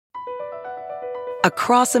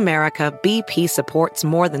Across America, BP supports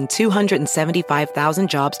more than 275,000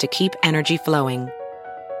 jobs to keep energy flowing.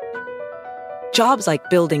 Jobs like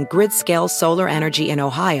building grid-scale solar energy in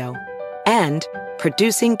Ohio and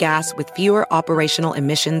producing gas with fewer operational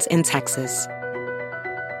emissions in Texas.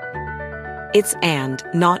 It's and,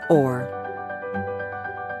 not or.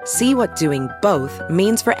 See what doing both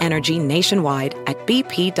means for energy nationwide at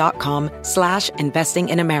bp.com/investing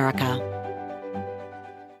in America.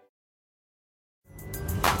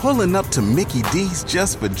 Pulling up to Mickey D's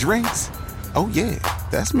just for drinks? Oh yeah,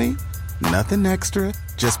 that's me. Nothing extra,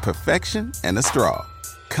 just perfection and a straw.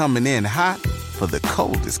 Coming in hot for the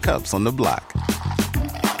coldest cups on the block.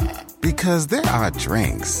 Because there are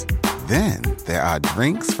drinks. Then there are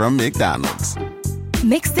drinks from McDonald's.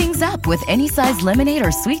 Mix things up with any size lemonade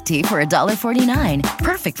or sweet tea for $1.49.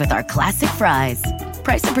 Perfect with our classic fries.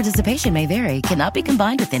 Price and participation may vary. Cannot be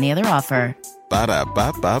combined with any other offer.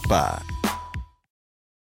 Ba-da-ba-ba-ba.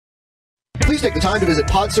 Please take the time to visit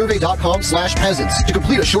podsurvey.com/peasants to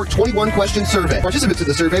complete a short 21-question survey. Participants in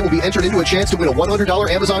the survey will be entered into a chance to win a $100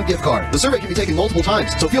 Amazon gift card. The survey can be taken multiple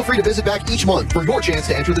times, so feel free to visit back each month for your chance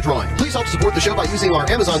to enter the drawing. Please help support the show by using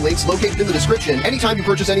our Amazon links located in the description anytime you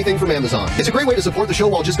purchase anything from Amazon. It's a great way to support the show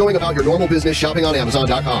while just going about your normal business shopping on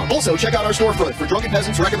Amazon.com. Also, check out our storefront for Drunken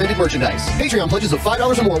Peasants recommended merchandise. Patreon pledges of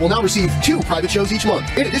 $5 or more will now receive 2 private shows each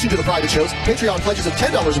month. In addition to the private shows, Patreon pledges of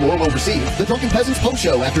 $10 or more will receive the Drunken Peasants post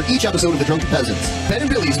show after each episode of the Drunken Peasants, Ben and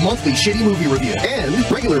Billy's monthly shitty movie review, and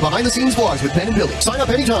regular behind-the-scenes vlogs with Ben and Billy. Sign up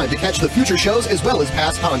anytime to catch the future shows as well as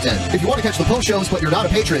past content. If you want to catch the post shows but you're not a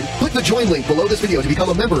patron, click the join link below this video to become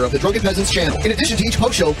a member of the Drunken Peasants channel. In addition to each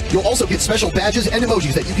post show, you'll also get special badges and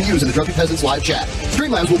emojis that you can use in the Drunken Peasants live chat.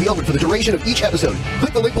 Streamlabs will be open for the duration of each episode.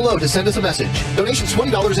 Click the link below to send us a message. Donations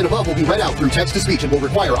 $20 and above will be read out through text-to-speech and will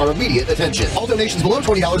require our immediate attention. All donations below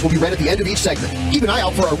 $20 will be read at the end of each segment. Keep an eye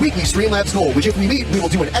out for our weekly Streamlabs goal, which if we meet, we will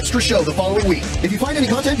do an extra show the following week. If you find any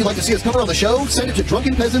content you'd like to see us cover on the show, send it to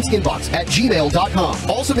drunkenpeasantsinbox@gmail.com.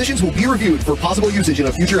 All submissions will be reviewed for possible usage in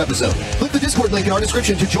a future episode. Click the Discord link in our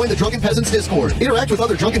description to join the Drunken Peasants Discord. Interact with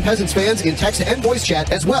other Drunken Peasants fans in text and voice chat,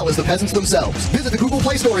 as well as the peasants themselves. Visit the Google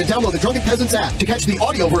Play Store and download the Drunken Peasants app to catch the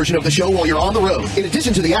audio version of the show while you're on the road. In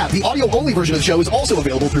addition to the app, the audio-only version of the show is also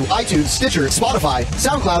available through iTunes, Stitcher, Spotify,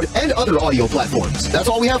 SoundCloud, and other audio platforms. That's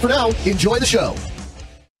all we have for now. Enjoy the show.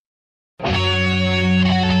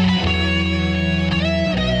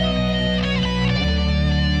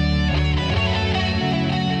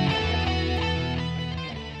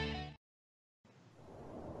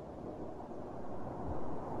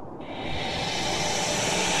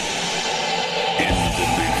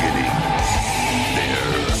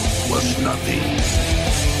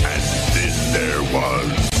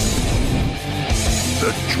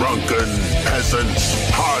 Drunken Peasants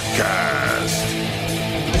Podcast.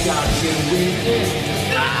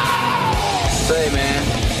 Say, man,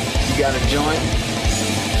 you got a joint?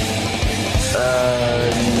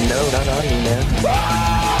 No, not on me, man.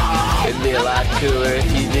 It'd be a lot cooler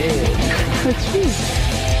if you did.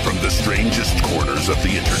 From the strangest corners of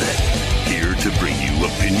the internet, here to bring you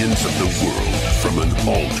opinions of the world from an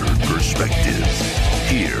altered perspective.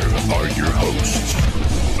 Here are your hosts,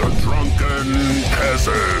 the Drunken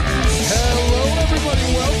Peasants. Hello, everybody.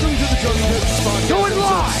 Welcome to the Drunken Peasants Podcast. Going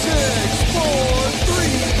live. 6, 4, 3.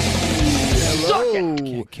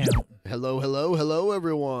 Hello. Hello,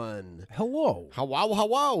 everyone. Hello.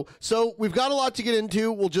 How. So we've got a lot to get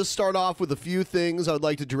into. We'll just start off with a few things. I would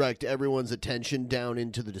like to direct everyone's attention down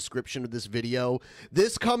into the description of this video.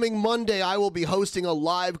 This coming Monday, I will be hosting a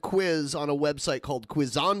live quiz on a website called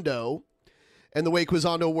Quizando. And the way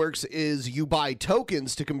Quizando works is you buy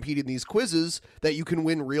tokens to compete in these quizzes that you can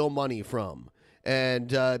win real money from.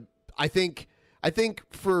 And I think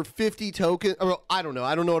for 50 tokens, I don't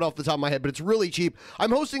know it off the top of my head, but it's really cheap.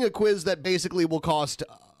 I'm hosting a quiz that basically will cost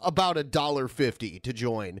about $1.50 to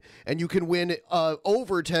join, and you can win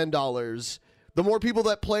over $10. The more people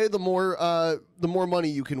that play, the more money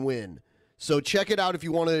you can win. So check it out if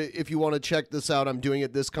you want to check this out. I'm doing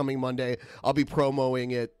it this coming Monday. I'll be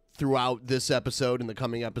promoting it throughout this episode and the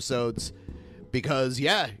coming episodes because,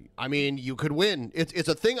 yeah, I mean, you could win. It's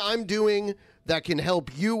a thing I'm doing that can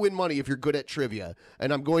help you win money if you're good at trivia,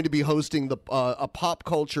 and I'm going to be hosting a pop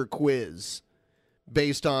culture quiz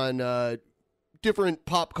based on different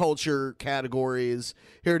pop culture categories.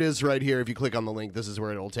 Here it is right here. If you click on the link, this is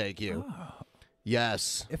where it'll take you. Oh.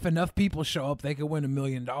 Yes. If enough people show up, they could win $1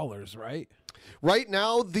 million, right? Right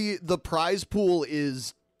now, the prize pool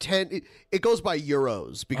is 10. It goes by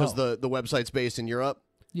euros because the website's based in Europe.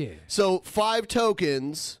 Yeah. So 5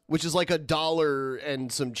 tokens, which is like $1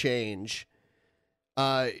 and some change,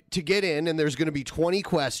 to get in, and there's going to be 20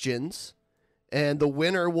 questions, and the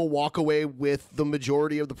winner will walk away with the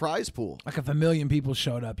majority of the prize pool. Like if 1 million people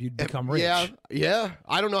showed up, you'd become rich. Yeah.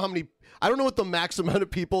 I don't know what the max amount of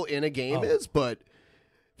people in a game is, but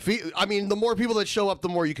the more people that show up, the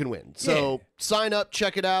more you can win. So sign up,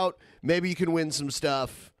 check it out. Maybe you can win some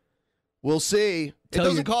stuff. We'll see. It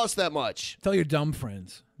doesn't cost that much. Tell your dumb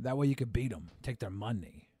friends. That way you could beat them. Take their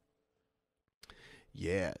money.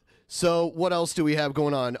 Yeah. So what else do we have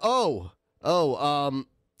going on?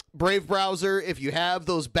 Brave Browser, if you have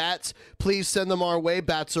those bats, please send them our way.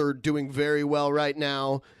 Bats are doing very well right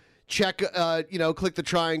now. Check, click the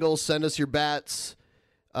triangle, send us your bats.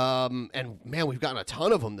 And man, we've gotten a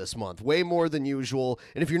ton of them this month, way more than usual.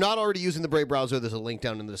 And if you're not already using the Brave Browser, there's a link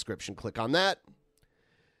down in the description. Click on that.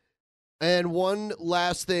 And one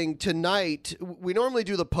last thing, tonight, we normally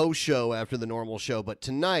do the post show after the normal show, but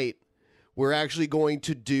tonight we're actually going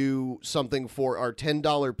to do something for our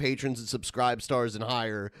 $10 patrons and subscribe stars and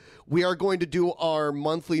higher. We are going to do our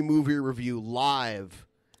monthly movie review live.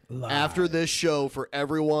 After this show for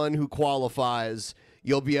everyone who qualifies.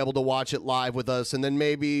 You'll be able to watch it live with us, and then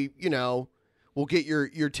maybe, we'll get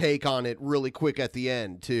your take on it really quick at the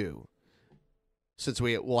end, too. Since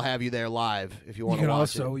we'll have you there live if you want to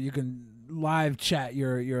watch it. You can live chat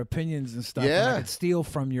your opinions and stuff. Yeah. And I can steal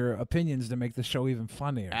from your opinions to make the show even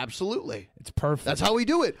funnier. Absolutely. It's perfect. That's how we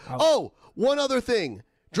do it. One other thing.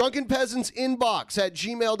 Drunken Peasants Inbox at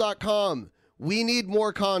gmail.com. We need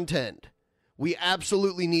more content. We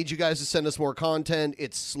absolutely need you guys to send us more content.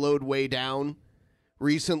 It's slowed way down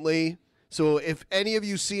recently. So if any of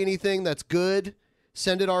you see anything that's good,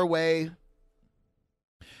 send it our way.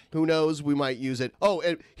 Who knows? We might use it.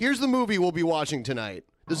 And here's the movie we'll be watching tonight.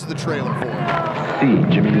 This is the trailer for it.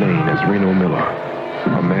 See Jimmy Lane as Reno Miller,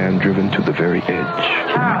 a man driven to the very edge.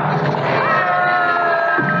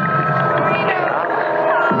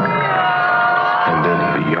 And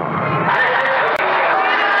then beyond.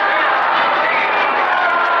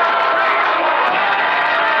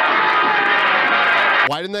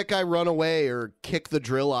 Why didn't that guy run away or kick the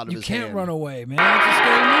drill out of his hand? You can't run away, man. It's a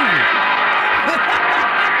scary movie.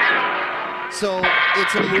 So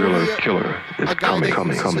it's a movie. Driller killer is coming.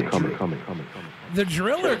 The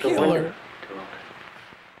Driller Killer.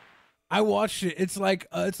 I watched it. It's like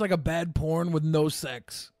a bad porn with no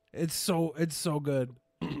sex. It's so good.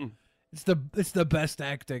 It's the best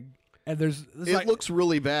acting. And it looks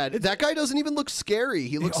really bad. That guy doesn't even look scary.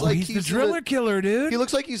 He looks like he's the Driller Killer, dude. He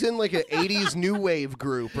looks like he's in like an 80s new wave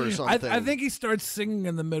group or something. I think he starts singing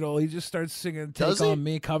in the middle. He just starts singing "Take on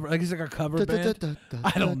Me" cover, like he's like a cover band.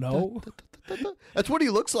 I don't know. That's what he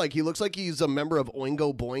looks like. He looks like he's a member of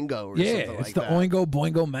Oingo Boingo or something like that. Yeah, it's the Oingo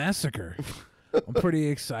Boingo Massacre. I'm pretty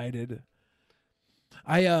excited.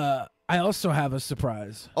 I also have a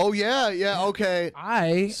surprise. Oh yeah,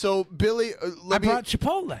 okay. So Billy, I brought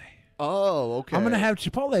Chipotle. Oh, okay. I'm gonna have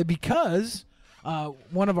Chipotle because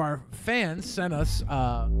one of our fans sent us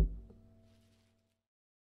a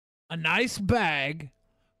nice bag.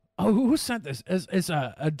 Oh, who sent this? It's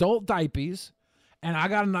adult diapers, and I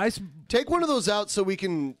got a nice. Take one of those out so you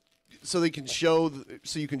can show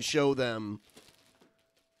them.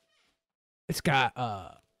 It's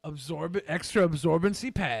got extra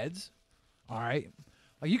absorbency pads. All right.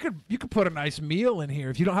 Like you could put a nice meal in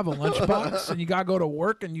here if you don't have a lunchbox and you gotta go to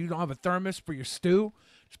work and you don't have a thermos for your stew.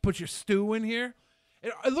 Just put your stew in here.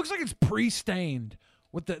 It looks like it's pre-stained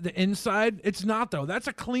with the inside. It's not though. That's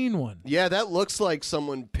a clean one. Yeah, that looks like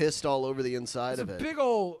someone pissed all over the inside of it. Big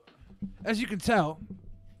old, as you can tell.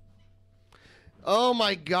 Oh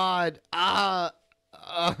my god. Oh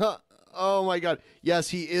my god. Yes,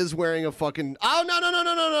 he is wearing a fucking. Oh no.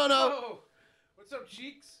 Oh, what's up,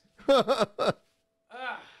 cheeks?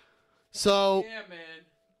 So yeah, man,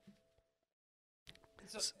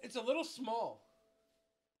 it's a little small.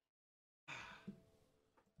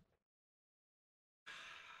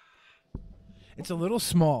 It's a little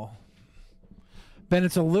small, Ben.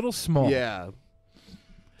 It's a little small. Yeah,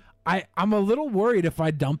 I'm a little worried if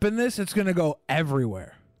I dump in this, it's gonna go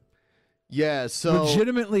everywhere. Yeah, so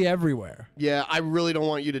legitimately everywhere. Yeah, I really don't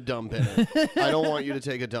want you to dump in it. I don't want you to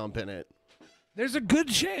take a dump in it. There's a good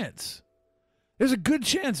chance. There's a good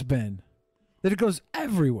chance, Ben, that it goes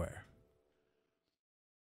everywhere.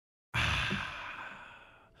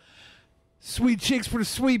 Sweet chicks for the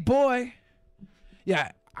sweet boy. Yeah,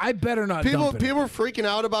 I better not. People are freaking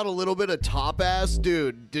out about a little bit of top ass,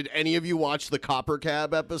 dude. Did any of you watch the Copper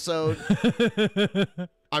Cab episode?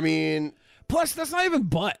 I mean, plus that's not even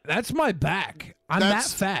butt. That's my back. I'm that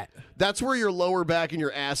fat. That's where your lower back and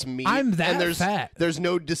your ass meet. I'm that and fat. There's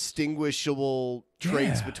no distinguishable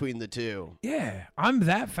traits between the two. Yeah, I'm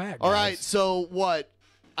that fat. Guys. All right, so what?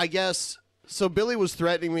 I guess So Billy was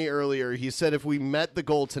threatening me earlier. He said if we met the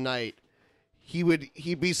goal tonight,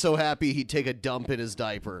 he'd be so happy he'd take a dump in his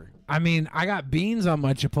diaper. I mean, I got beans on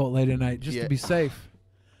my Chipotle tonight just to be safe.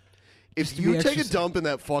 If you take a dump in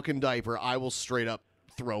that fucking diaper, I will straight up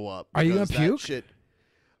throw up. Are you gonna that puke? Shit.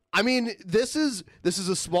 I mean, this is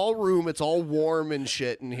a small room. It's all warm and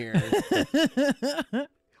shit in here.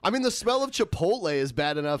 I mean, the smell of Chipotle is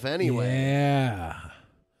bad enough anyway. Yeah.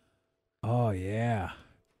 Oh, yeah.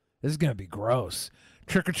 This is going to be gross.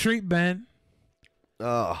 Trick or treat, Ben.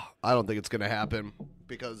 I don't think it's going to happen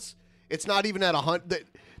because it's not even at 100.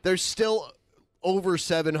 There's still over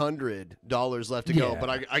 $700 left to go,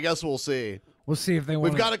 but I guess we'll see. We'll see if they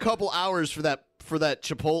want. We've got a couple hours for that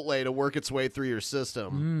Chipotle to work its way through your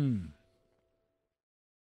system.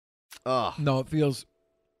 No,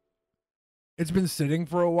 it's been sitting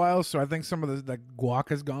for a while, so I think some of the guac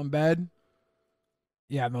has gone bad.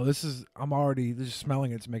 Yeah, no, I'm already just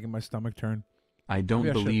smelling it's making my stomach turn. I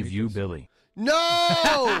don't believe you, Billy.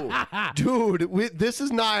 No! Dude, this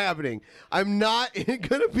is not happening. I'm not going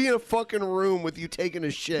to be in a fucking room with you taking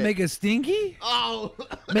a shit. Make it stinky? Oh.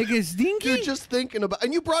 Make it stinky? Dude, just thinking about...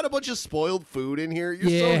 And you brought a bunch of spoiled food in here.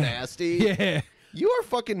 You're so nasty. Yeah. You are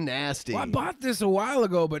fucking nasty. Well, I bought this a while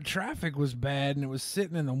ago, but traffic was bad, and it was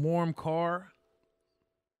sitting in the warm car.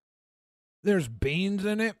 There's beans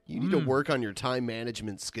in it. You need to work on your time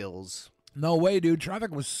management skills. No way, dude. Traffic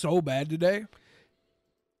was so bad today.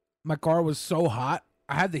 My car was so hot.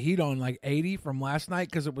 I had the heat on like 80 from last night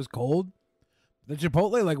because it was cold. The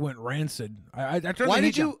Chipotle like went rancid. I turned Why the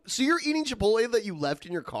did heat you... So you're eating Chipotle that you left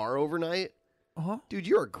in your car overnight? Uh-huh. Dude,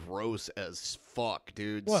 you're gross as fuck,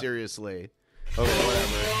 dude. What? Seriously. Okay,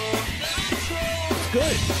 whatever. It's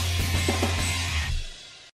good.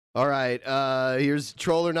 All right, here's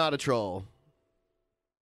troll or not a troll.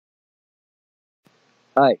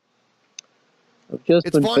 Hi. I've just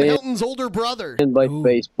It's been Von Hilton's older brother. by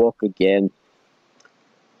Facebook again.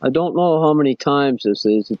 I don't know how many times this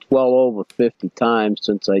is. It's well over 50 times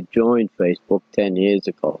since I joined Facebook 10 years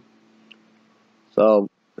ago. So,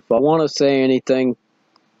 if I want to say anything,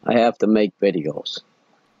 I have to make videos.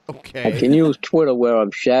 Okay. I can use Twitter where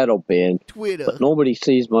I'm shadow banned, Twitter. but nobody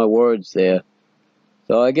sees my words there.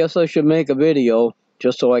 So I guess I should make a video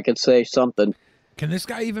just so I can say something. Can this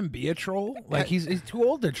guy even be a troll? Like, he's too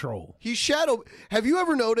old to troll. He's shadow. Have you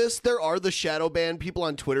ever noticed there are the shadow ban people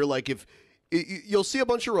on Twitter? Like, if you'll see a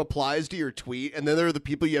bunch of replies to your tweet, and then there are the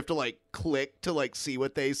people you have to like click to like see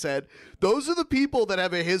what they said. Those are the people that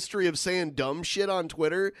have a history of saying dumb shit on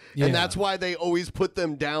Twitter, and that's why they always put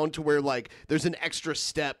them down to where like there's an extra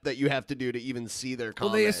step that you have to do to even see their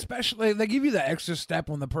comment. Well, they give you the extra step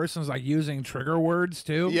when the person's like using trigger words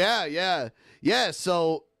too. Yeah.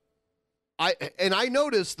 So I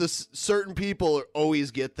noticed this certain people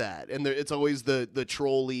always get that, and it's always the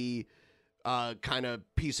trolly kind of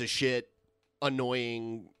piece of shit,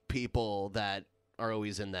 annoying people that are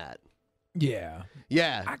always in that. Yeah.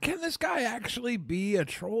 Can this guy actually be a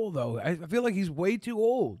troll though? I feel like he's way too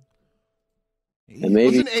old.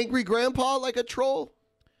 Wasn't Angry Grandpa like a troll?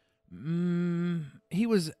 He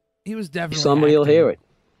was definitely. Somebody will hear it.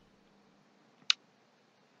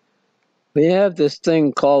 We have this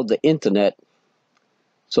thing called the internet,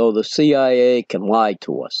 so the CIA can lie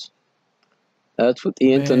to us. That's what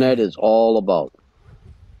the internet is all about.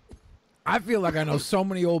 I feel like I know so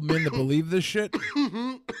many old men that believe this shit.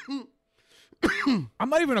 I'm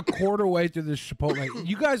not even a quarter way through this Chipotle.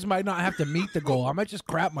 You guys might not have to meet the goal. I might just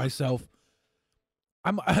crap myself.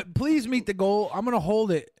 Please meet the goal. I'm going to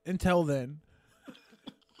hold it until then.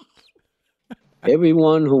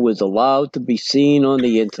 Everyone who is allowed to be seen on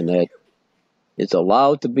the internet is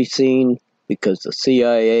allowed to be seen because the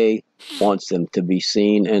CIA wants them to be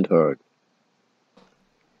seen and heard.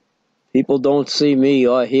 People don't see me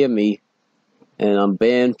or hear me, and I'm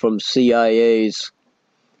banned from CIA's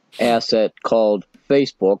asset called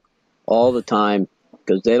Facebook all the time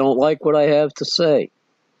because they don't like what I have to say.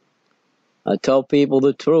 I tell people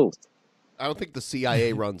the truth. I don't think the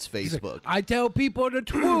CIA runs Facebook. I tell people the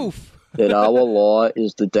truth. That our law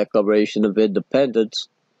is the Declaration of Independence.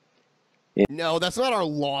 No, that's not our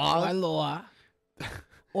law. Our law.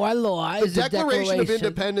 Our law The is Declaration a of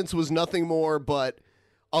Independence was nothing more but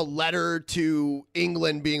a letter to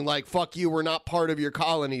England being like, fuck you, we're not part of your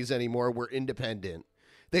colonies anymore, we're independent.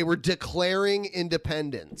 They were declaring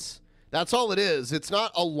independence. That's all it is. It's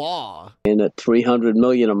not a law. And that 300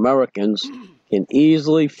 million Americans can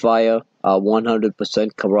easily fire our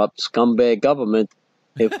 100% corrupt scumbag government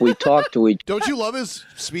if we talk to each other. Don't you love his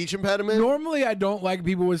speech impediment? Normally, I don't like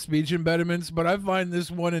people with speech impediments, but I find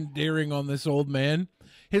this one endearing on this old man.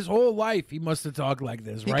 His whole life, he must have talked like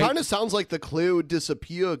this, He right? kind of sounds like the Cleo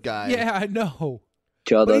Disappear guy. Yeah, I know.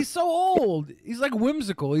 Other. But he's so old. He's like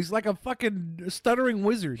whimsical. He's like a fucking stuttering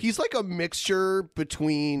wizard. He's like a mixture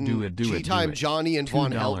between G-Time Johnny and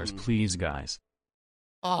Von Helton. Please, guys.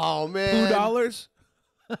 Oh, man. $2?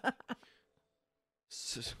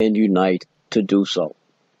 And unite to do so.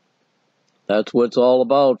 That's what it's all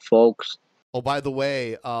about, folks. Oh, by the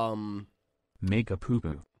way, Make a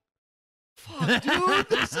poo-poo. fuck, dude,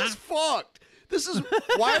 this is fucked.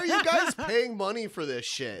 Why are you guys paying money for this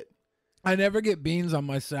shit? I never get beans on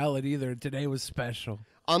my salad either. Today was special.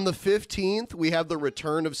 On the 15th, we have the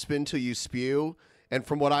return of Spin Till You Spew, and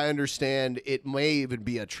from what I understand, it may even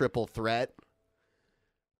be a triple threat.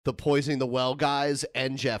 The Poisoning the Well guys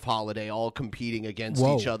and Jeff Holiday all competing against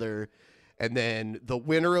each other, and then the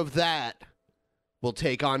winner of that will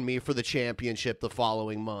take on me for the championship the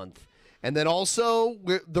following month. And then also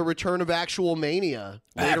the return of Actual Mania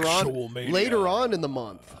later on in the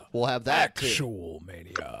month. We'll have that Actual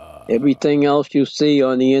Mania. Everything else you see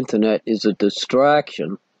on the internet is a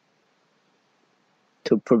distraction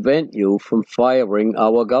to prevent you from firing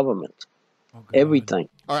our government. Everything.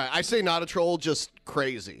 All right, I say not a troll, just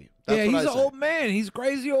crazy. Yeah, he's an old man. He's a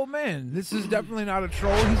crazy old man. This is definitely not a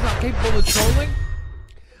troll. He's not capable of trolling.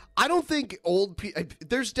 I don't think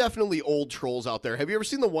there's definitely old trolls out there. Have you ever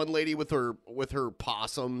seen the one lady with her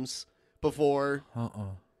possums before?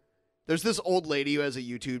 There's this old lady who has a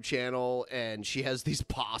YouTube channel, and she has these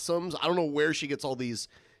possums. I don't know where she gets all these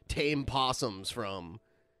tame possums from.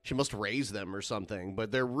 She must raise them or something,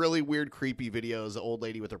 but they're really weird, creepy videos. The old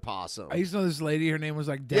lady with her possum. I used to know this lady. Her name was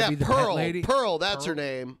like Debbie, the Pearl. pet lady. Pearl, that's her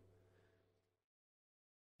name.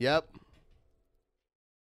 Yep.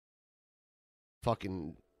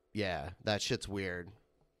 Fucking, yeah, that shit's weird.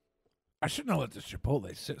 I shouldn't have let this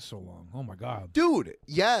Chipotle sit so long. Oh, my God. Dude,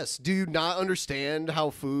 yes. Do you not understand how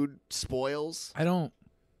food spoils? I don't.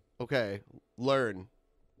 Okay, learn.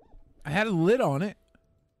 I had a lid on it.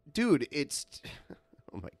 Dude, it's...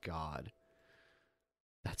 Oh, my God.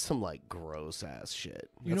 That's some, like, gross-ass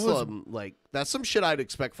shit. That's some shit I'd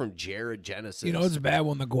expect from Jared Genesis. You know it's bad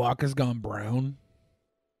when the guac has gone brown?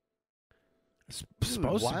 It's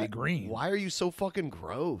supposed to be green. Why are you so fucking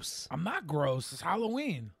gross? I'm not gross. It's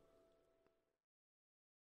Halloween.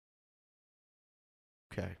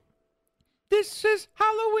 Okay. This is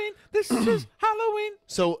Halloween. This is Halloween.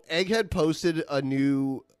 So Egghead posted a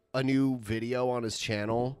new video on his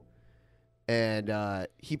channel, and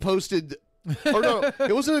he posted. Or no,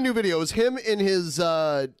 it wasn't a new video. It was him in his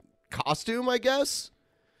costume, I guess.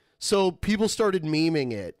 So people started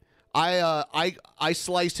memeing it. I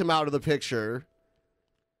sliced him out of the picture.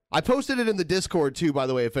 I posted it in the Discord too, by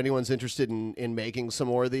the way, if anyone's interested in making some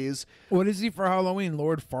more of these. What is he for Halloween?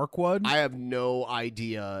 Lord Farquaad? I have no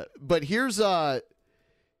idea. But here's the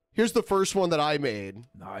first one that I made.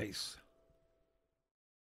 Nice.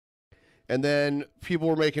 And then people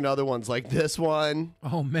were making other ones like this one.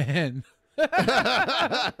 Oh man.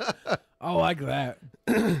 I like that.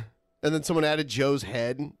 And then someone added Joe's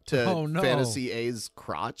head to Oh, no. Fantasy A's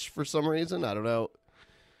crotch for some reason. I don't know.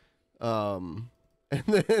 And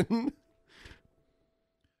then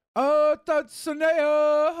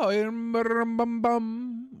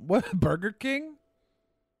what? Burger King?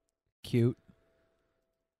 Cute.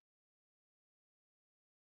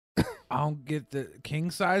 I don't get the king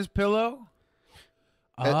size pillow.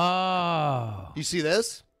 Oh. You see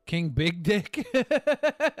this? King Big Dick.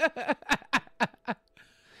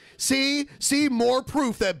 See, more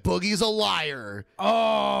proof that Boogie's a liar.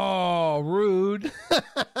 Oh, rude.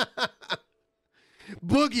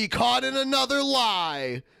 Boogie caught in another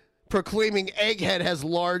lie, proclaiming Egghead has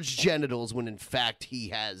large genitals when in fact he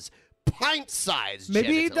has pint-sized Maybe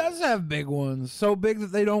genitals. he does have big ones, so big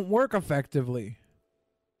that they don't work effectively.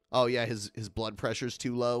 Oh yeah, his blood pressure's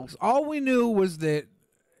too low. All we knew was that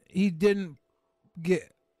he didn't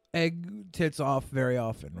get egg tits off very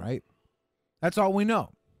often, right? That's all we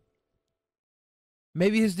know.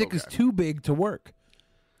 Maybe his dick is too big to work.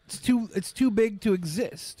 It's too big to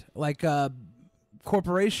exist, like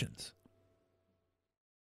corporations.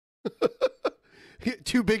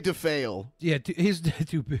 Too big to fail. Yeah, he's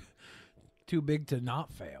too big to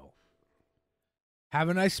not fail. Have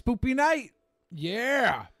a nice spoopy night.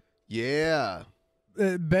 Yeah. Yeah.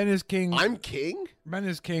 Ben is king. I'm king? Ben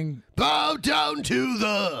is king. Bow down to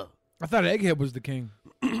the... I thought Egghead was the king.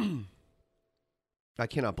 I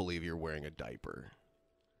cannot believe you're wearing a diaper.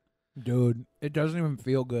 Dude, it doesn't even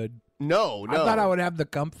feel good. No. I thought I would have the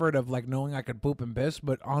comfort of like knowing I could poop and piss,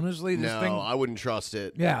 but honestly, this thing... No, I wouldn't trust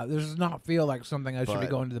it. Yeah, this does not feel like something I should be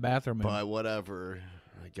going to the bathroom in. But whatever.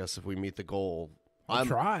 I guess if we meet the goal, I'll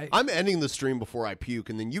try. I'm ending the stream before I puke,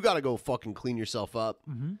 and then you got to go fucking clean yourself up.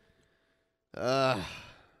 Mm-hmm.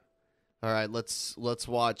 All right, let's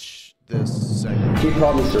watch this segment. He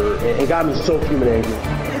called me sir, and got me so humiliated.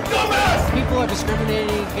 People are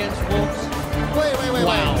discriminating against wolves. Wait.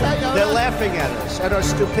 Wow. They're laughing at us, at our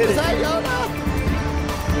stupidity. Is that Yoda?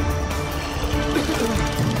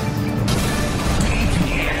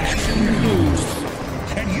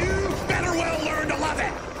 And you better well learn to love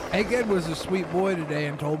it. Egghead was a sweet boy today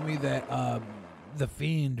and told me that the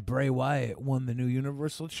Fiend Bray Wyatt won the new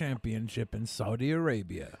Universal Championship in Saudi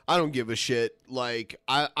Arabia. I don't give a shit. Like,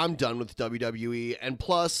 I'm done with WWE. And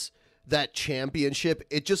plus, that championship,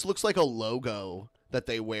 it just looks like a logo that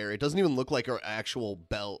they wear. It doesn't even look like an actual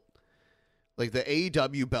belt. Like, the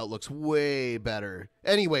AEW belt looks way better.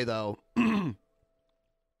 Anyway, though.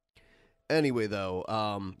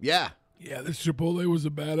 Yeah. Yeah, this Chipotle was a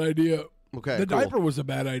bad idea. Okay, The cool. diaper was a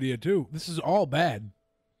bad idea, too. This is all bad.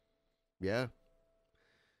 Yeah.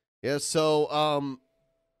 Yeah, so,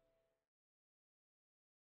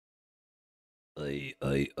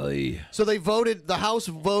 So they voted, the House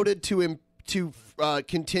voted to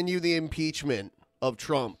continue the impeachment of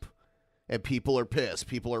Trump, and people are pissed.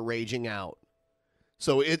 People are raging out.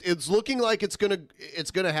 So it's looking like it's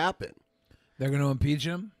gonna happen. They're going to impeach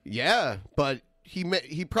him? Yeah, but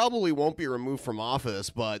he probably won't be removed from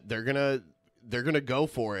office, but they're gonna go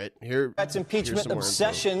for it. That's impeachment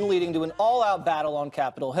obsession leading to an all-out battle on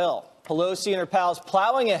Capitol Hill. Pelosi and her pals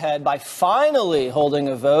plowing ahead by finally holding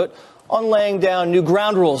a vote on laying down new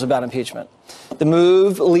ground rules about impeachment. The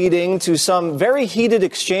move leading to some very heated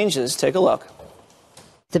exchanges. Take a look.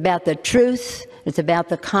 It's about the truth. It's about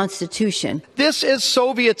the Constitution. This is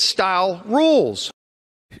Soviet-style rules.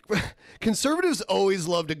 Conservatives always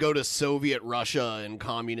love to go to Soviet Russia and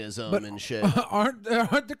communism and shit. Aren't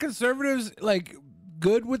the conservatives, like,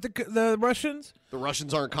 good with the Russians? The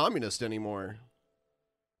Russians aren't communist anymore.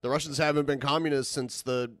 The Russians haven't been communist since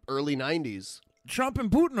the early 90s. Trump and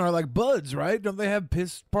Putin are like buds, right? Don't they have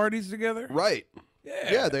piss parties together? Right.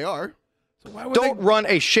 Yeah, they are. So why would Don't run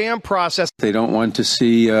a sham process. They don't want to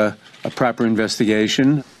see a proper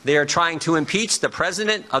investigation. They are trying to impeach the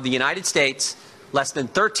President of the United States less than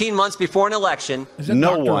 13 months before an election. Is that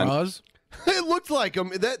Dr. Oz? It looked like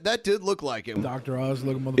him. That did look like him. Dr. Oz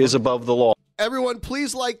looking motherfucker. Is above the law. Everyone,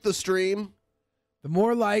 please like the stream. The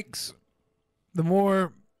more likes, the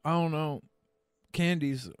more, I don't know,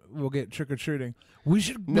 candies will get trick-or-treating. We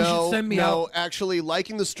should send me out. Actually,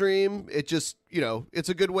 liking the stream, it just, it's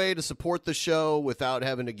a good way to support the show without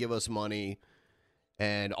having to give us money.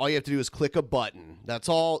 And all you have to do is click a button. That's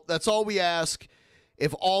all we ask.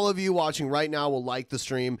 If all of you watching right now will like the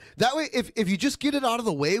stream, that way, if you just get it out of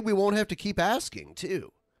the way, we won't have to keep asking,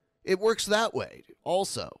 too. It works that way,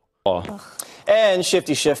 also. And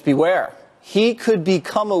Shifty Shift, beware. He could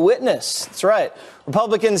become a witness. That's right.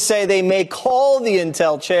 Republicans say they may call the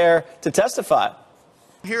Intel chair to testify.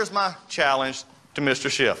 Here's my challenge to Mr.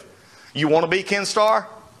 Schiff. You want to be Ken Starr?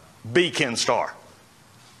 Be Ken Starr.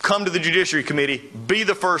 Come to the Judiciary Committee, be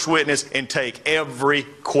the first witness, and take every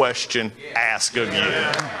question asked of you.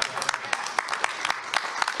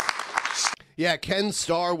 Yeah, Ken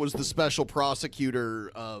Starr was the special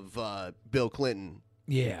prosecutor of Bill Clinton.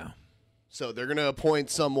 Yeah. So they're going to appoint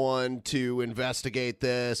someone to investigate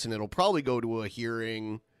this, and it'll probably go to a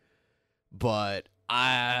hearing. But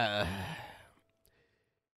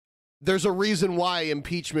there's a reason why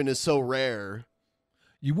impeachment is so rare.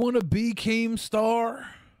 You want to be Ken Starr?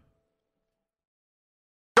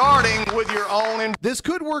 Starting with your own. This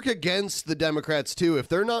could work against the Democrats, too. If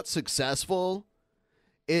they're not successful,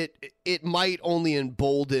 it might only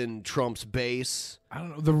embolden Trump's base. I don't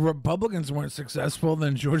know. The Republicans weren't successful.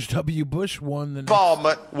 Then George W. Bush won the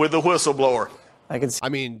involvement with the whistleblower. I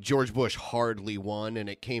mean, George Bush hardly won, and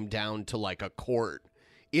it came down to like a court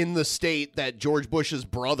in the state that George Bush's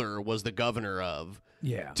brother was the governor of.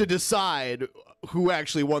 Yeah. To decide who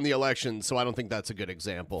actually won the election, so I don't think that's a good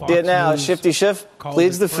example. See it now. Shifty Shift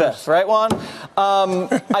pleads the fifth, right, Juan?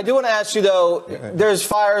 I do want to ask you, though, there's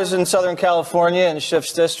fires in Southern California in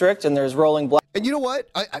Schiff's district, and there's rolling black. And you know what?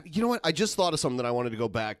 I just thought of something that I wanted to go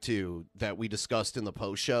back to that we discussed in the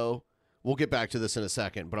post show. We'll get back to this in a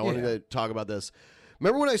second, but I wanted to talk about this.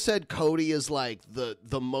 Remember when I said Cody is like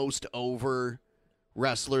the most over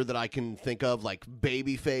wrestler that I can think of, like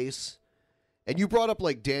babyface? And you brought up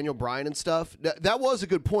like Daniel Bryan and stuff. That was a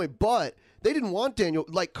good point, but they didn't want Daniel.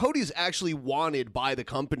 Like Cody's actually wanted by the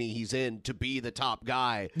company he's in to be the top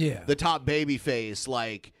guy, the top baby face.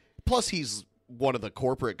 Like, plus he's one of the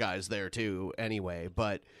corporate guys there too. Anyway,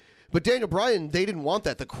 but Daniel Bryan, they didn't want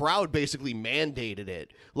that. The crowd basically mandated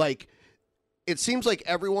it. Like, it seems like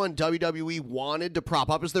everyone WWE wanted to prop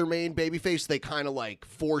up as their main babyface. They kind of like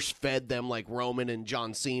force-fed them like Roman and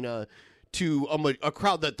John Cena to a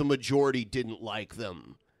crowd that the majority didn't like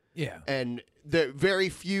them. Yeah. And the very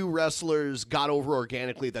few wrestlers got over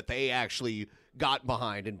organically that they actually got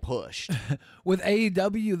behind and pushed. With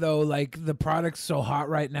AEW, though, like the product's so hot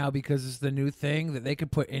right now because it's the new thing that they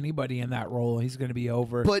could put anybody in that role. He's going to be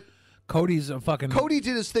over. But Cody's a fucking... Cody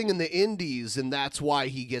did his thing in the indies, and that's why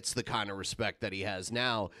he gets the kind of respect that he has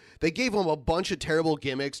now. They gave him a bunch of terrible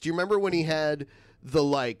gimmicks. Do you remember when he had the,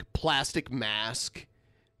 like, plastic mask?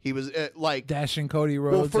 He was, like... Dashing Cody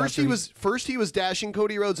Rhodes. Well, first he was dashing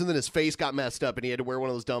Cody Rhodes, and then his face got messed up, and he had to wear one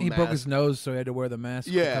of those dumb masks. He broke his nose, so he had to wear the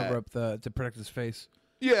mask to cover up to protect his face.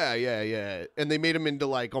 Yeah. And they made him into,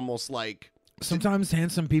 like, almost like... Sometimes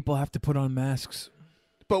handsome people have to put on masks.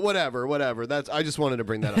 But whatever. I just wanted to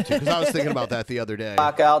bring that up too because I was thinking about that the other day.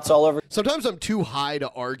 Blackouts all over. Sometimes I'm too high to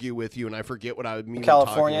argue with you, and I forget what I would mean.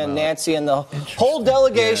 California, Nancy, and the whole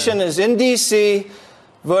delegation is in D.C.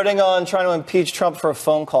 voting on trying to impeach Trump for a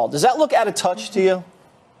phone call. Does that look out of touch to you?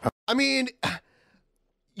 I mean,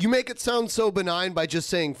 you make it sound so benign by just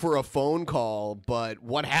saying for a phone call, but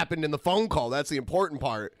what happened in the phone call? That's the important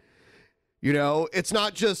part. You know, it's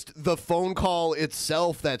not just the phone call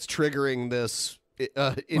itself that's triggering this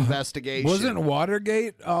investigation. Wasn't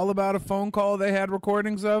Watergate all about a phone call they had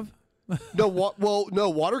recordings of? No,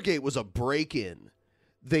 Watergate was a break-in.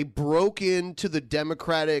 They broke into the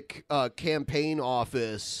Democratic campaign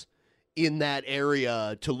office in that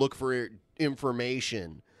area to look for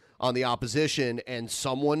information on the opposition, and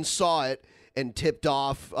someone saw it and tipped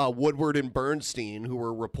off Woodward and Bernstein, who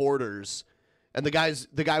were reporters. And the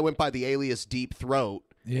guy went by the alias Deep Throat.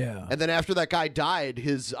 Yeah. And then after that guy died,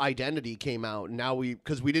 his identity came out. And now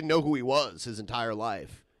because we didn't know who he was his entire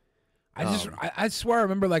life. I swear I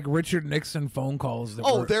remember like Richard Nixon phone calls. There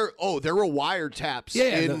were wiretaps.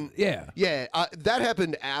 Yeah. That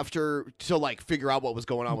happened after to like figure out what was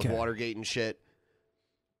going on with Watergate and shit.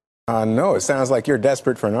 No, it sounds like you're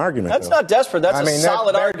desperate for an argument. That's not desperate. That's a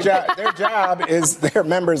solid argument. Their job is they're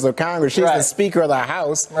members of Congress. She's the Speaker of the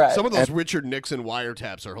House. Right. Some of those Richard Nixon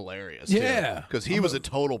wiretaps are hilarious. Yeah, because he was a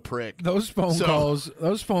total prick. Those phone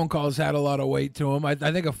calls had a lot of weight to them. I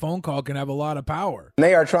think a phone call can have a lot of power.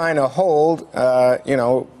 They are trying to hold,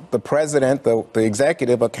 the president, the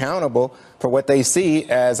executive, accountable for what they see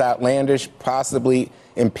as outlandish, possibly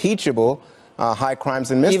impeachable. High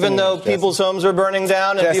crimes and misdemeanors. Even though people's homes are burning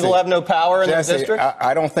down and people have no power in the district?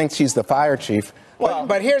 I don't think she's the fire chief. Well,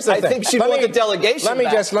 but here's the thing. I think she'd want the delegation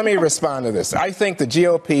Let me respond to this. I think the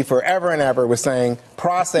GOP forever and ever was saying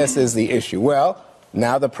process is the issue. Well,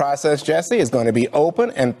 now the process, Jesse, is going to be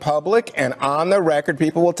open and public and on the record.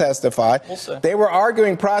 People will testify. We'll see. They were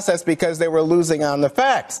arguing process because they were losing on the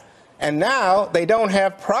facts. And now they don't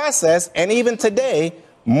have process. And even today,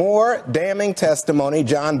 more damning testimony.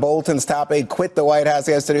 John Bolton's top aide quit the White House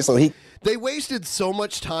yesterday, so They wasted so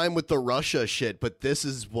much time with the Russia shit, but this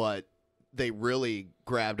is what they really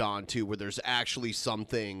grabbed onto, where there's actually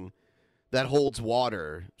something that holds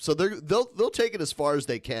water. So they'll take it as far as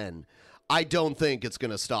they can. I don't think it's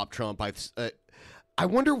going to stop Trump. I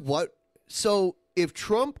wonder what. So if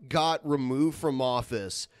Trump got removed from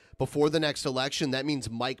office before the next election, that means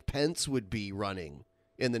Mike Pence would be running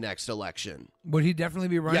in the next election. Would he definitely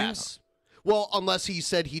be running? Yes. Well, unless he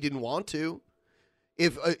said he didn't want to.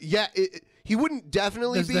 If he wouldn't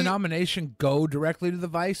definitely Does be. the nomination go directly to the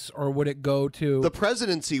vice, or would it go to the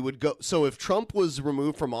presidency? Would go. So if Trump was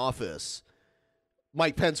removed from office,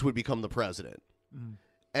 Mike Pence would become the president.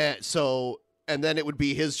 And then it would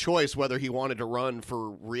be his choice whether he wanted to run for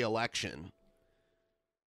re-election.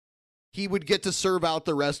 He would get to serve out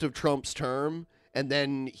the rest of Trump's term, and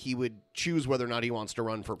then he would choose whether or not he wants to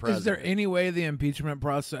run for president. Is there any way the impeachment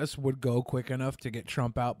process would go quick enough to get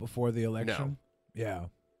Trump out before the election? No. Yeah.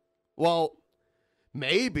 Well,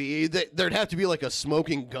 maybe. There'd have to be like a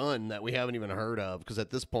smoking gun that we haven't even heard of, because at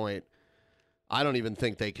this point, I don't even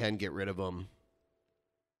think they can get rid of him.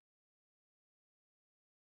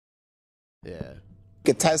 Yeah.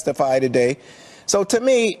 Could testify today. So to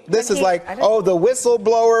me, this is like, the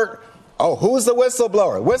whistleblower. Oh, who's the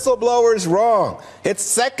whistleblower? Whistleblower's wrong. It's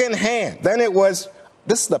secondhand. Then it was,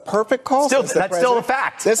 this is the perfect call. That's still a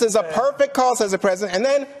fact. This is a perfect call, says the president. And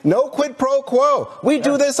then no quid pro quo. We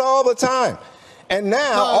do this all the time. And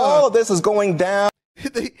now all of this is going down.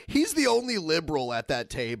 He's the only liberal at that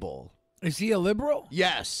table. Is he a liberal?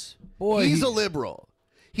 Yes. Boy, he's a liberal.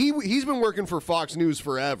 He's been working for Fox News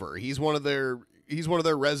forever. He's one of their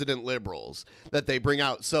resident liberals that they bring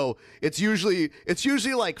out. So it's usually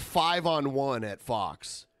like 5-on-1 at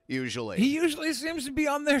Fox. usually. He usually seems to be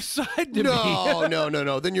on their side to me.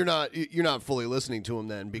 No. Then you're not fully listening to him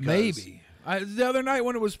then, because Maybe. The other night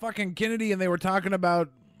when it was fucking Kennedy and they were talking about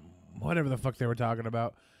whatever the fuck they were talking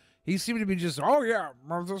about, he seemed to be just, oh yeah,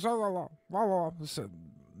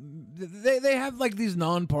 they have like these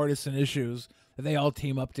nonpartisan issues that they all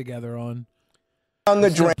team up together on. On the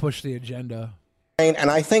drain. Push the agenda. And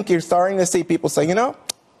I think you're starting to see people say,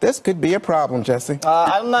 this could be a problem, Jesse.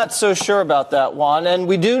 I'm not so sure about that, Juan. And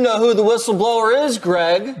we do know who the whistleblower is,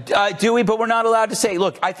 Greg. Do we? But we're not allowed to say.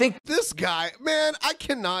 Look, I think this guy, man, I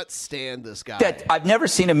cannot stand this guy. That I've never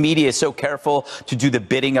seen a media so careful to do the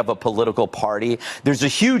bidding of a political party. There's a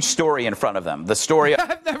huge story in front of them. The story.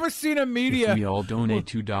 I've never seen a media. If we all donate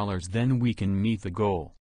 $2, then we can meet the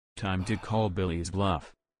goal. Time to call Billy's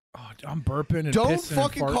bluff. Oh, I'm burping and don't pissing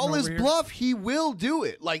fucking and call his here. bluff. He will do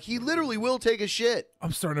it. Like, he literally will take a shit.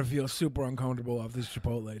 I'm starting to feel super uncomfortable off this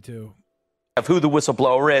Chipotle too. Of who the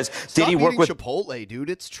whistleblower is. Stop Did he work with Chipotle, dude?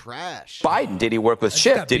 It's trash. Biden? Did he work with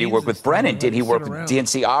Schiff? Did he work with Brennan? Did he work with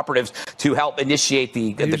DNC operatives to help initiate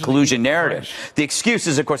the collusion narrative? The excuse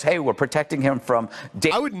is, of course, hey, we're protecting him from.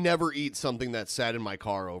 I would never eat something that sat in my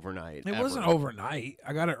car overnight. It wasn't overnight.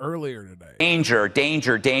 I got it earlier today. Danger.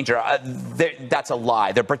 That's a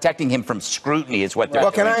lie. They're protecting him from scrutiny, is what they're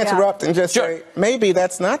Well, doing. can I interrupt and just say, maybe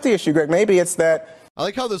that's not the issue, Greg. Maybe it's that. I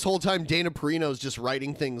like how this whole time Dana Perino's just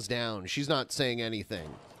writing things down. She's not saying anything.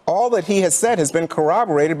 All that he has said has been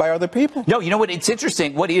corroborated by other people. No, you know what? It's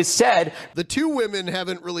interesting. What he has said. The two women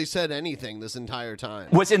haven't really said anything this entire time.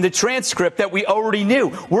 Was in the transcript that we already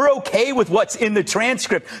knew. We're okay with what's in the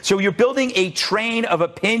transcript. So you're building a train of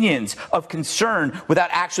opinions, of concern, without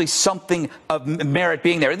actually something of merit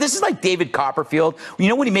being there. This is like David Copperfield. You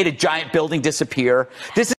know when he made a giant building disappear?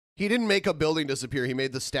 He didn't make a building disappear. He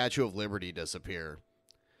made the Statue of Liberty disappear.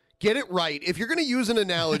 Get it right. If you're going to use an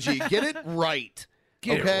analogy, get it right.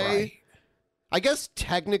 Get it right. I guess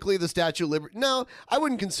technically the Statue of Liberty. No, I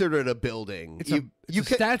wouldn't consider it a building. It's a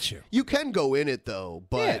statue. You can go in it though,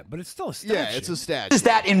 but yeah, but it's still a statue. Yeah, it's a statue. Is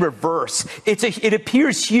that in reverse? It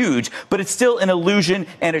appears huge, but it's still an illusion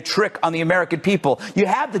and a trick on the American people. You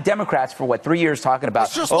have the Democrats for 3 years talking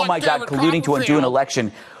about, oh my God, colluding to undo an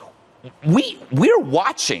election. We're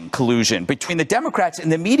watching collusion between the Democrats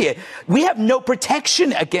and the media. We have no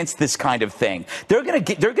protection against this kind of thing. They're going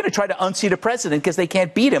to try to unseat a president because they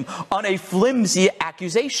can't beat him on a flimsy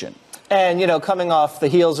accusation. And, coming off the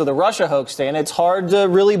heels of the Russia hoax, Dan, it's hard to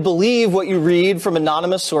really believe what you read from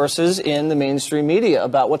anonymous sources in the mainstream media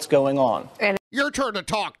about what's going on. And your turn to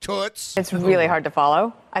talk, Toots. It's really hard to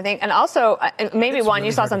follow, I think. And also, maybe, Juan,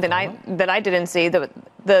 you saw something that I didn't see.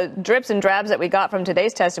 The drips and drabs that we got from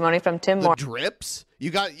today's testimony from Tim Morrison. The drips?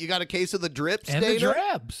 You got a case of the drips, and Dana? the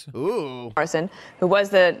drabs. Ooh. Morrison, who was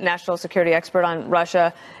the national security expert on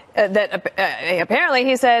Russia, that apparently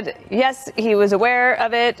he said, yes, he was aware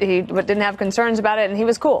of it. He didn't have concerns about it, and he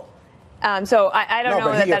was cool. So I don't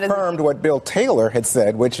know but he affirmed what Bill Taylor had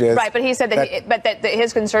said, which is right. But he said that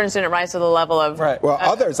his concerns didn't rise to the level of Well,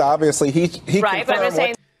 others obviously he right. But I'm just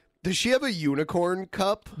saying. Does she have a unicorn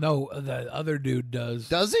cup? No, the other dude does.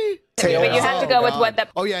 Does he? But you have to go with what the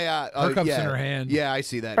her cup's in her hand. Yeah, I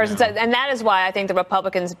see that. Person said, and that is why I think the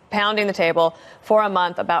Republicans pounding the table for a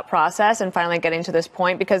month about process and finally getting to this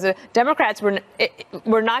point, because the Democrats were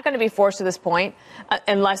not going to be forced to this point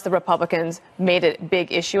unless the Republicans made a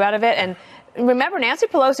big issue out of it. And remember, Nancy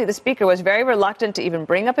Pelosi, the Speaker, was very reluctant to even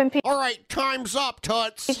bring up impeachment. All right, time's up,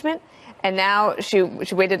 Toots. And now she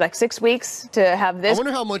waited like 6 weeks to have this. I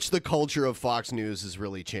wonder how much the culture of Fox News has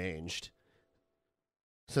really changed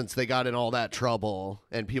since they got in all that trouble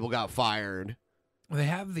and people got fired. They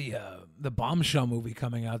have the Bombshell movie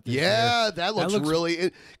coming out this year. Yeah, that looks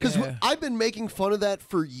really... Because yeah. I've been making fun of that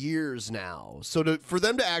for years now. So for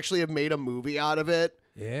them to actually have made a movie out of it...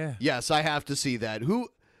 Yeah. Yes, I have to see that.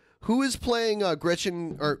 Who is playing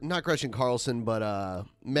Gretchen, or not Gretchen Carlson, but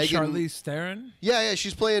Megan... Charlize Theron? Yeah,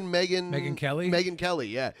 she's playing Megan Kelly? Megan Kelly,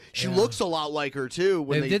 yeah. She looks a lot like her, too.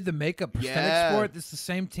 They did the makeup prosthetics for it. This is the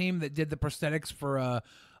same team that did the prosthetics for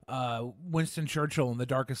Winston Churchill in The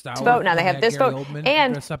Darkest Hour. Vote now. They have this Gary vote. Oldman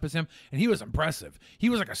And dressed up as him, and he was impressive. He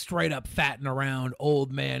was like a straight up fatting around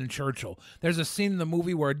old man Churchill. There's a scene in the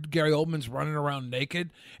movie where Gary Oldman's running around naked,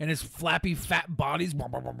 and his flappy fat body's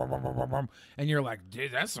and you're like,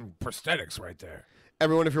 dude, that's some prosthetics right there.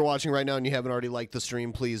 Everyone, if you're watching right now and you haven't already liked the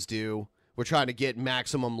stream, please do. We're trying to get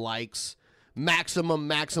maximum likes. Maximum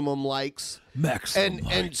likes.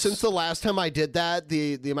 And since the last time I did that,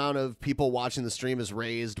 the amount of people watching the stream is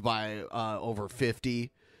raised by over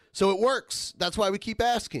 50. So it works. That's why we keep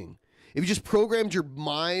asking. If you just programmed your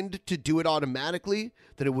mind to do it automatically,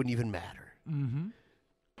 then it wouldn't even matter. Mm-hmm.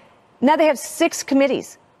 now they have 6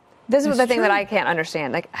 committees This is the thing that I can't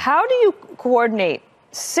understand. Like, how do you coordinate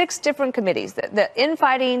 6 different committees? The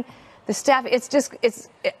infighting, the staff,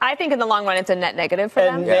 I think in the long run, it's a net negative for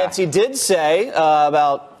them. And Nancy did say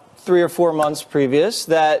about 3 or 4 months previous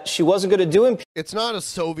that she wasn't going to do impeachment. It's not a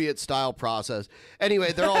Soviet-style process.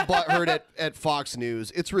 Anyway, they're all butthurt at Fox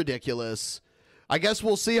News. It's ridiculous. I guess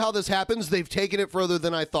we'll see how this happens. They've taken it further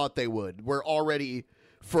than I thought they would. We're already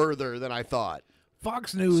further than I thought.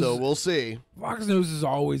 Fox News. So we'll see. Fox News is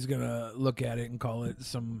always going to look at it and call it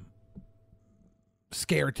some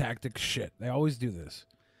scare tactic shit. They always do this.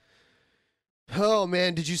 Oh,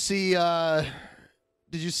 man. Did you see the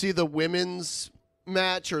women's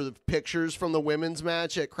match or the pictures from the women's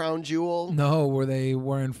match at Crown Jewel? No, were they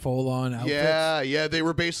wearing full-on outfits? Yeah. They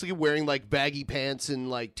were basically wearing like baggy pants and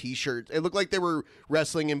like T-shirts. It looked like they were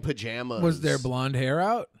wrestling in pajamas. Was their blonde hair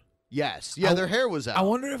out? Yes. Yeah, their hair was out. I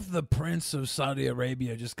wonder if the Prince of Saudi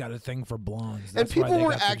Arabia just got a thing for blondes. And people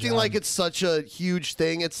were acting like it's such a huge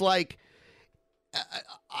thing. It's like,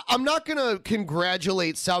 I'm not going to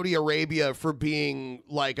congratulate Saudi Arabia for being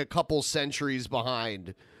like a couple centuries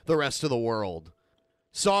behind the rest of the world.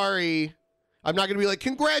 Sorry. I'm not going to be like,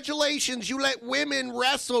 congratulations, you let women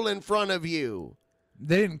wrestle in front of you.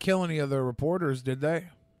 They didn't kill any of the reporters, did they?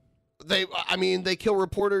 They kill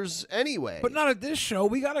reporters anyway. But not at this show.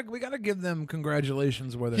 We gotta give them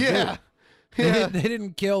congratulations where they're Yeah. due. They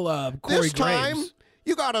didn't kill Corey this time, Graves.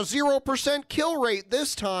 you got a 0% kill rate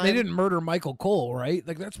this time. They didn't murder Michael Cole, right?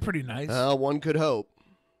 Like, that's pretty nice. One could hope.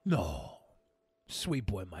 No. Sweet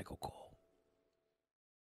boy Michael Cole.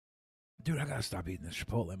 Dude, I gotta stop eating this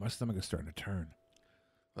Chipotle. My stomach is starting to turn.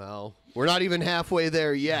 Well, we're not even halfway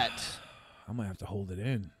there yet. I might have to hold it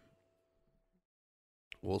in.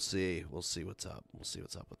 We'll see. We'll see what's up. We'll see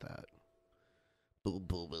what's up with that. Boom,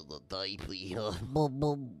 boom, in the diaper. Boom,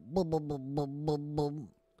 boom, boom, boom, boom, boom, boom.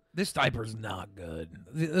 This diaper's not good.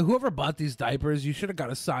 Whoever bought these diapers, you should have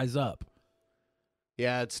got a size up.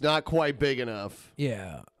 Yeah, it's not quite big enough.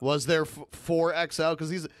 Yeah. Was there 4XL?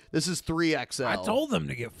 Because this is 3XL. I told them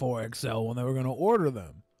to get 4XL when they were going to order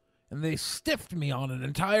them. And they stiffed me on an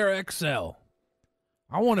entire XL.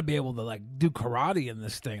 I want to be able to like do karate in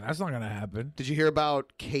this thing. That's not going to happen. Did you hear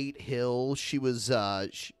about Kate Hill? She was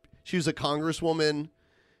she was a congresswoman,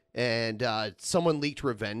 and someone leaked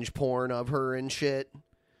revenge porn of her and shit.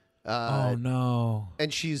 Oh no!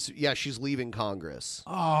 And she's leaving Congress.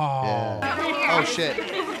 Oh. Yeah. Oh shit!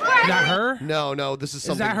 Is that her? No. This is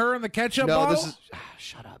something. Is that her in the ketchup No, bottle? this is.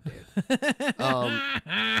 Shut up, dude.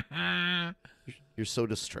 You're so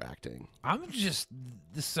distracting. I'm just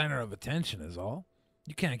the center of attention, is all.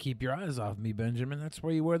 You can't keep your eyes off me, Benjamin. That's why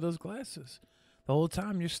you wear those glasses. The whole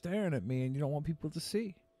time you're staring at me and you don't want people to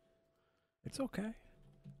see. It's okay.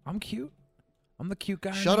 I'm cute. I'm the cute guy.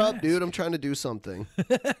 Shut up, dude. I'm trying to do something.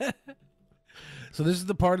 So this is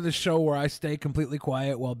the part of the show where I stay completely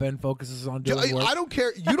quiet while Ben focuses on doing work. I don't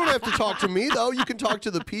care. You don't have to talk to me, though. You can talk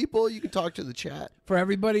to the people. You can talk to the chat. For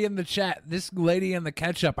everybody in the chat, this lady in the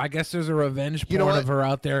ketchup, I guess there's a revenge porn of her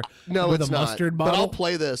out there with it's a mustard bottle. But I'll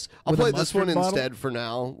play this. I'll With a play this one mustard bottle? instead for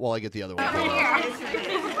now while I get the other one.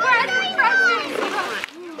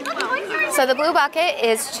 So the blue bucket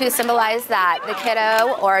is to symbolize that the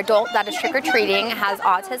kiddo or adult that is trick-or-treating has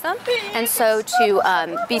autism, and so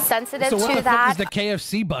to be sensitive So what to the that. fuck does the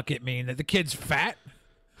KFC bucket mean? That the kid's fat?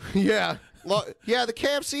 Yeah. Yeah, the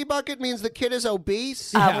KFC bucket means the kid is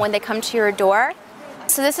obese. When they come to your door.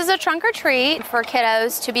 So this is a trunk or treat for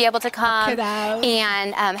kiddos to be able to come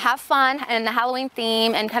and have fun in the Halloween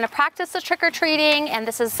theme and kind of practice the trick-or-treating, and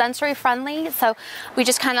this is sensory friendly, so we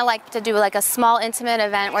just kind of like to do like a small intimate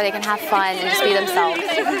event where they can have fun and just be themselves.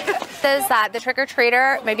 Says that the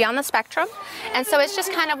trick-or-treater may be on the spectrum, and so it's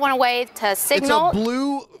just kind of one way to signal. It's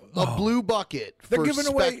a blue bucket for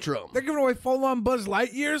Spectrum. They're giving away full-on Buzz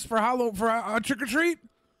Lightyears for a trick-or-treat?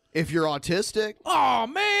 If you're autistic. Oh,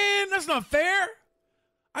 man, that's not fair.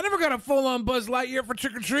 I never got a full-on Buzz Lightyear for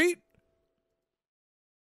trick-or-treat.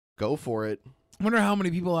 Go for it. I wonder how many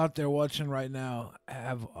people out there watching right now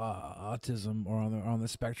have autism or on the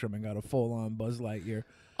spectrum and got a full-on Buzz Lightyear.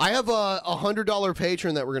 I have a $100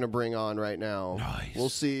 patron that we're going to bring on right now. Nice. We'll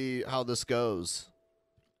see how this goes.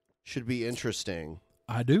 Should be interesting.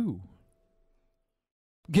 I do.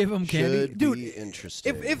 Give him candy, dude. Be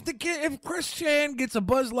interesting. If Chris Chan gets a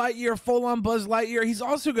Buzz Lightyear, full on Buzz Lightyear, he's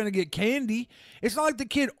also going to get candy. It's not like the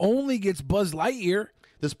kid only gets Buzz Lightyear.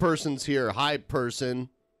 This person's here. Hi, person.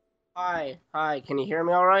 Hi. Can you hear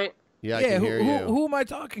me all right? Yeah, I can hear you. Who am I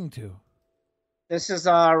talking to? This is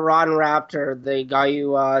Rotten Raptor. The guy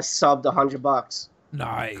you subbed $100.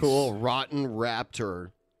 Nice. Cool. Rotten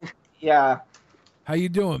Raptor. Yeah. How you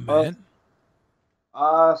doing, man?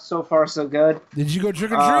 So far so good. Did you go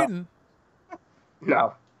trick or treating?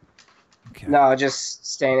 No. Okay. No, just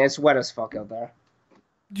staying. It's wet as fuck out there.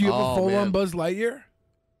 Do you have a full-on Buzz Lightyear?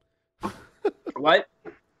 What?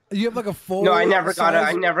 You have like a full. No, I never got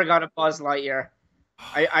a Buzz Lightyear.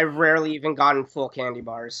 I rarely even gotten full candy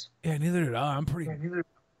bars. Yeah, neither did I. I'm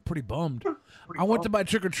pretty bummed. I went to buy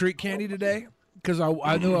trick or treat candy today because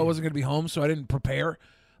I knew I wasn't gonna be home, so I didn't prepare.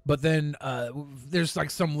 But then there's like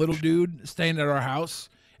some little dude staying at our house,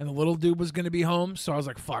 and the little dude was gonna be home, so I was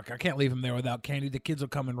like, "Fuck, I can't leave him there without candy. The kids will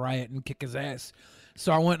come and riot and kick his ass."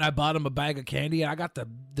 So I went and I bought him a bag of candy, and I got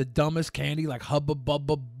the dumbest candy, like Hubba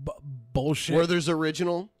Bubba bullshit. Werther's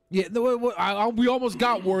Original. Yeah, we almost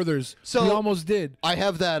got Werther's. So we almost did. I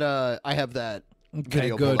have that.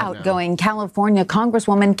 Video good. pulled up now. Outgoing California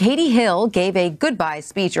Congresswoman Katie Hill gave a goodbye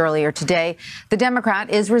speech earlier today. The Democrat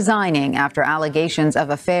is resigning after allegations of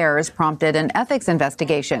affairs prompted an ethics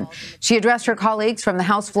investigation. She addressed her colleagues from the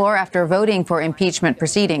House floor after voting for impeachment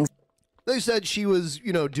proceedings. They said she was,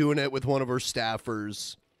 doing it with one of her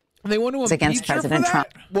staffers. They want to impeach against her President for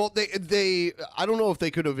that? Trump. Well, they I don't know if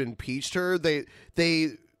they could have impeached her. They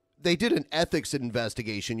did an ethics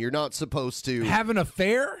investigation. You're not supposed to have an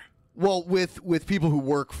affair. Well, with people who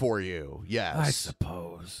work for you, yes. I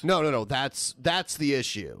suppose. No. That's the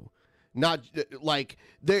issue. Not like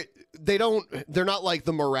they're not like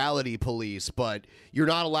the morality police, but you're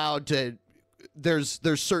not allowed to. There's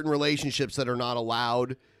certain relationships that are not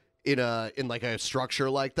allowed in like a structure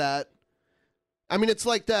like that. I mean, it's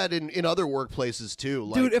like that in other workplaces too.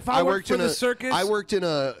 Like, dude, if I worked for the circus, I worked in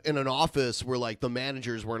an office where like the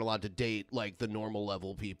managers weren't allowed to date like the normal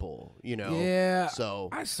level people. Yeah. So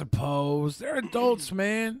I suppose they're adults,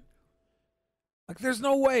 man. Like, there's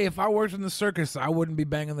no way if I worked in the circus, I wouldn't be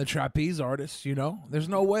banging the trapeze artist. There's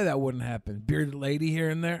no way that wouldn't happen. Bearded lady here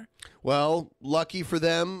and there. Well, lucky for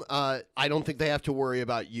them, I don't think they have to worry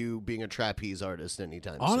about you being a trapeze artist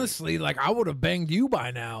anytime soon. Honestly, like, I would have banged you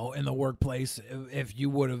by now in the workplace if you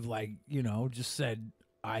would have, just said,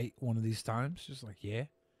 one of these times. Just like, yeah.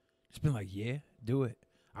 Just been like, yeah, do it.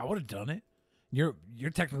 I would have done it. You're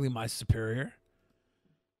technically my superior.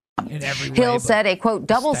 In every way, Hill said a, quote,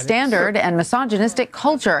 double aesthetics. standard and misogynistic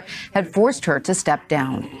culture had forced her to step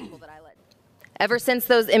down. Ever since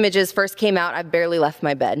those images first came out, I've barely left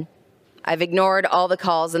my bed. I've ignored all the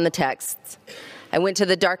calls and the texts. I went to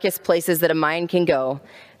the darkest places that a mind can go,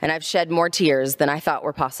 and I've shed more tears than I thought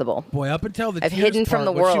were possible. Boy, up until the I've tears hidden from part,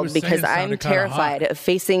 the what she world was saying because I'm sounded kinda terrified hot. of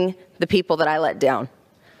facing the people that I let down.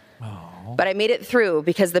 But I made it through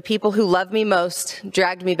because the people who love me most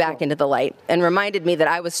dragged me back into the light and reminded me that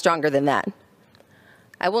I was stronger than that.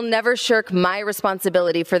 I will never shirk my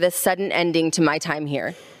responsibility for this sudden ending to my time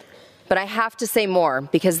here. But I have to say more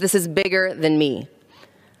because this is bigger than me.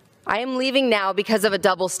 I am leaving now because of a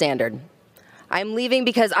double standard. I'm leaving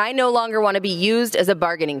because I no longer want to be used as a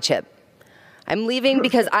bargaining chip. I'm leaving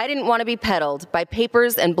because I didn't want to be peddled by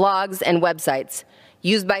papers and blogs and websites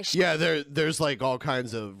used by there's like all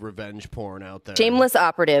kinds of revenge porn out there. shameless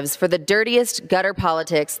operatives for the dirtiest gutter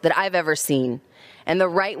politics that I've ever seen, and the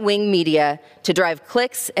right-wing media to drive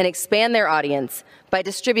clicks and expand their audience by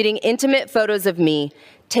distributing intimate photos of me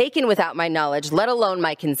taken without my knowledge, let alone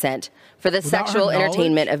my consent, for the Without her sexual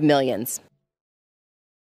entertainment knowledge? of millions.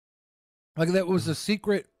 Like, that was a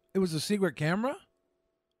secret. It was a secret camera?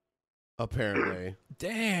 Apparently.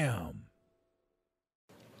 Damn.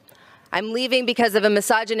 I'm leaving because of a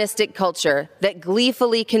misogynistic culture that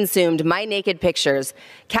gleefully consumed my naked pictures,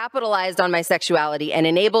 capitalized on my sexuality, and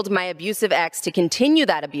enabled my abusive ex to continue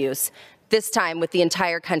that abuse, this time with the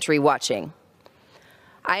entire country watching.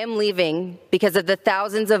 I am leaving because of the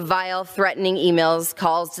thousands of vile, threatening emails,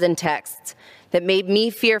 calls, and texts that made me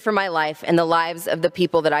fear for my life and the lives of the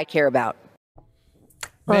people that I care about.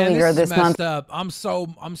 Man, Earlier this is this messed month- up. I'm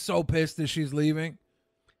so pissed that she's leaving.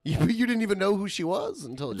 You didn't even know who she was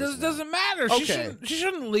until just now. Doesn't matter. Okay. She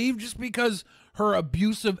shouldn't leave just because her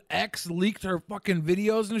abusive ex leaked her fucking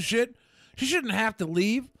videos and shit. She shouldn't have to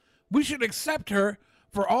leave. We should accept her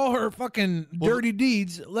for all her fucking dirty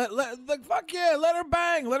deeds. Fuck yeah, let her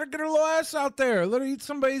bang. Let her get her little ass out there. Let her eat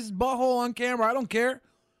somebody's butthole on camera. I don't care.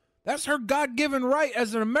 That's her God-given right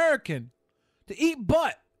as an American to eat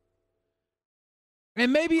butt.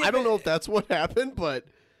 And maybe I don't know if that's what happened, but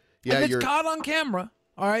yeah, if it's caught on camera.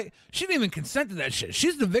 All right, she didn't even consent to that shit.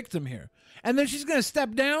 She's the victim here, and then she's gonna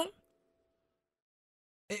step down.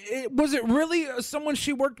 Was it really someone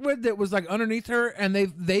she worked with that was like underneath her, and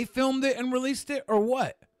they filmed it and released it, or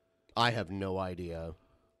what? I have no idea.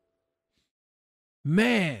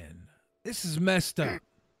 Man, this is messed up.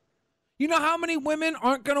 You know how many women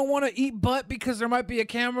aren't going to want to eat butt because there might be a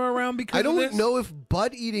camera around because I don't of this? know if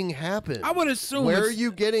butt eating happens. I would assume. Where are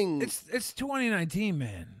you getting? It's 2019,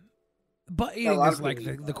 man. Butt eating lot is of like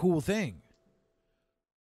people the cool thing.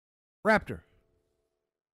 Raptor.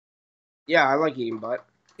 Yeah, I like eating butt.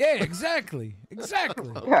 Yeah, exactly. Exactly.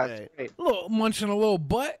 Yeah, it's great. A little munching a little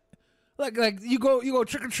butt. Like you go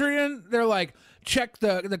trick or treating. They're like check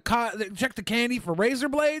the candy for razor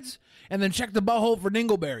blades, and then check the butthole for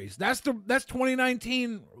dingleberries. That's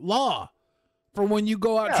 2019 law for when you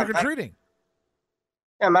go out trick or treating.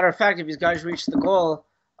 Yeah, matter of fact, if these guys reach the goal,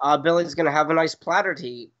 Billy's gonna have a nice platter to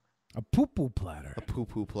eat. A poo-poo platter. A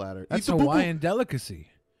poo-poo platter. That's Eat a the poo-poo. Hawaiian delicacy.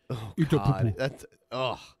 Oh, Eat the God. poo-poo. That's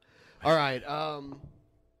All right.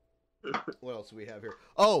 What else do we have here?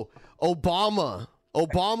 Oh, Obama.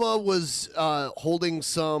 Obama was holding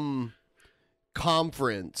some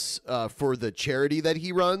conference for the charity that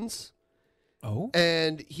he runs. Oh.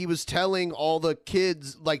 And he was telling all the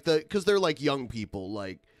kids, because they're like young people,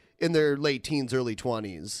 like in their late teens, early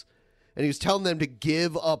 20s. And he was telling them to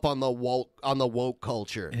give up on the woke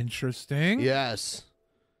culture. Interesting. Yes.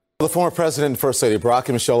 The former president and First Lady Barack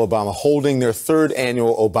and Michelle Obama holding their third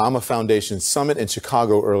annual Obama Foundation Summit in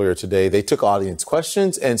Chicago earlier today. They took audience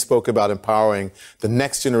questions and spoke about empowering the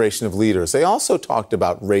next generation of leaders. They also talked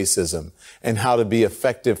about racism and how to be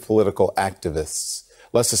effective political activists.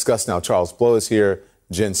 Let's discuss now. Charles Blow is here,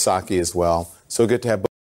 Jen Psaki as well. So good to have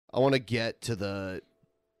both. I want to get to the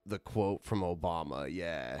quote from Obama.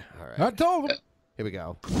 Yeah. All right. I told him. Here we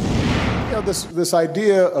go. You know, this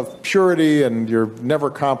idea of purity and you're never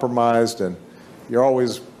compromised and you're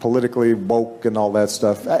always politically woke and all that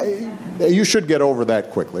stuff, you should get over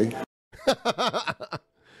that quickly.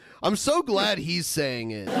 I'm so glad he's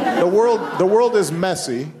saying it. The world is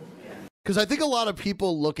messy. Because I think a lot of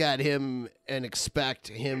people look at him and expect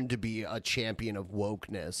him to be a champion of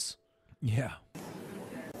wokeness. Yeah.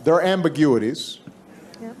 There are ambiguities.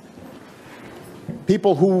 Yep.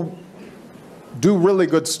 People who do really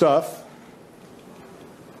good stuff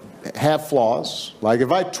have flaws. Like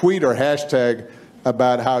if I tweet or hashtag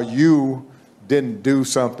about how you didn't do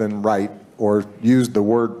something right or used the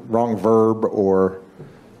wrong verb, or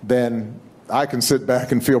then I can sit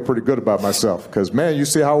back and feel pretty good about myself because, man, you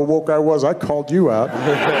see how woke I was? I called you out.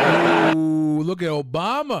 Ooh, look at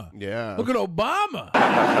Obama. Yeah. Look at Obama.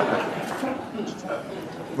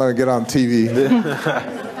 Let me get on TV,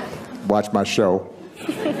 watch my show,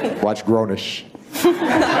 watch Grownish.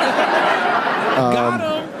 Got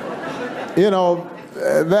him. You know,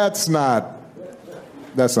 that's not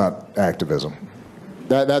activism.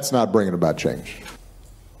 That's not bringing about change.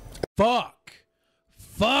 Fuck.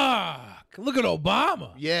 Look at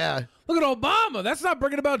Obama. Yeah. Look at Obama. That's not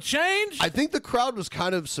bringing about change. I think the crowd was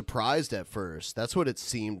kind of surprised at first. That's what it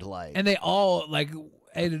seemed like. And they all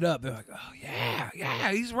ate it up. They're like, oh,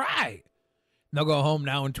 yeah, he's right. And they'll go home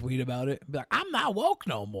now and tweet about it. Be like, I'm not woke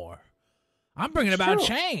no more. I'm bringing about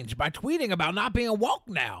change by tweeting about not being woke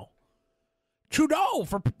now. Trudeau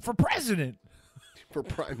for president. For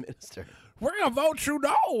prime minister. We're going to vote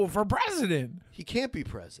Trudeau for president. He can't be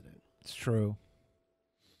president. It's true.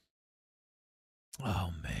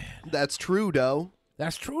 Oh, man. That's true, though.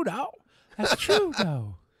 That's true, though. That's true,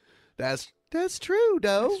 though. That's true,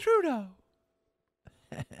 though. That's true, though.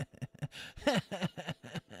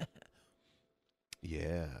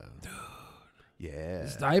 Yeah. Dude. Yeah.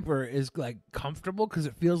 This diaper is comfortable because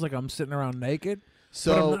it feels like I'm sitting around naked.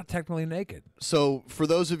 So but I'm not technically naked. So for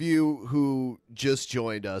those of you who just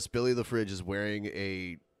joined us, Billy the Fridge is wearing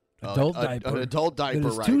an adult diaper It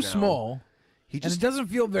is right too now. small. And it doesn't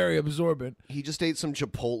feel very absorbent. He just ate some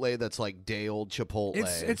Chipotle that's like day old Chipotle.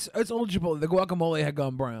 It's old Chipotle. The guacamole had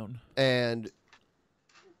gone brown. And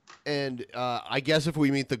I guess if we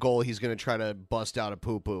meet the goal, he's going to try to bust out a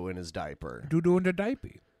poo-poo in his diaper. Doo-doo in the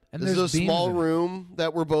diaper. And this is a there's small beans in it. room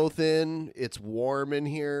that we're both in. It's warm in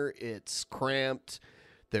here. It's cramped.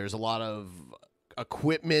 There's a lot of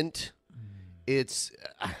equipment. It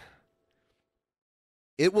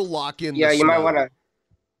will lock in. Yeah, the you might snow. want to.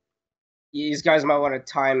 These guys might want to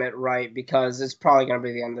time it right because it's probably going to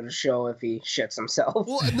be the end of the show if he shits himself.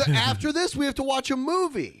 Well, after this, we have to watch a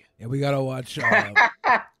movie. Yeah, we got to watch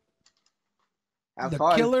The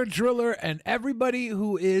fun. Killer Driller, and everybody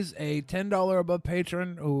who is a $10 above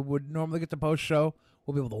patron who would normally get the post show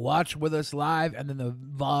will be able to watch with us live, and then the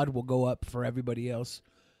VOD will go up for everybody else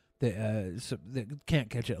that can't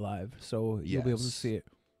catch it live. So you'll be able to see it.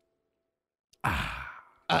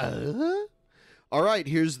 All right,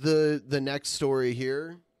 here's the next story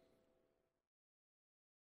here.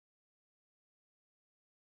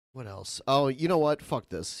 What else? Oh, you know what? Fuck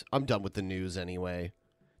this. I'm done with the news anyway.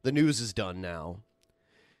 The news is done now.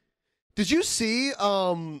 Did you see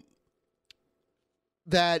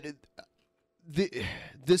that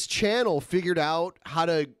this channel figured out how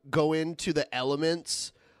to go into the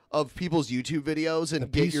elements of people's YouTube videos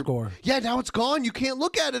and get your P-score? Yeah, now it's gone. You can't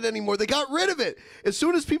look at it anymore. They got rid of it. As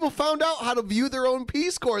soon as people found out how to view their own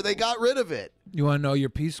P-score, they got rid of it. You want to know your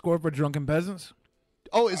P-score for drunken peasants?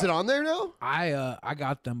 Oh, is it on there now? I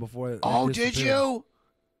got them before. Oh, did you?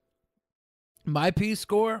 My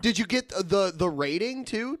P-score? Did you get the rating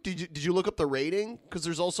too? Did you look up the rating? Because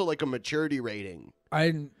there's also like a maturity rating.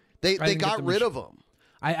 They got rid of them.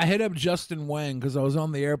 I hit up Justin Wang because I was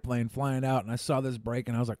on the airplane flying out and I saw this break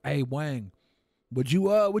and I was like, "Hey Wang, would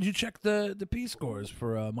you check the P scores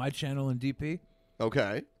for my channel and DP?"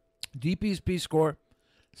 Okay. DP's P score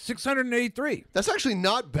 683. That's actually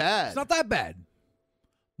not bad. It's not that bad.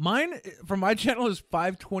 Mine for my channel is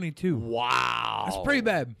 522. Wow. That's pretty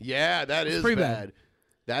bad. Yeah, that is pretty bad.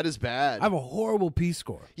 That is bad. I have a horrible P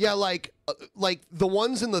score. Yeah, like the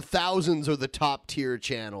ones in the thousands are the top tier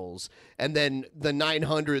channels, and then the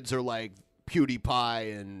 900s are like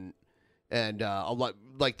PewDiePie and a lot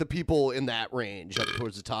like the people in that range up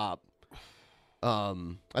towards the top.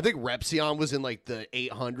 I think Repsion was in like the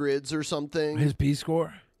 800s or something. His P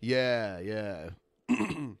score? Yeah, yeah.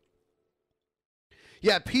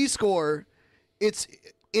 Yeah, P score.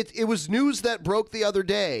 It was news that broke the other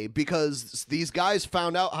day because these guys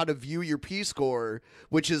found out how to view your P score,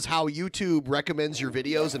 which is how YouTube recommends your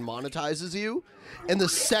videos and monetizes you. And the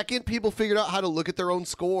second people figured out how to look at their own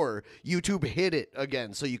score, YouTube hid it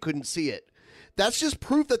again so you couldn't see it. That's just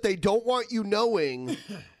proof that they don't want you knowing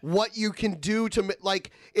what you can do to,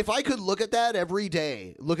 like, if I could look at that every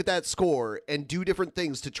day, look at that score and do different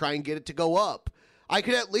things to try and get it to go up, I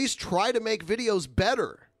could at least try to make videos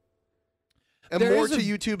better. And more to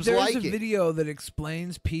YouTube's liking. There's a video that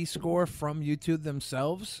explains P-score from YouTube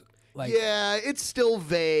themselves. Like, yeah, it's still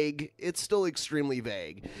vague. It's still extremely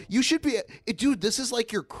vague. You should be... Dude, this is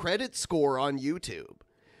like your credit score on YouTube.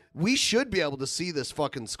 We should be able to see this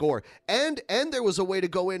fucking score. And there was a way to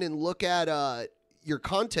go in and look at your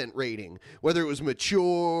content rating, whether it was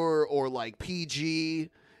mature or like PG.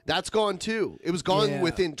 That's gone too. It was gone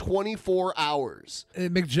within 24 hours.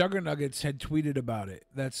 McJuggernuggets had tweeted about it.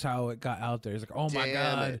 That's how it got out there. It's like, oh my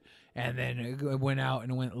God. And then it went out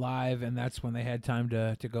and went live, and that's when they had time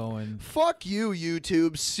to go and... Fuck you,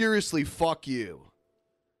 YouTube. Seriously, fuck you.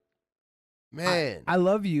 Man. I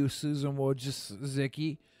love you, Susan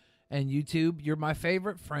Wojcicki and YouTube. You're my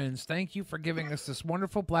favorite friends. Thank you for giving us this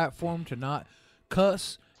wonderful platform to not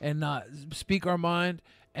cuss and not speak our mind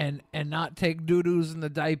and not take doo-doos in the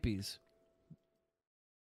diapers.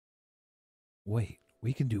 Wait,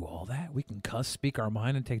 we can do all that? We can cuss, speak our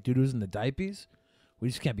mind, and take doo-doos in the diapers? We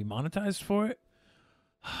just can't be monetized for it?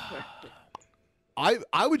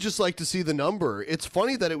 I would just like to see the number. It's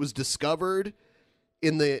funny that it was discovered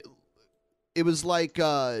in the... It was like...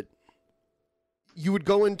 you would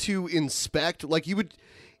go into inspect. Like you would...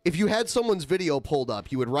 If you had someone's video pulled up,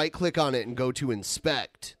 you would right-click on it and go to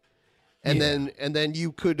inspect. And then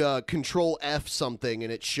you could control F something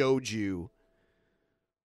and it showed you.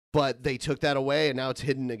 But they took that away and now it's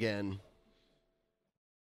hidden again.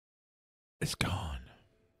 It's gone.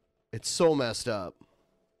 It's so messed up.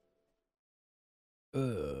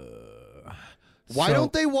 Why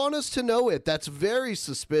don't they want us to know it? That's very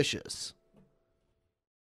suspicious.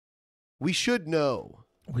 We should know.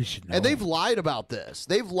 We should know. And they've lied about this.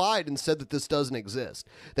 They've lied and said that this doesn't exist.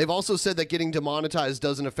 They've also said that getting demonetized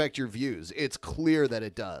doesn't affect your views. It's clear that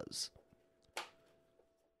it does.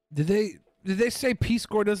 Did they say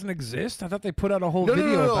P-score doesn't exist? I thought they put out a whole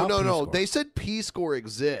video about P-score. No. They said P-score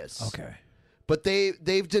exists. Okay. But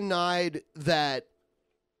they've denied that,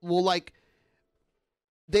 well, like,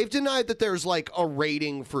 they've denied that there's, like, a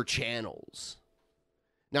rating for channels.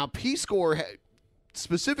 Now, P-score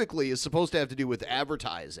specifically is supposed to have to do with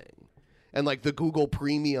advertising and, like, the Google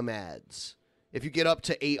Premium ads. If you get up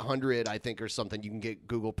to 800, I think, or something, you can get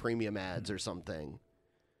Google Premium ads or something.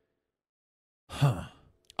 Huh.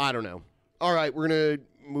 I don't know. All right, we're going to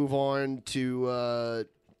move on to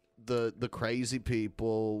the crazy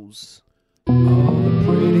peoples.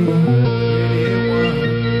 Pretty ones.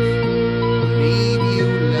 Leave you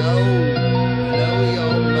low, blow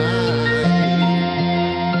your mind.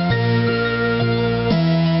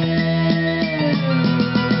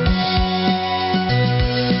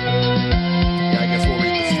 Yeah, I guess we'll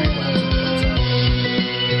read the stream labs when it comes out.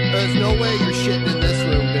 There's no way you're shitting in this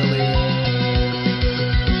room, Billy.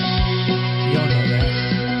 You don't know that.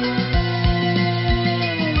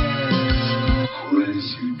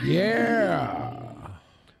 Yeah.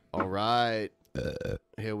 All right.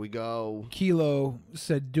 Here we go. Kilo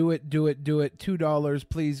said, do it, do it, do it. $2,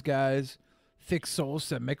 please, guys. Thick Soul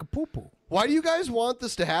said, make a poo-poo. Why do you guys want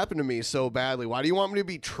this to happen to me so badly? Why do you want me to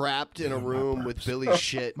be trapped in a room with Billy's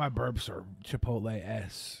shit? My burps are Chipotle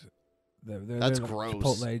ass. That's they're gross.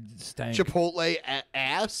 Chipotle stank. Chipotle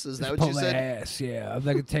ass? Is that what you said? Chipotle ass, yeah.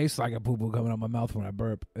 Like it tastes like a poo-poo coming out my mouth when I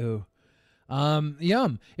burp. Ew.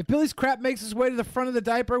 Yum. If Billy's crap makes its way to the front of the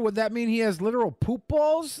diaper, would that mean he has literal poop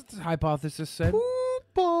balls? The hypothesis said. Poop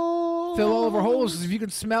balls. Phil Oliver Holes says, if you can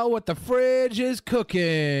smell what the fridge is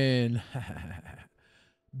cooking.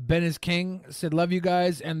 Ben is King said, love you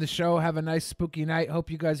guys and the show. Have a nice spooky night. Hope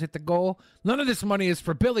you guys hit the goal. None of this money is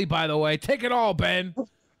for Billy, by the way. Take it all, Ben.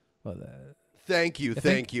 Well, thank you.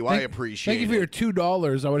 I appreciate it. Thank you for your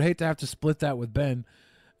 $2. I would hate to have to split that with Ben.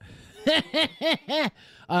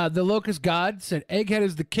 The Locust God said, Egghead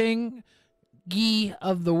is the king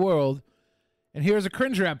of the world. And here's a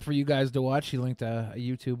cringe rap for you guys to watch. He linked a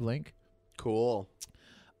YouTube link. Cool.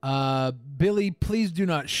 Billy, please do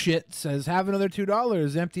not shit, says, have another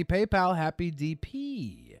 $2. Empty PayPal. Happy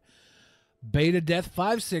DP. Beta Death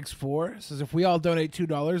 564 says, if we all donate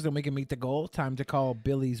 $2, then we can meet the goal. Time to call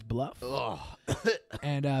Billy's bluff.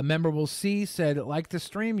 And Memorable C said, like the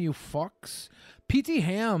stream, you fucks. PT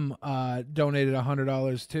Ham donated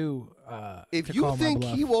 $100 too. If you think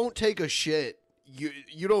he won't take a shit,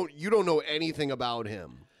 you don't know anything about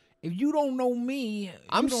him. If you don't know me,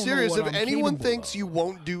 I'm you don't serious. know If what I'm anyone capable thinks you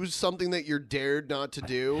won't do something that you're dared not to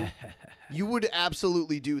do, you would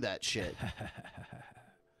absolutely do that shit.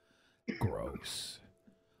 Gross.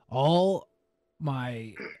 All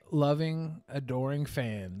my loving, adoring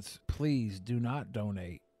fans, please do not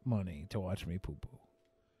donate money to watch me poo-poo.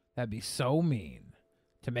 That'd be so mean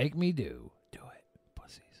to make me do. Do it,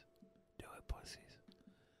 pussies. Do it, pussies.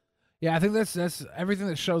 Yeah, I think that's everything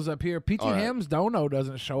that shows up here. PT All right. Ham's dono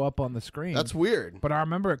doesn't show up on the screen. That's weird. But I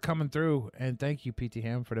remember it coming through, and thank you, PT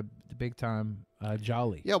Ham, for the big time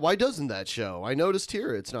jolly. Yeah, why doesn't that show? I noticed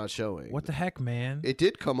here it's not showing. What the heck, man? It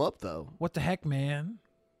did come up, though. What the heck, man?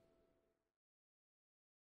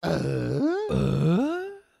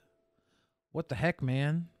 What the heck,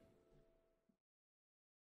 man?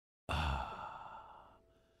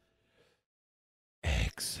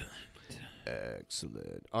 Excellent.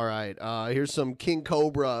 All right. Here's some King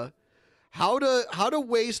Cobra. How to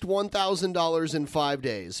waste $1,000 in 5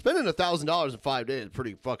 days? Spending $1,000 in 5 days is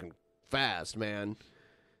pretty fucking fast, man.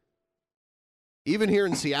 Even here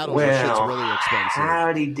in Seattle, this shit's really expensive.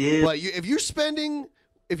 Howdy, dude. But if you're spending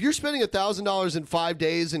 $1,000 in 5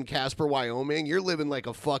 days in Casper, Wyoming, you're living like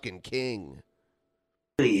a fucking king.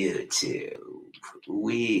 YouTube,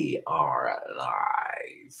 we are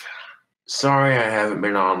live. Sorry I haven't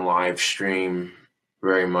been on live stream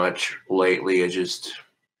very much lately.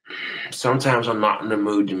 Sometimes I'm not in the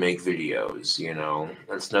mood to make videos, you know.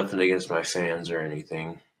 That's nothing against my fans or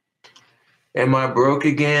anything. Am I broke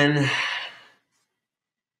again?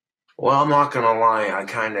 Well, I'm not gonna lie, I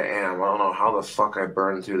kinda am. I don't know how the fuck I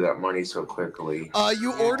burned through that money so quickly.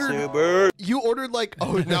 You ordered like,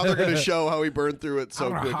 oh, now they're gonna show how he burned through it so I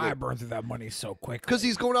don't know quickly. how I burned through that money so quick. Because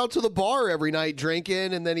he's going out to the bar every night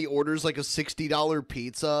drinking, and then he orders like a $60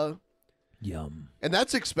 pizza. Yum. And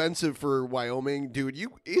that's expensive for Wyoming, dude.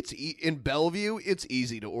 In Bellevue, it's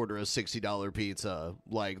easy to order a $60 pizza.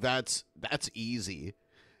 Like that's easy.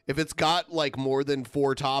 If it's got like more than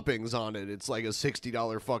 4 toppings on it, it's like a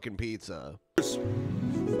 $60 fucking pizza.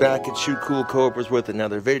 Back at Shoot Cool Cobras with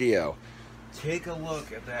another video. Take a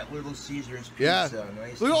look at that Little Caesars pizza. Yeah.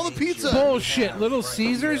 Nice Look at all the to meet pizza. you. Bullshit, Little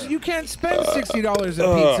Caesars? You can't spend $60 a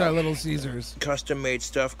pizza at Little Caesars. Custom-made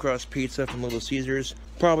stuffed crust pizza from Little Caesars.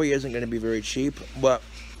 Probably isn't going to be very cheap, but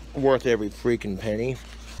worth every freaking penny.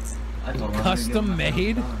 Custom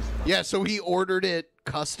made? Yeah, so he ordered it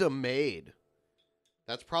custom made.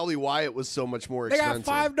 That's probably why it was so much more They expensive.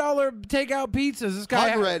 got $5 takeout pizzas.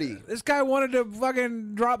 This guy wanted to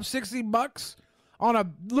fucking drop $60 on a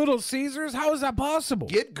Little Caesars. How is that possible?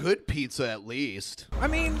 Get good pizza at least. I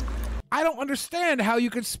mean, I don't understand how you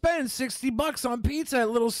could spend $60 on pizza at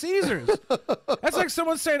Little Caesars. That's like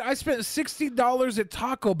someone saying, I spent $60 at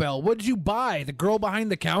Taco Bell. What'd you buy? The girl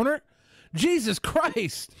behind the counter? Jesus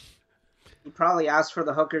Christ. You probably asked for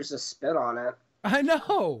the hookers to spit on it. I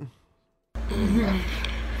know.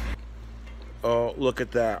 Oh, look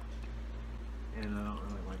at that. And I don't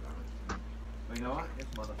really like that. But you know what?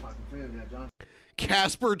 It's motherfucking food now, John.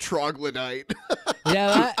 Casper Troglodyte.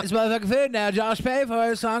 Yeah, it's motherfucking food now. Josh paid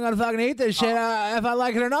for it, so I'm gonna fucking eat this shit if I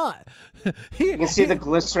like it or not. You can see the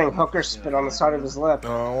glistering hooker spit on the side of his lip.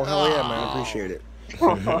 Oh, well, hell yeah, man. I appreciate it.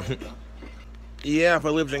 Yeah, if I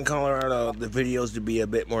lived in Colorado, the videos would be a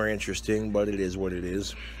bit more interesting, but it is what it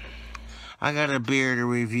is. I got a beer to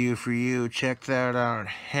review for you. Check that out.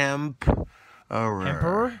 Emperor.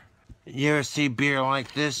 You ever see beer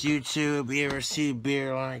like this, YouTube? You ever see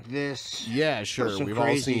beer like this? Yeah, sure. That's some We've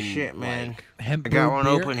crazy all seen shit, man. like, I got one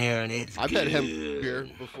open here, and it's I've good. had hemp beer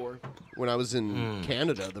before when I was in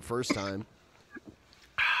Canada the first time.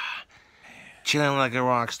 Chilling like a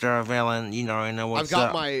rock star villain. You know, I know what's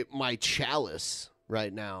I've got up. my chalice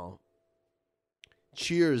right now.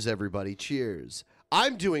 Cheers, everybody. Cheers.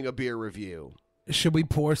 I'm doing a beer review. Should we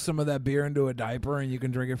pour some of that beer into a diaper and you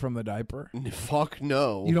can drink it from the diaper? Fuck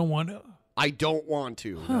no. You don't want to? I don't want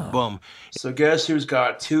to. No. Boom. So guess who's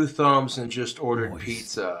got 2 thumbs and just ordered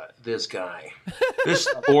pizza? This guy. This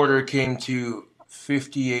order came to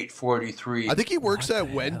 $58.43. I think he works at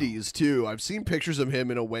Wendy's too. I've seen pictures of him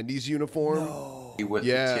in a Wendy's uniform. With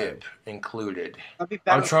Yeah. the tip included. I'll be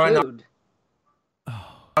I'm back trying food.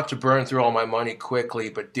 not to burn through all my money quickly,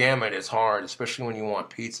 but damn it, it's hard, especially when you want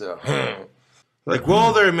pizza. Like,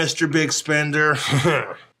 whoa there, Mr. Big Spender.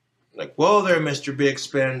 Like, whoa there, Mr. Big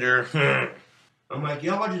Spender. I'm like,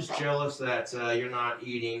 y'all are just jealous that you're not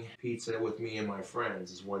eating pizza with me and my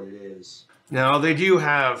friends, is what it is. Now, they do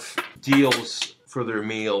have deals for their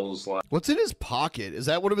meals. Like, What's in his pocket? Is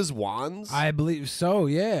that one of his wands? I believe so,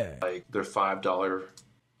 yeah. Like, their $5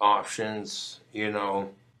 options, you know.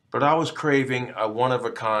 But I was craving a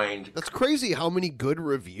one-of-a-kind. That's crazy how many good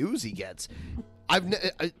reviews he gets.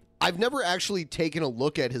 I've never actually taken a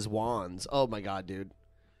look at his wands. Oh my god, dude.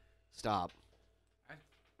 Stop.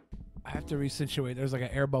 I have to resituate. There's like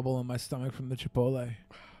an air bubble in my stomach from the Chipotle.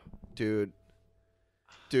 Dude,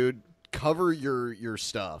 cover your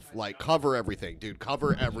stuff. Like, cover everything, dude.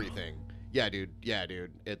 Cover everything. Yeah,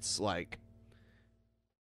 dude. It's like,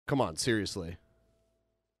 come on, seriously.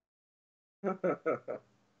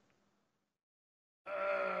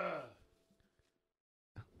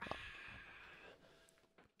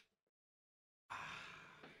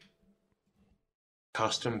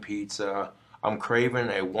 Custom pizza. I'm craving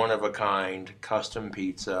a one-of-a-kind custom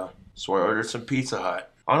pizza. So I ordered some Pizza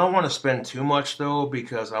Hut. I don't want to spend too much though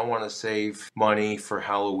because I want to save money for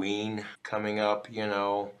Halloween coming up, you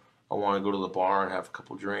know. I want to go to the bar and have a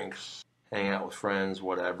couple drinks, hang out with friends,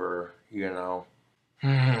 whatever, you know.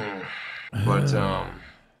 But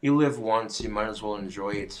you live once, you might as well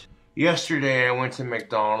enjoy it. Yesterday I went to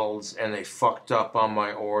McDonald's and they fucked up on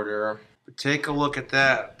my order. But take a look at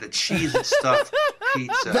that. The cheese and stuffed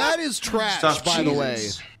pizza. That is trash, Stuffed by the way.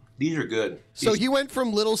 cheeses. These are good. So he went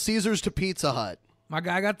from Little Caesars to Pizza Hut. My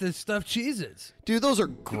guy got the stuffed Cheez-Its. Dude, those are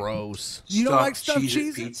gross. You don't like stuffed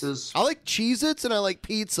Cheez-It Cheez-Its? pizzas? I like Cheez-Its and I like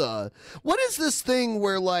pizza. What is this thing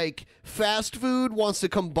where, like, fast food wants to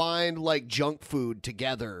combine, like, junk food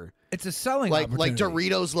together? It's a selling like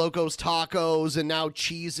opportunity. Doritos Locos Tacos and now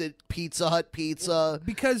Cheez-It Pizza Hut Pizza.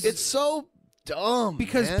 Because it's so dumb,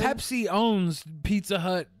 Because man. Pepsi owns Pizza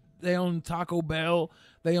Hut, they own Taco Bell,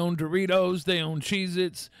 they own Doritos, they own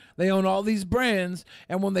Cheez-Its, they own all these brands,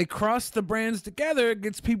 and when they cross the brands together, it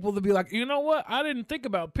gets people to be like, you know what, I didn't think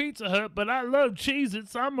about Pizza Hut, but I love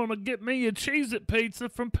Cheez-Its, I'm going to get me a Cheez-It pizza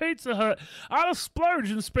from Pizza Hut. I'll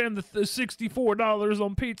splurge and spend the $64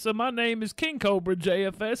 on pizza. My name is King Cobra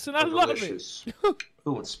JFS, and I love Delicious. it.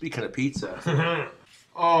 Oh, and speaking of pizza.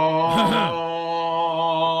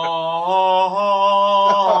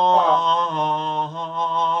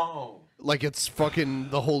 Like it's fucking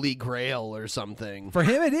the Holy Grail or something. For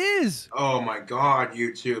him, it is. Oh my god,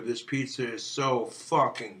 YouTube, this pizza is so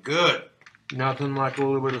fucking good. Nothing like a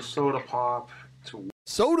little bit of soda pop.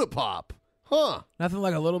 Soda pop? Huh. Nothing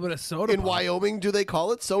like a little bit of soda In pop. Wyoming, do they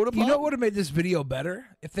call it soda pop? You know what would have made this video better?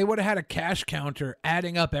 If they would have had a cash counter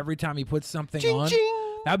adding up every time he puts something Ching, on.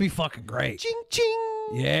 ching. That'd be fucking great. Ching, ching.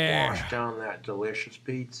 Yeah. Wash down that delicious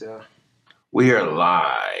pizza. We are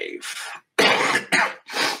live.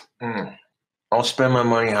 I'll spend my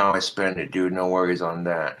money how I spend it, dude. No worries on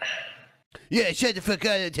that. Yeah, shut the fuck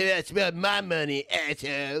up until I spend my money,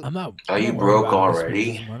 asshole. I'm not. Are you broke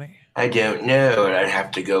already? I don't know. I'd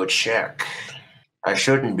have to go check. I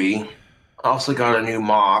shouldn't be. I also got a new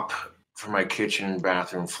mop for my kitchen and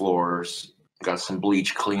bathroom floors. Got some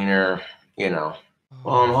bleach cleaner, you know.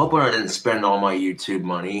 Well, I'm hoping I didn't spend all my YouTube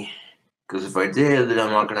money. Because if I did, then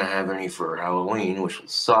I'm not going to have any for Halloween, which will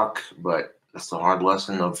suck. But that's the hard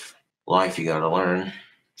lesson of life you got to learn.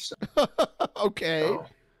 So, okay. So,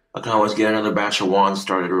 I can always get another batch of wands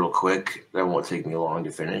started real quick. That won't take me long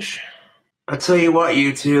to finish. I tell you what,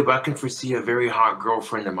 YouTube, I can foresee a very hot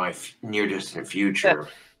girlfriend in my near-distant future.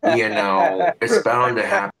 You know, it's bound to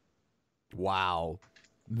happen. Wow.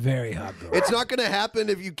 Very hot girl. It's not going to happen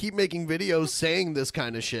if you keep making videos saying this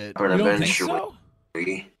kind of shit. But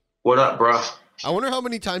eventually. What up, bruh? I wonder how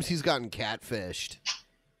many times he's gotten catfished.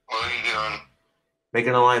 What are you doing?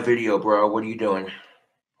 Making a live video, bro. What are you doing?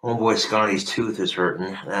 Homeboy Scotty's tooth is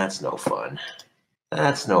hurting. That's no fun.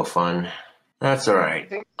 That's no fun. That's all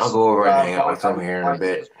right. I'll go over and hang out with him here in a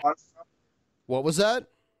bit. What was that?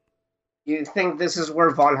 You think this is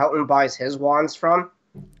where Von Helton buys his wands from?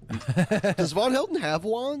 Does Von Helton have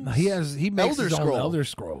wands? He makes Elder his own Scroll. Elder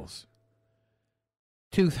Scrolls.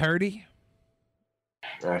 Tooth hurty.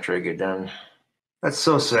 After I get done. That's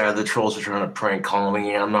so sad. The trolls are trying to prank call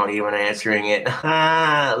me and I'm not even answering it.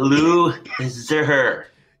 Ha! Lou, is there?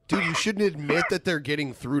 Dude, you shouldn't admit that they're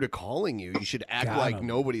getting through to calling you. You should act Got like 'em.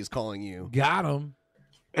 nobody's calling you. Got him.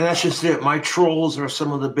 And that's just it. My trolls are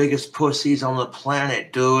some of the biggest pussies on the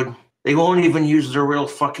planet, dude. They won't even use their real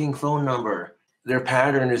fucking phone number. Their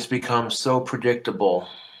pattern has become so predictable.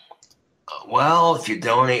 Well, if you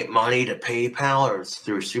donate money to PayPal or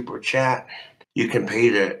through Super Chat, you can pay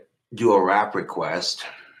to do a rap request.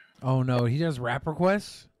 Oh no, he does rap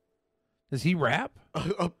requests? Does he rap?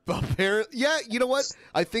 Apparently, yeah. You know what?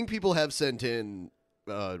 I think people have sent in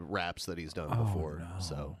raps that he's done before. No.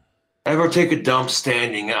 So, Ever take a dump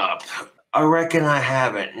standing up? I reckon I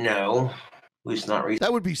haven't. No, at least not recently.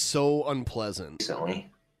 that would be so unpleasant. Recently.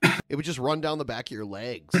 It would just run down the back of your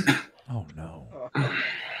legs. Oh no.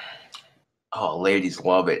 Oh, ladies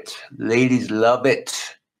love it. Ladies love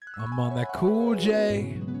it. I'm on that Cool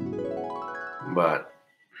J. But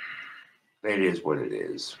it is what it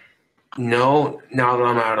is. No, now that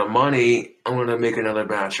I'm out of money, I'm going to make another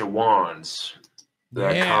batch of wands.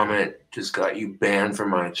 That comment just got you banned from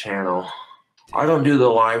my channel. I don't do the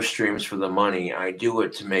live streams for the money. I do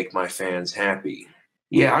it to make my fans happy.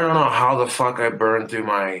 Yeah, I don't know how the fuck I burned through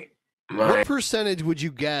my... What percentage would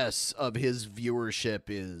you guess of his viewership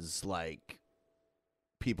is like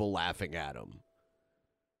people laughing at him?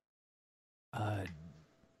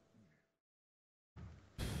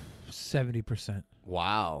 70%.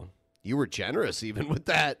 Wow. You were generous even with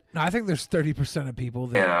that. No, I think there's 30% of people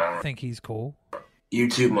that think he's cool.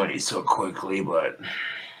 YouTube money so quickly, but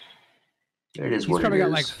it is He's what it probably got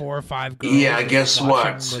is. like 4 or 5 girls. Yeah, guess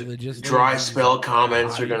what? religiously. Dry spell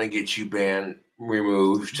comments are gonna get you banned,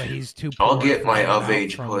 removed. But he's too I'll poor get to my find out of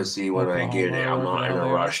age from pussy when I get it. I'm not in a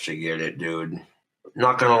Oklahoma. rush to get it, dude.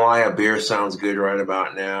 Not gonna lie, a beer sounds good right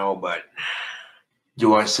about now, but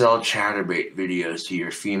do I sell chatterbait videos to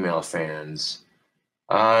your female fans?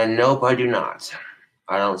 Nope, I do not.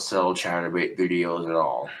 I don't sell chatterbait videos at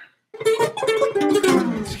all.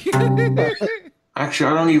 Actually,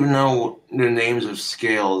 I don't even know the names of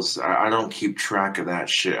scales. I don't keep track of that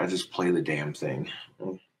shit. I just play the damn thing.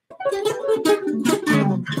 I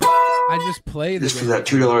just play the Just for that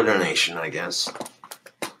 $2 donation, I guess.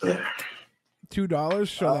 Yeah.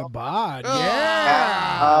 $2 for that bod.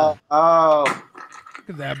 Yeah. Oh. Look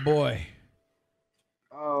at that boy.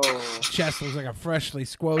 Oh. His chest looks like a freshly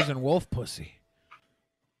squozen wolf pussy.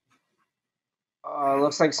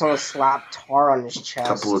 Looks like someone slapped tar on his chest.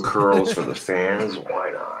 Couple of curls for the fans.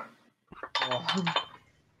 Why not?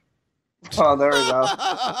 Oh, there we go.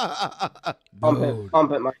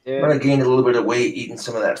 Pump it, my dude. I gained a little bit of weight eating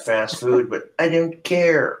some of that fast food, but I don't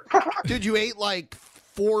care. Dude, you ate like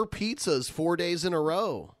 4 pizzas 4 days in a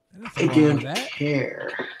row. I don't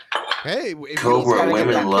care. Hey, if Cobra, you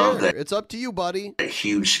women love care, that. It's up to you, buddy. That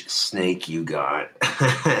huge snake you got.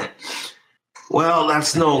 Well,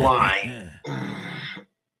 that's no lie.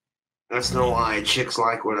 That's no lie. Chicks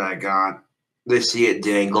like what I got. They see it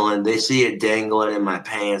dangling. They see it dangling in my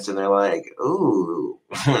pants, and they're like, "Ooh,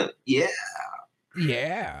 yeah,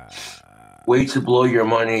 yeah." Way to blow your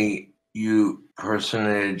money, you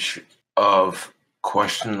personage of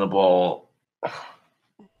questionable.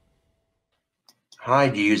 Hi,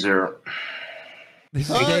 user.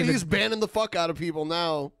 He's banning the fuck out of people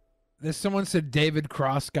now. There's someone said David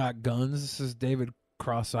Cross got guns. This is David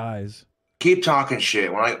Cross Eyes. Keep talking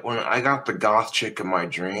shit. When I got the goth chick in my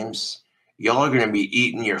dreams, y'all are gonna be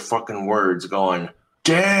eating your fucking words, going,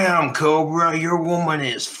 "Damn, Cobra, your woman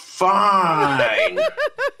is fine."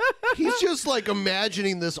 He's just like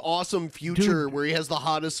imagining this awesome future where he has the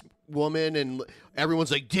hottest woman and everyone's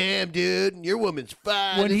like, "Damn, dude, your woman's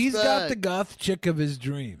fine." When as he's got fuck." the goth chick of his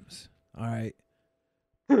dreams, all right,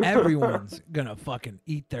 everyone's gonna fucking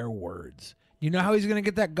eat their words. You know how he's gonna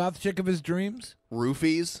get that goth chick of his dreams?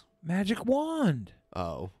 Roofies? Magic wand.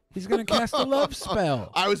 Oh. He's gonna cast a love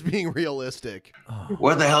spell. I was being realistic.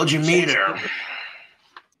 Where the hell'd you meet her?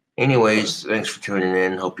 Anyways, thanks for tuning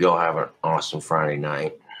in. Hope you all have an awesome Friday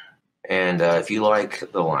night. And if you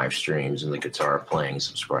like the live streams and the guitar playing,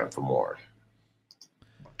 subscribe for more.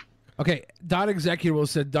 Okay, Dot Executive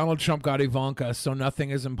said Donald Trump got Ivanka, so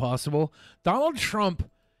nothing is impossible. Donald Trump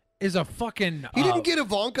is a fucking... He didn't get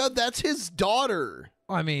Ivanka. That's his daughter.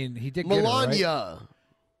 I mean, he did get it, Melania. right?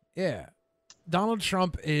 Yeah. Donald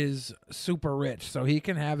Trump is super rich, so he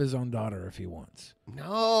can have his own daughter if he wants.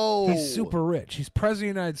 No. He's super rich. He's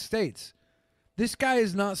president of the United States. This guy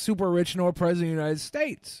is not super rich nor president of the United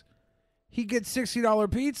States. He gets $60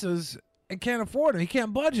 pizzas and can't afford them. He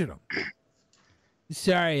can't budget them.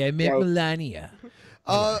 Sorry, I meant Melania.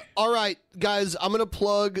 All right, guys, I'm going to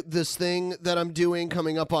plug this thing that I'm doing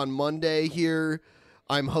coming up on Monday here.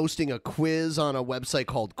 I'm hosting a quiz on a website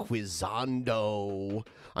called Quizando.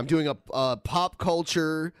 I'm doing a pop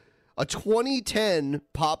culture, a 2010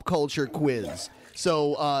 pop culture quiz.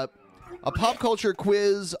 So, a pop culture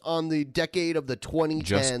quiz on the decade of the 2010s.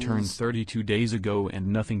 Just turned 32 days ago and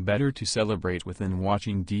nothing better to celebrate with than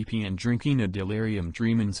watching DP and drinking a delirium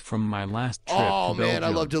tremens from my last trip to Belgium. Man, I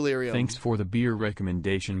love delirium. Thanks for the beer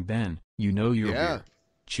recommendation, Ben. You know your beer.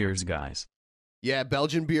 Cheers, guys. Yeah,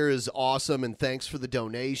 Belgian beer is awesome, and thanks for the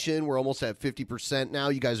donation. We're almost at 50% now.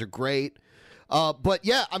 You guys are great. But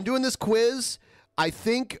yeah, I'm doing this quiz. I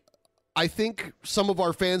think some of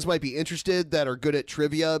our fans might be interested that are good at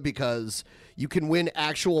trivia because you can win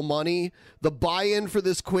actual money. The buy-in for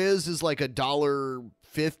this quiz is like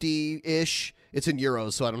 $1.50-ish. It's in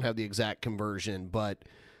euros, so I don't have the exact conversion, but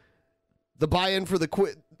the buy-in for the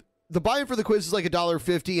quiz is like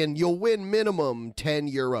 $1.50, and you'll win minimum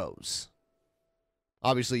 10 euros.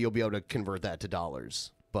 Obviously, you'll be able to convert that to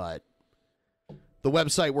dollars, but the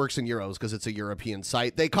website works in euros because it's a European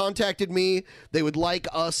site. They contacted me. They would like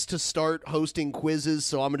us to start hosting quizzes,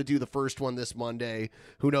 so I'm going to do the first one this Monday.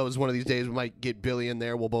 Who knows, one of these days we might get Billy in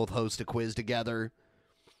there. We'll both host a quiz together.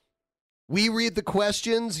 We read the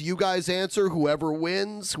questions. You guys answer. Whoever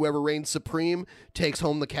wins, whoever reigns supreme, takes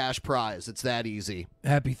home the cash prize. It's that easy.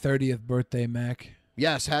 Happy 30th birthday, Mac.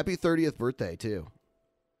 Yes, happy 30th birthday, too.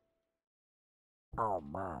 Oh,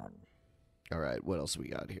 man. All right, what else we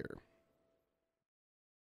got here?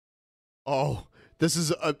 Oh, this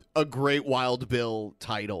is a great Wild Bill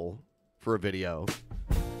title for a video.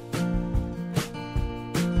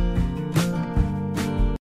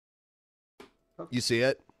 You see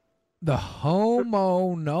it? The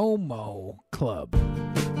Homo Nomo Club.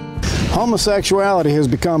 Homosexuality has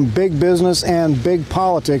become big business and big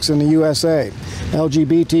politics in the USA.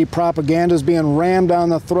 LGBT propaganda is being rammed down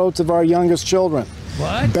the throats of our youngest children.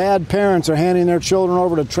 What? Bad parents are handing their children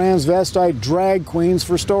over to transvestite drag queens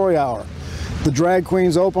for story hour. The drag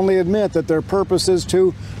queens openly admit that their purpose is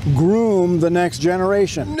to groom the next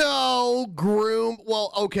generation. No, groom.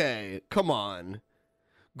 Well, okay, come on.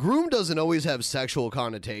 Groom doesn't always have sexual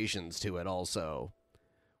connotations to it also.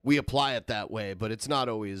 We apply it that way, but it's not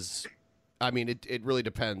always... I mean, it really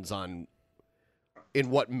depends on in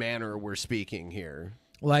what manner we're speaking here.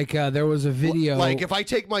 Like there was a video. Like if I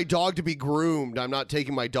take my dog to be groomed, I'm not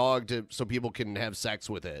taking my dog to so people can have sex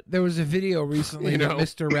with it. There was a video recently that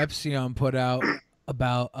Mr. Repsion put out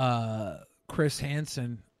about Chris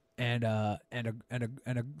Hansen and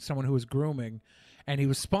someone who was grooming, and he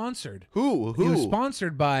was sponsored. Who? He was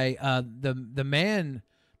sponsored by the Man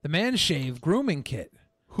Shave grooming kit.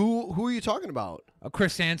 Who are you talking about?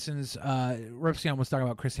 Chris Hansen's Repsion was talking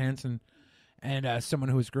about Chris Hansen and someone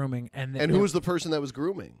who was grooming. And who was the person that was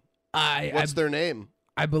grooming? What's their name?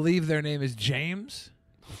 I believe their name is James.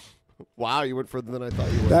 Wow, you went further than I thought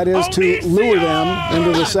you would. That is to lure them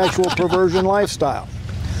into the sexual perversion lifestyle.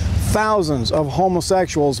 Thousands of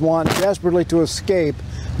homosexuals want desperately to escape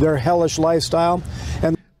their hellish lifestyle.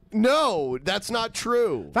 And no, that's not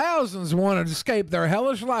true. Thousands want to escape their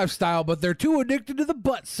hellish lifestyle, but they're too addicted to the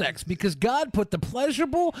butt sex because God put the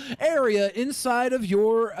pleasurable area inside of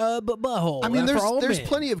your butthole. I mean, there's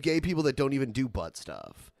plenty of gay people that don't even do butt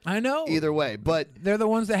stuff. I know. Either way, but they're the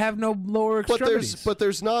ones that have no lower extremities. But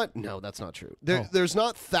there's not. No, that's not true. There's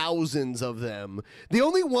not thousands of them. The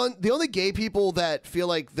only gay people that feel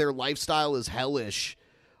like their lifestyle is hellish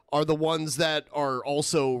are the ones that are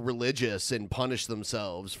also religious and punish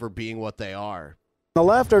themselves for being what they are. The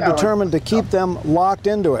left are determined to keep them locked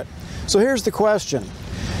into it. So here's the question.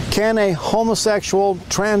 Can a homosexual,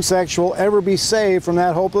 transsexual ever be saved from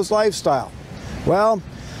that hopeless lifestyle? Well,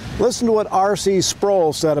 listen to what R.C.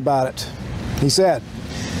 Sproul said about it. He said,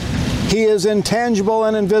 "He is intangible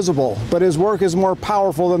and invisible, but his work is more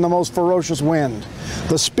powerful than the most ferocious wind.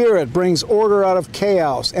 The Spirit brings order out of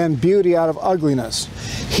chaos and beauty out of ugliness.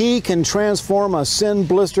 He can transform a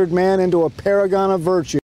sin-blistered man into a paragon of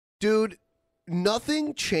virtue." Dude,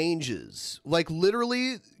 nothing changes. Like,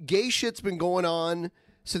 literally, gay shit's been going on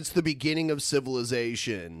since the beginning of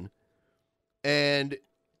civilization. And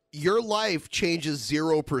your life changes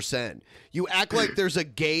 0%. You act like there's a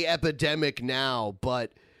gay epidemic now,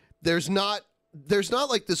 but there's not there's not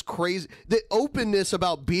like this crazy, the openness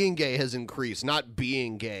about being gay has increased, not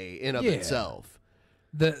being gay in of itself.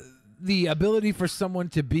 The ability for someone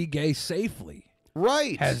to be gay safely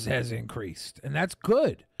has increased, and that's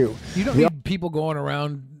good. You don't need people going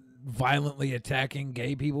around violently attacking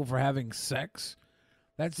gay people for having sex.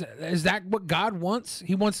 Is that what God wants?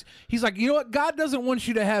 He's like, you know what? God doesn't want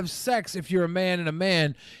you to have sex if you're a man and a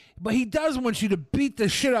man, but he does want you to beat the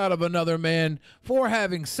shit out of another man for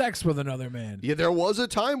having sex with another man. Yeah, there was a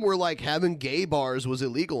time where like having gay bars was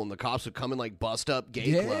illegal, and the cops would come and like bust up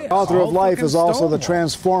gay clubs. The author of life is also the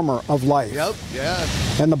transformer of life. Yep. Yeah.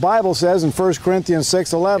 And the Bible says in 1 Corinthians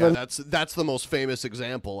 6:11. Yeah, that's the most famous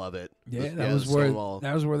example of it. Yeah,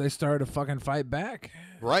 that was where they started to fucking fight back.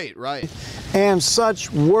 Right. And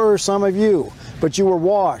such were some of you, but you were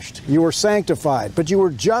washed, you were sanctified, but you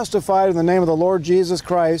were justified in the name of the Lord Jesus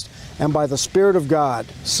Christ and by the Spirit of God.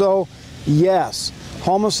 So, yes,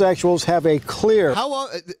 homosexuals have a clear...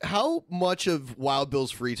 How much of Wild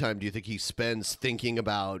Bill's free time do you think he spends thinking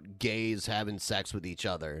about gays having sex with each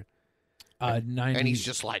other? 90, and he's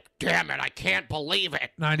just like, damn it, I can't believe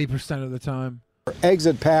it. 90% of the time.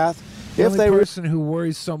 Exit path. The only person who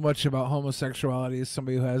worries so much about homosexuality is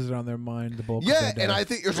somebody who has it on their mind the bulk of their day. And I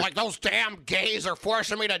think it's like, those damn gays are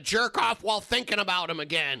forcing me to jerk off while thinking about them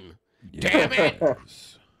again. Damn it.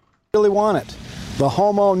 Really want it. The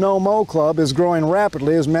Homo No Mo Club is growing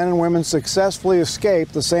rapidly as men and women successfully escape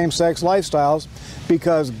the same-sex lifestyles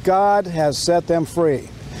because God has set them free.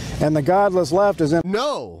 And the godless left is in...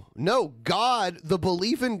 No, God, the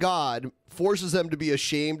belief in God forces them to be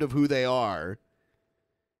ashamed of who they are.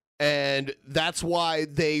 And that's why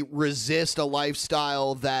they resist a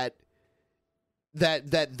lifestyle that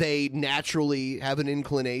they naturally have an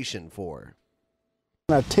inclination for.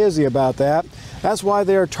 A tizzy about that. That's why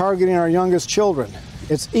they are targeting our youngest children.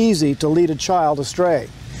 It's easy to lead a child astray.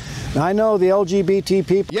 Now, I know the LGBT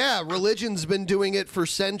people... Yeah, religion's been doing it for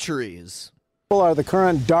centuries. ...are the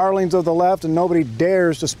current darlings of the left, and nobody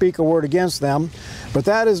dares to speak a word against them. But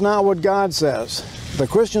that is not what God says. The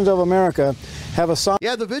Christians of America have a...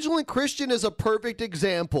 Yeah, the vigilant Christian is a perfect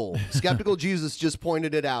example. Skeptical Jesus just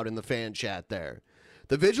pointed it out in the fan chat there.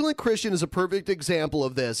 The vigilant Christian is a perfect example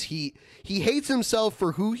of this. He hates himself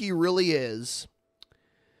for who he really is.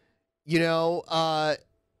 You know,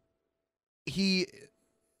 he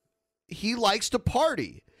likes to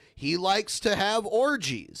party. He likes to have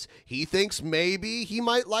orgies. He thinks maybe he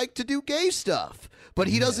might like to do gay stuff, but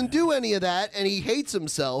he doesn't do any of that, and he hates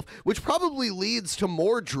himself, which probably leads to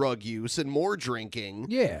more drug use and more drinking.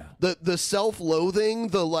 Yeah. The self-loathing,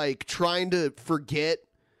 the like trying to forget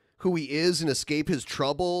who he is and escape his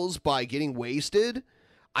troubles by getting wasted.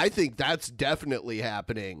 I think that's definitely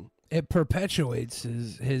happening. It perpetuates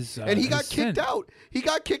his and he got sin. kicked out. He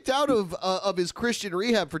got kicked out of his Christian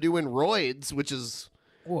rehab for doing roids, which is...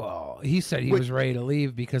 Well, he said he was ready to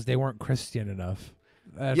leave because they weren't Christian enough.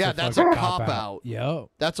 That's a cop-out.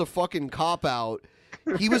 Yo. That's a fucking cop-out.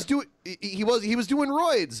 He was doing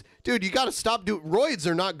roids. Dude, you got to stop doing... Roids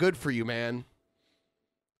are not good for you, man.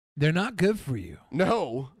 They're not good for you.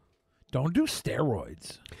 No. Don't do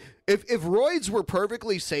steroids. If roids were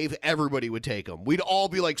perfectly safe, everybody would take them. We'd all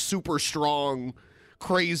be like super strong,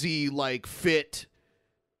 crazy, like fit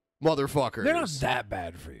motherfuckers. They're not that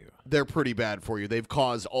bad for you. They're pretty bad for you. They've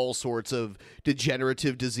caused all sorts of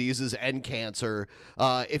degenerative diseases and cancer.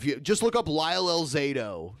 If you just look up Lyle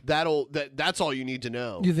Elzado, that's all you need to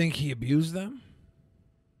know. You think he abused them?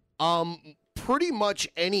 Pretty much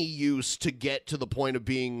any use to get to the point of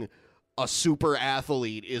being a super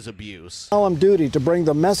athlete is abuse. Solemn duty to bring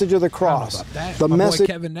the message of the cross. The message. Boy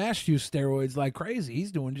Kevin Nash used steroids like crazy.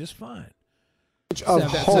 He's doing just fine. Of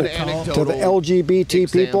hope to the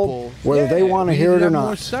LGBT people, whether they want to hear it or not.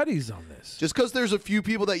 More studies on this. Just because there's a few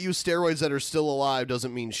people that use steroids that are still alive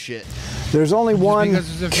doesn't mean shit. There's only one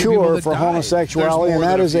cure for homosexuality, and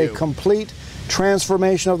that is a complete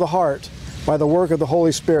transformation of the heart by the work of the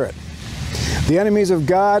Holy Spirit. The enemies of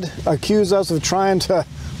God accuse us of trying to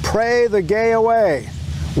pray the gay away.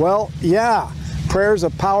 Well, yeah, prayer is a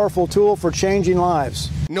powerful tool for changing lives.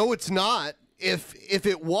 No, it's not. If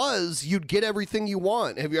it was, you'd get everything you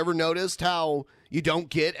want. Have you ever noticed how you don't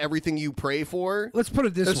get everything you pray for? Let's put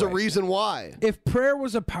it this way. There's a reason why. If prayer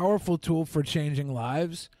was a powerful tool for changing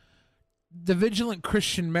lives, the vigilant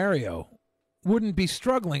Christian Mario wouldn't be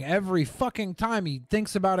struggling every fucking time he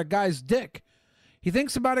thinks about a guy's dick. He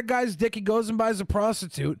thinks about a guy's dick. He goes and buys a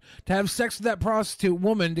prostitute to have sex with that prostitute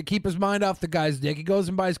woman to keep his mind off the guy's dick. He goes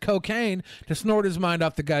and buys cocaine to snort his mind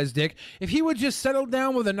off the guy's dick. If he would just settle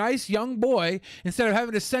down with a nice young boy instead of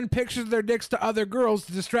having to send pictures of their dicks to other girls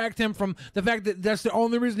to distract him from the fact that that's the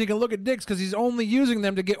only reason he can look at dicks, because he's only using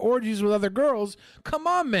them to get orgies with other girls. Come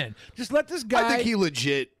on, man. Just let this guy... I think he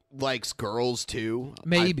legit likes girls, too.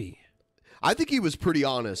 Maybe. I think he was pretty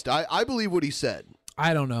honest. I believe what he said.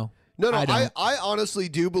 I don't know. No, I honestly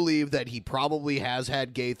do believe that he probably has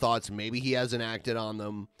had gay thoughts. Maybe he hasn't acted on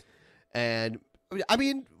them. And, I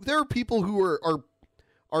mean, there are people who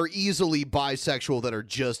are easily bisexual that are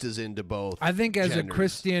just as into both. I think as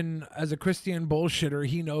genders. a Christian bullshitter,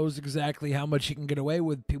 he knows exactly how much he can get away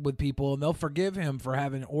with people, and they'll forgive him for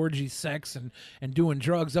having orgy sex and doing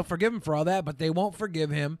drugs. They'll forgive him for all that, but they won't forgive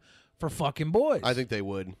him for fucking boys. I think they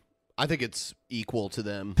would. I think it's equal to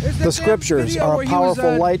them. The scriptures are a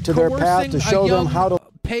powerful light to their path to show them how to...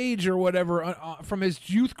 Page or whatever from his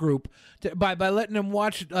youth group by letting him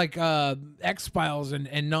watch like X-Files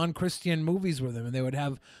and non-Christian movies with him, and they would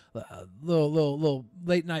have little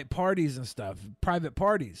late night parties and stuff, private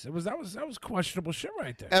parties. That was questionable shit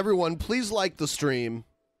right there. Everyone, please like the stream.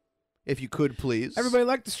 If you could, please. Everybody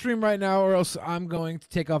like the stream right now, or else I'm going to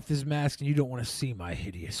take off this mask and you don't want to see my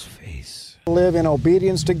hideous face. Live in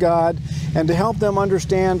obedience to God and to help them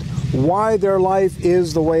understand why their life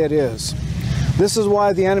is the way it is. This is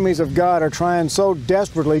why the enemies of God are trying so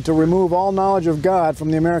desperately to remove all knowledge of God from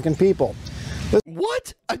the American people.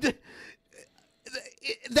 What? That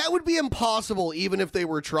would be impossible even if they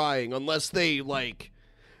were trying, unless they would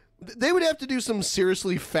have to do some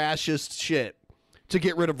seriously fascist shit to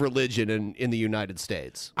get rid of religion in the United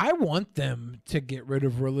States. I want them to get rid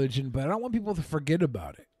of religion, but I don't want people to forget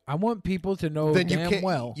about it. I want people to know damn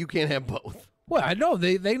well. You can't have both. Well, I know.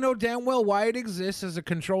 They know damn well why it exists as a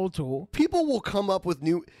control tool. People will come up with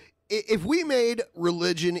new... If we made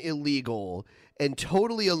religion illegal and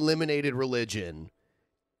totally eliminated religion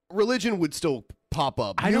would still pop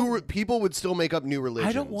up. People would still make up new religions.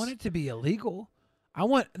 I don't want it to be illegal. I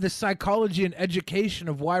want the psychology and education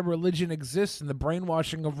of why religion exists, and the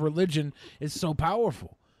brainwashing of religion is so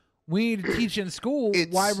powerful. We need to teach in school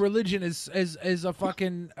why religion is a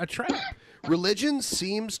fucking a trap. Religion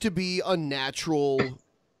seems to be a natural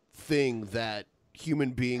thing that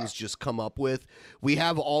human beings just come up with. We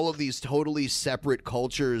have all of these totally separate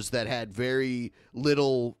cultures that had very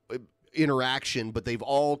little interaction, but they've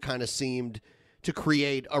all kind of seemed to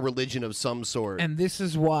create a religion of some sort. And this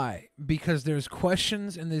is why, because there's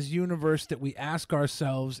questions in this universe that we ask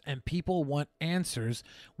ourselves, and people want answers,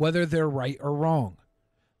 whether they're right or wrong.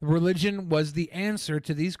 Religion was the answer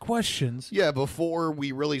to these questions. Yeah, before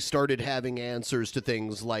we really started having answers to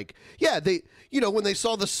things like, when they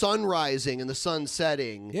saw the sun rising and the sun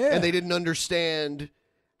setting, and they didn't understand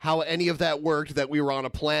how any of that worked, that we were on a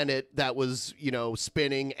planet that was,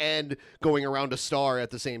 spinning and going around a star at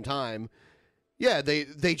the same time. Yeah,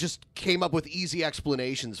 they just came up with easy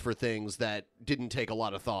explanations for things that didn't take a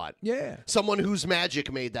lot of thought. Yeah. Someone whose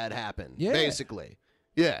magic made that happen, basically.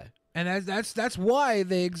 Yeah. And that's why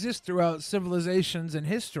they exist throughout civilizations and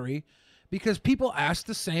history, because people asked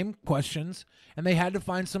the same questions and they had to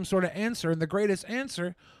find some sort of answer, and the greatest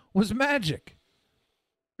answer was magic.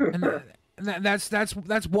 And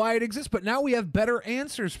that's why it exists. But now we have better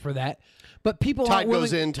answers for that. But people Tide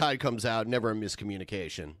goes in, tide comes out, never a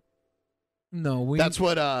miscommunication. No, that's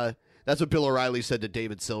what Bill O'Reilly said to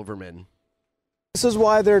David Silverman. This is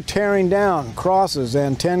why they're tearing down crosses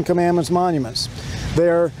and Ten Commandments monuments.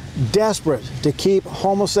 They're desperate to keep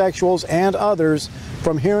homosexuals and others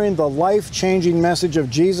from hearing the life-changing message of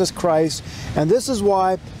Jesus Christ, and this is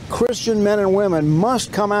why Christian men and women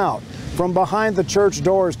must come out from behind the church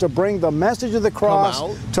doors to bring the message of the cross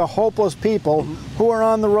to hopeless people who are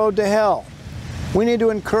on the road to hell. We need to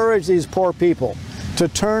encourage these poor people to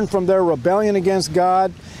turn from their rebellion against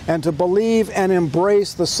God and to believe and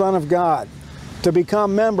embrace the Son of God, to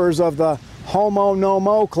become members of the Homo No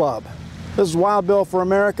Mo Club. This is Wild Bill for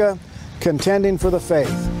America, contending for the faith.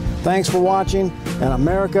 Thanks for watching, and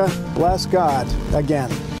America bless God again.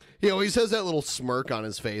 He always has that little smirk on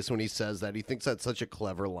his face when he says that. He thinks that's such a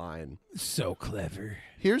clever line. So clever.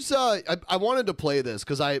 Here's I wanted to play this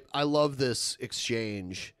because I love this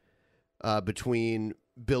exchange between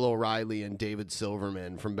Bill O'Reilly and David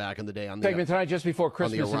Silverman from back in the day on the segment tonight. Just before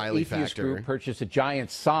Christmas, an atheist Factor group purchased a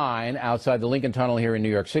giant sign outside the Lincoln Tunnel here in New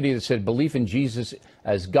York City that said belief in Jesus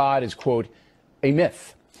as God is, quote, a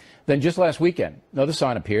myth. Then just last weekend, another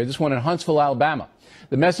sign appeared, this one in Huntsville, Alabama.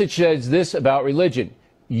 The message says this about religion: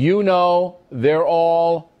 you know, they're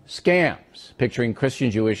all scams, picturing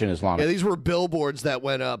Christian, Jewish, and Islamic Yeah, these were billboards that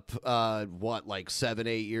went up, like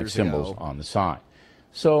 7-8 years symbols ago. on the sign.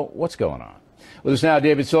 So what's going on? With us now,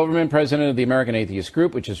 David Silverman, president of the American Atheist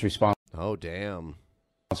Group, which is responsible. Oh, damn.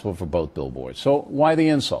 For both billboards. So why the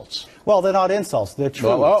insults? Well, they're not insults. They're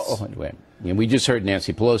truths. Wait. And we just heard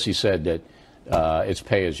Nancy Pelosi said that it's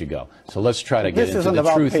pay as you go. So let's try to get into the truth. This isn't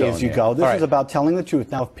about pay as you go. This All right. is about telling the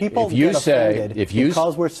truth. Now, if people If you get offended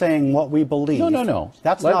because we're saying what we believe, no.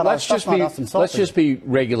 That's not us insulting. Let's just be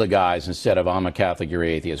regular guys instead of I'm a Catholic, you're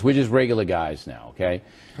atheist. We're just regular guys now, okay?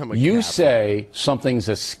 You say something's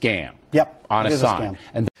a scam. Yep. On it a is sign. scam.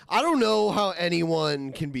 And I don't know how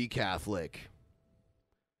anyone can be Catholic.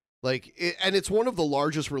 And it's one of the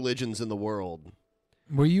largest religions in the world.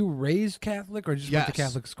 Were you raised Catholic or just went to Yes.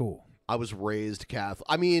 Catholic school? I was raised Catholic.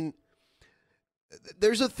 I mean,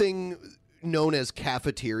 there's a thing known as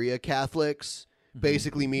cafeteria Catholics,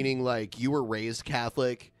 basically meaning like you were raised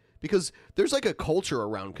Catholic, because there's like a culture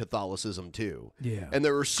around Catholicism too. Yeah. And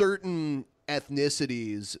there are certain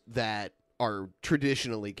ethnicities that are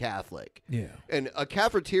traditionally Catholic. Yeah. And a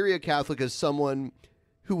cafeteria Catholic is someone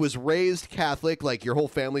who was raised Catholic, like your whole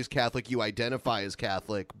family's Catholic, you identify as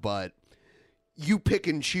Catholic, but you pick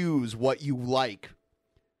and choose what you like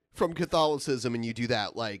from Catholicism, and you do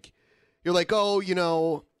that. Like, you're like, oh, you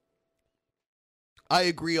know, I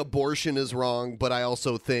agree abortion is wrong, but I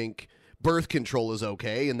also think birth control is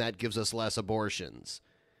okay, and that gives us less abortions.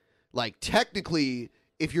 Like, technically,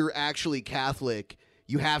 if you're actually Catholic,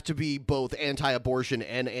 you have to be both anti-abortion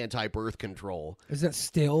and anti-birth control. Is that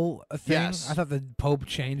still a thing? Yes. I thought the Pope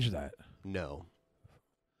changed that. No.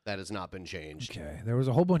 That has not been changed. Okay. There was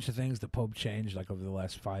a whole bunch of things the Pope changed like over the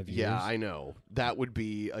last 5 years. Yeah, I know. That would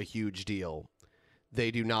be a huge deal. They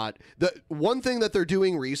do not. The one thing that they're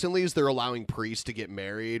doing recently is they're allowing priests to get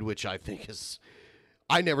married, which I think is.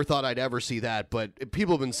 I never thought I'd ever see that, but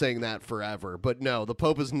people have been saying that forever. But no, the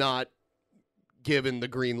Pope has not given the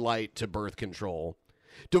green light to birth control.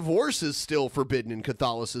 Divorce is still forbidden in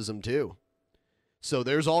Catholicism too. So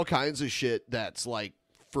there's all kinds of shit that's like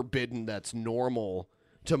forbidden that's normal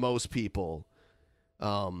to most people.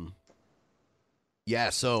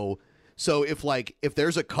 Yeah, so if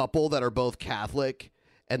there's a couple that are both Catholic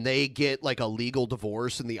and they get like a legal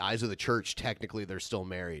divorce in the eyes of the church, technically they're still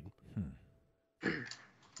married.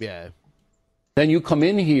 Yeah. then you come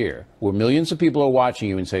in here where millions of people are watching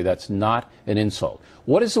you and say that's not an insult.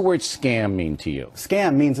 What does the word scam mean to you?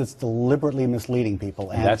 Scam means it's deliberately misleading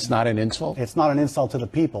people. And that's not an insult? It's not an insult to the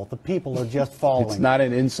people. The people are just following. It's not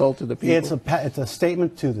an insult to the people? It's a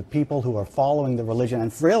statement to the people who are following the religion.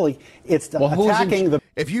 And really, it's attacking the...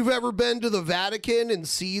 If you've ever been to the Vatican and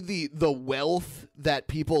see the wealth that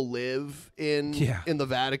people live in the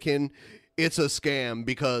Vatican, it's a scam,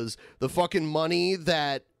 because the fucking money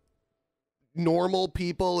that normal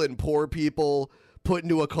people and poor people put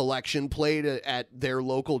into a collection plate at their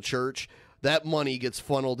local church, that money gets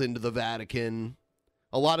funneled into the Vatican.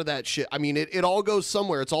 A lot of that shit, I mean, it all goes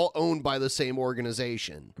somewhere. It's all owned by the same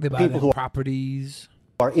organization. They buy their properties.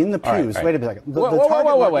 Are in the pews. Right. Wait a second.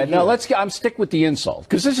 Wait. Now I'm stick with the insult,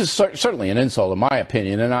 because this is certainly an insult in my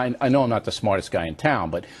opinion, and I know I'm not the smartest guy in town,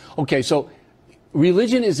 but okay, so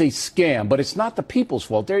religion is a scam, but it's not the people's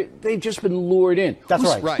fault. They've just been lured in. That's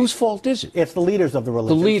right. Whose fault is it? It's the leaders of the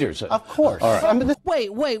religion. The leaders. Of course. All right.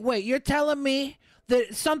 Wait. You're telling me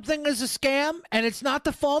that something is a scam and it's not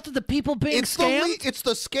the fault of the people being scammed? It's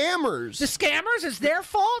the scammers. The scammers? It's their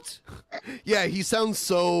fault? Yeah, he sounds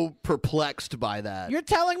so perplexed by that. You're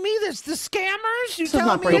telling me this the scammers? You're This is telling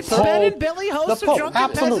not me it's brain- Ben and Billy, hosts The of Pope, Drunken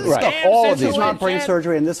absolutely Peasants right. Scam All of these. This is not brain Situation?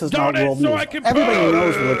 surgery, and this is not Donate world so news. I can Everybody vote.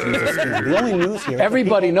 knows religion is a scam. The only news here.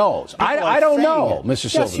 Everybody knows. I don't know, Mr.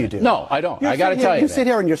 Yes, Silverman. you do. No, I don't. I got to tell you. You sit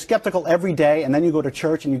here and you're skeptical every day, and then you go to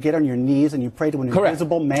church and you get on your knees and you pray to an Correct.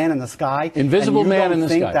 invisible man in the sky. Invisible and you man don't in the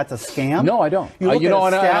think sky. That's a scam? No, I don't. You look know,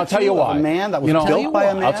 at a and I'll tell you statue of why. a man that was built by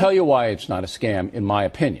a man? I'll tell you why it's not a scam, in my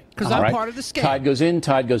opinion. 'Cause All I'm right? part of the scam. Tide goes in,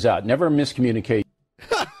 tide goes out. Never miscommunicate.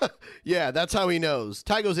 Yeah, that's how he knows.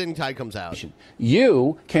 Tide goes in, tide comes out.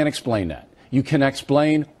 You can't explain that. You can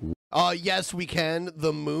explain. Yes, we can.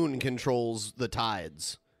 The moon controls the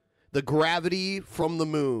tides. The gravity from the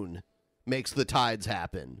moon makes the tides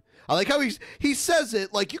happen. I like how he says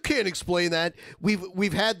it like you can't explain that.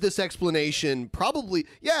 We've had this explanation probably.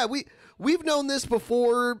 Yeah, we've known this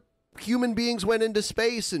before human beings went into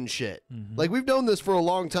space and shit. Like we've known this for a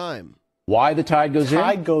long time. Why the tide goes in?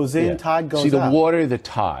 Tide goes in, tide goes See, the out. water, the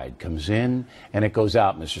tide comes in and it goes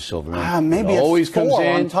out, Mr. Silverman. Maybe it it's always comes Thor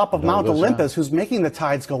in on top of and it Mount goes out. Olympus who's making the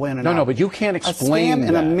tides go in and out. No, but you can't explain A scam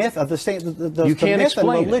and a that. myth of the same. The You can't myth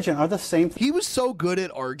explain and it. religion are the same thing. He was so good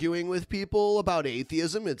at arguing with people about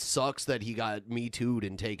atheism, it sucks that he got Me Too'd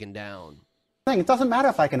and taken down. It doesn't matter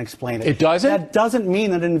if I can explain it. It doesn't? That doesn't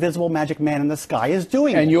mean that an invisible magic man in the sky is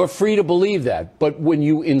doing it. And you're free to believe that. But when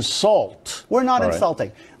you insult... We're not All right.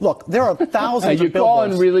 insulting. Look, there are thousands You're of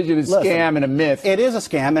billboards. calling religion a Listen, scam and a myth. It is a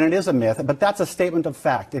scam and it is a myth, but that's a statement of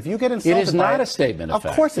fact. If you get insulted It is by not a statement of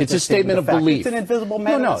fact. Of course it's a statement of fact. belief. It's an invisible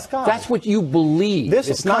man in No, the sky. that's what you believe.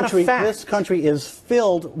 It's not a fact. This country is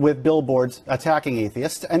filled with billboards attacking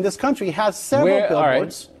atheists, and this country has several All right.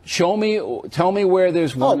 billboards. Show me, tell me where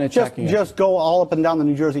there's one attacking just go all up and down the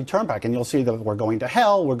New Jersey Turnpike, and you'll see that we're going to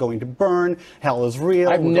hell, we're going to burn, hell is real.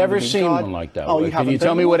 I've we're going never to be seen God. one like that. Oh, Can you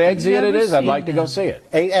tell me what exit it is? I'd like to go see it.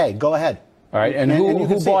 8A, go ahead. All right, and you who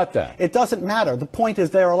can see bought it. that? It doesn't matter. The point is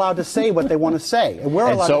they're allowed to say what they want to say. And we're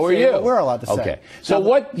And allowed so to are say you. what we're allowed to say. Okay. So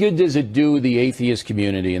what good does it do the atheist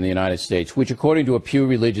community in the United States, which according to a Pew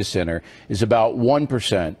Religious Center is about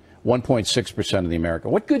 1%, 1.6% of the America?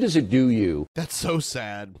 What good does it do you? That's so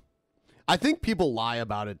sad. I think people lie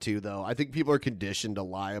about it too, though. I think people are conditioned to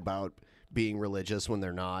lie about being religious when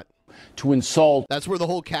they're not. To insult. That's where the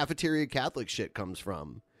whole cafeteria Catholic shit comes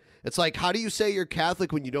from. It's like, how do you say you're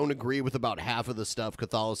Catholic when you don't agree with about half of the stuff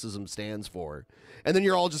Catholicism stands for? And then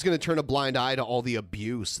you're all just going to turn a blind eye to all the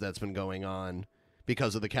abuse that's been going on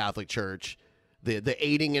because of the Catholic Church. The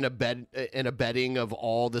aiding and abetting of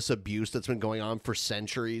all this abuse that's been going on for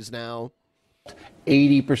centuries now.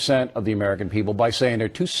 80% of the American people by saying they're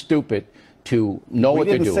too stupid to know what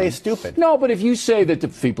they're doing. We didn't say stupid. No, but if you say that the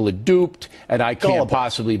people are duped and I can't Gullible.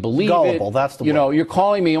 possibly believe Gullible, it, that's the you know, word. you're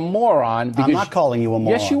calling me a moron. Because I'm not calling you a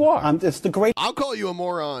moron. Yes, you are. It's the great. I'll call you a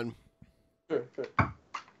moron.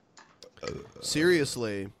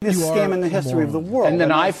 Seriously. Greatest scam in the history of the world. And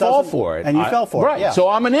then I fall for it. And you fell for right. it. Yeah. So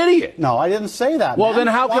I'm an idiot. No, I didn't say that. Well, man. then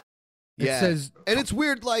how can... Yeah. And it's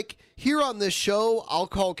weird, like, here on this show, I'll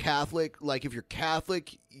call Catholic, like, if you're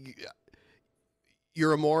Catholic,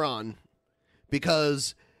 you're a moron.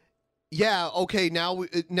 Because, yeah, okay,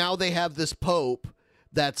 now they have this pope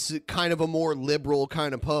that's kind of a more liberal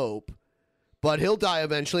kind of pope, but he'll die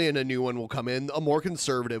eventually and a new one will come in. A more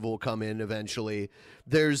conservative will come in eventually.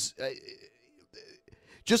 There's...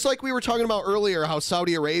 just like we were talking about earlier, how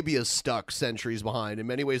Saudi Arabia is stuck centuries behind. In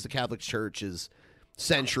many ways, the Catholic Church is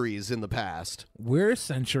centuries in the past. We're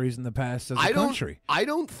centuries in the past as a country. I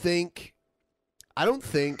don't think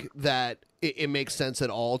that it makes sense at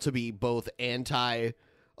all to be both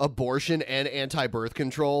anti-abortion and anti-birth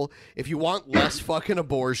control. If you want less fucking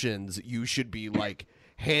abortions, you should be like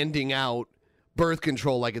handing out birth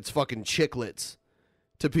control like it's fucking chiclets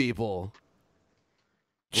to people.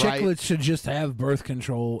 Chiclets Right? should just have birth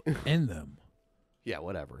control in them. Yeah,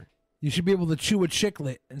 whatever. You should be able to chew a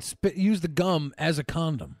chiclet and use the gum as a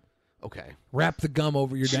condom. Okay. Wrap the gum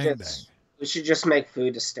over your dang dang. We should just make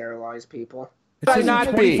food to sterilize people. It says in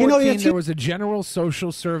 2014, there was a general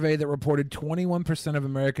social survey that reported 21% of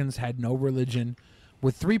Americans had no religion,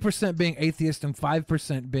 with 3% being atheist and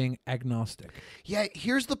 5% being agnostic. Yeah,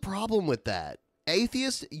 here's the problem with that.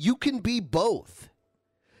 Atheist, you can be both.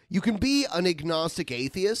 You can be an agnostic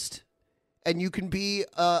atheist, and you can be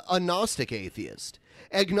a Gnostic atheist.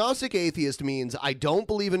 Agnostic atheist means I don't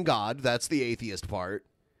believe in God. That's the atheist part.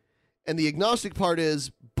 And the agnostic part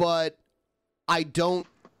is, but I don't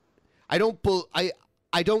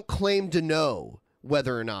claim to know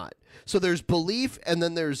whether or not. So there's belief and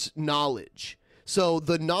then there's knowledge. So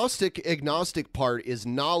the Gnostic agnostic part is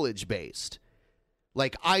knowledge based.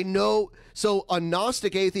 Like I know, so a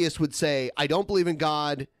Gnostic atheist would say, I don't believe in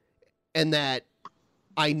God and that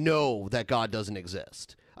I know that God doesn't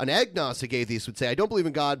exist. An agnostic atheist would say, I don't believe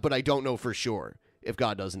in God, but I don't know for sure if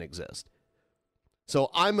God doesn't exist. So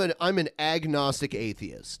I'm an agnostic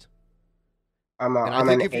atheist. I'm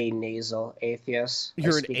an anasal atheist.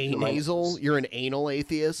 You're an anasal? You're an anal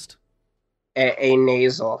atheist? A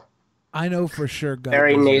nasal. I know for sure God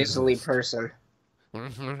Very doesn't nasally exist. person.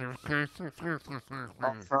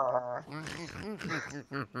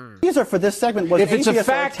 These are for this segment. Was If it's a atheists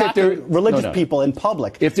are fact that attacking there- religious No, no. people in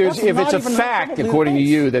public. If That's it's not a even fact, probably the according to case.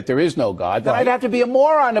 you, that there is no God, then Right. I'd have to be a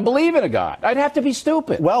moron to believe in a God. I'd have to be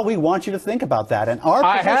stupid. Well, we want you to think about that. And our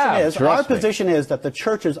I position have, is trust me. position is that the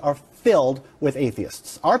churches are filled with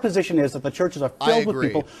atheists. Our position is that the churches are I filled with agree.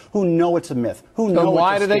 people who know it's a myth, who know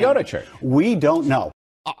why it's a do they scam. go to church? We don't know.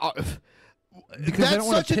 Because they don't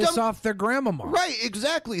want to piss off their grandmama. Right,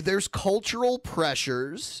 exactly. There's cultural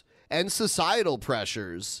pressures and societal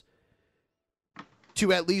pressures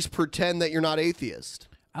to at least pretend that you're not atheist.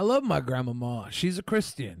 I love my grandmama. She's a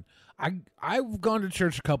Christian. I've gone to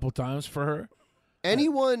church a couple times for her.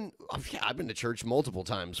 Anyone, I've been to church multiple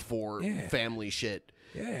times for family shit.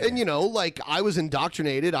 Yeah. And, like, I was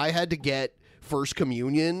indoctrinated. I had to get first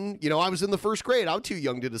communion. I was in the first grade. I'm too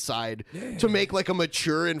young to decide to make, like, a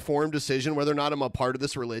mature, informed decision whether or not I'm a part of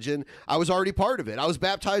this religion. I was already part of it. I was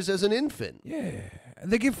baptized as an infant. Yeah.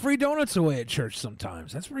 They give free donuts away at church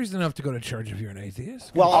sometimes. That's reason enough to go to church if you're an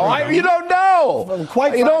atheist. Well, you don't know.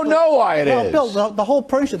 You don't know why it is. Bill, the whole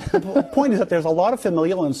point is that there's a lot of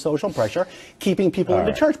familial and social pressure keeping people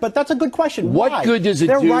into church. But that's a good question. What Why? good does it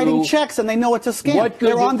They're do? writing checks and they know it's a scam.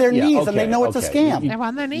 They're on their knees and they know it's a scam. They're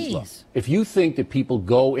on their knees. Look, if you think that people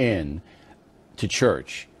go in to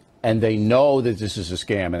church and they know that this is a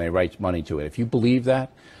scam and they write money to it, if you believe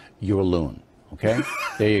that, you're a loon. Okay?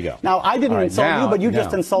 There you go. Now, I didn't insult you, but you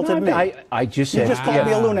just insulted me. I just said... You just called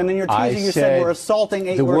me a loon, and in your teasing you said we're assaulting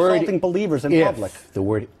believers in public. The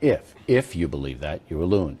word if you believe that, you're a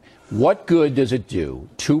loon. What good does it do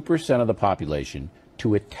 2% of the population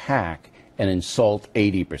to attack and insult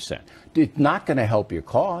 80%? It's not going to help your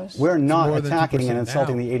cause. We're not attacking and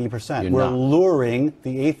insulting the 80%. We're luring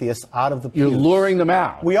the atheists out of the pews. You're luring them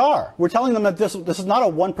out. We are. We're telling them that this is not a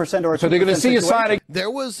 1% or a 2%. So they're going to see a sign.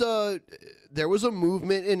 There was a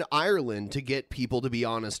movement in Ireland to get people to be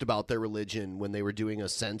honest about their religion when they were doing a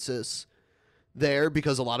census there,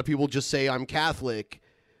 because a lot of people just say I'm Catholic,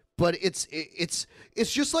 but it's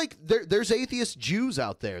just like there's atheist Jews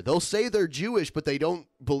out there. They'll say they're Jewish, but they don't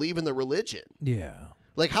believe in the religion. Yeah.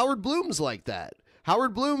 Like Howard Bloom's like that.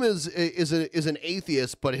 Howard Bloom is an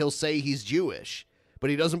atheist, but he'll say he's Jewish, but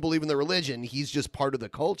he doesn't believe in the religion. He's just part of the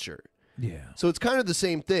culture. Yeah. So it's kind of the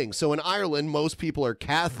same thing. So in Ireland, most people are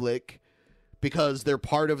Catholic because they're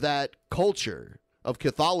part of that culture of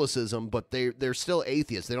Catholicism, but they're still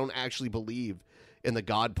atheists. They don't actually believe in the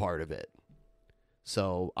God part of it.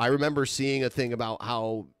 So I remember seeing a thing about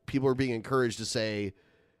how people are being encouraged to say,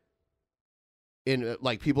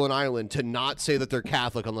 people in Ireland, to not say that they're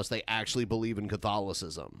Catholic unless they actually believe in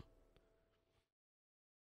Catholicism.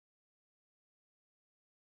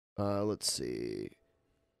 Let's see.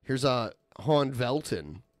 Here's Han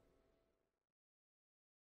Velton.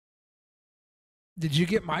 Did you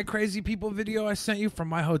get my crazy people video I sent you from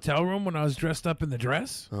my hotel room when I was dressed up in the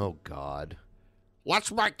dress? Oh, God.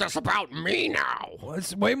 Let's make this about me now. Well,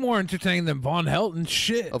 it's way more entertaining than Von Helton.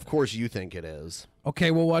 Shit. Of course you think it is.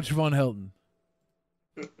 Okay, we'll watch Von Helton.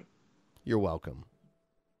 You're welcome.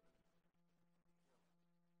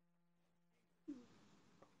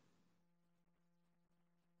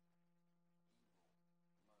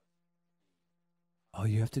 All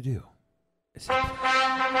you have to do is...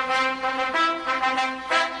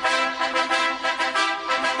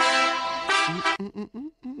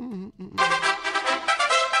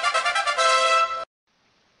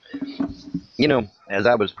 You know, as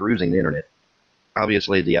I was perusing the internet,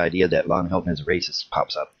 obviously the idea that Von Helton is a racist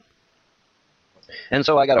pops up. And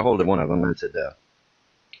so I got a hold of one of them and I said,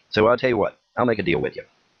 so I'll tell you what, I'll make a deal with you.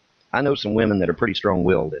 I know some women that are pretty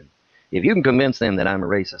strong-willed, and if you can convince them that I'm a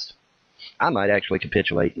racist, I might actually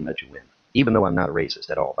capitulate and let you win, even though I'm not a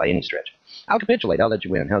racist at all by any stretch. I'll capitulate, I'll let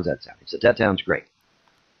you win. How's that sound? He said, that sounds great.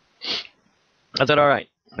 I said, all right.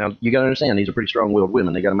 Now, you got to understand, these are pretty strong-willed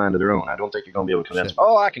women. They got a mind of their own. I don't think you're going to be able to convince them.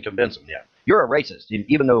 Oh, I can convince them, yeah. You're a racist,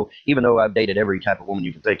 even though I've dated every type of woman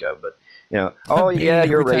you can think of. But, oh, yeah,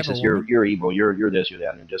 you're racist. You're evil. You're this, you're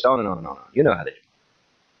that, and just on and on and on. You know how they do.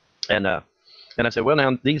 And I said, well,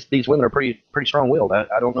 now, these women are pretty strong-willed.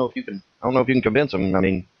 I don't know if you can convince them. I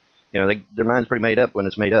mean, their mind's pretty made up when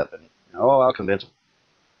it's made up. And, I'll convince them.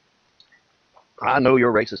 I know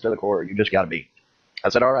you're racist to the core. You just got to be. I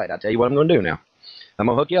said, all right, I'll tell you what I'm going to do now. I'm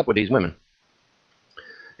going to hook you up with these women.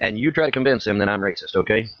 And you try to convince them that I'm racist,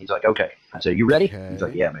 okay? He's like, okay. I said, you ready? Okay. He's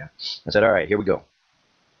like, yeah, man. I said, all right, here we go.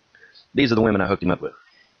 These are the women I hooked him up with.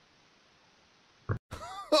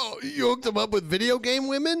 Oh, you hooked him up with video game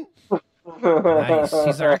women? Nice.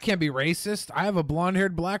 He's like, I can't be racist. I have a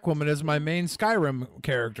blonde-haired black woman as my main Skyrim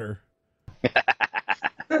character.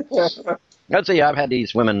 Let's see, I've had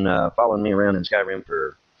these women following me around in Skyrim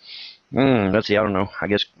for... let's see, I don't know. I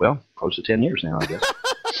guess, close to 10 years now, I guess.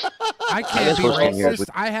 I can't be racist.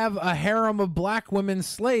 I have a harem of black women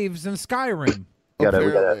slaves in Skyrim. We got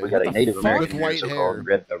a Native American here, so-called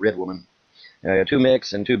red woman. 2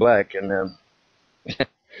 mixed and 2 black, and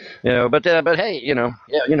but hey,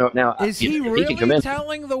 now is he really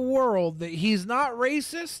telling the world that he's not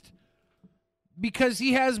racist because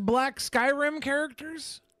he has black Skyrim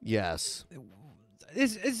characters? Yes.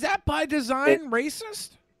 Is that by design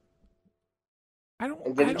racist?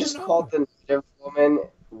 Did he just call the Native woman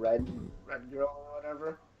red girl or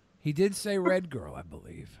whatever. He did say red girl, I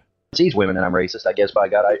believe. Sees women and I'm racist, I guess by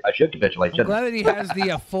God I should capitulate. I'm glad that he has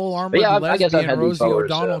the full armored Yeah, I guess I've lesbian had these Rosie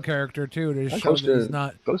followers, O'Donnell character too to I'm show close that to- he's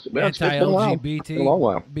not close to- well, it's been a while. It's anti-LGBT, been a long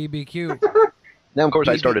while. BBQ. Now, of course,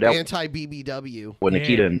 I started out anti-BBW. with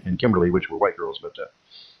Nikita and Kimberly, which were white girls, but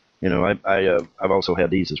you know, I've also had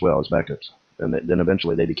these as well as backups, and then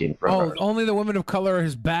eventually they became front Oh, runners. only the women of color are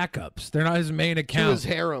his backups. They're not his main account. his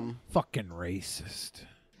harem. Fucking racist.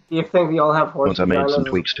 Do you think they all have horse Once I made some vaginas?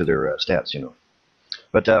 tweaks to their stats, you know,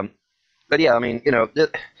 but yeah, I mean, you know,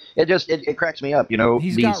 it just cracks me up, you know.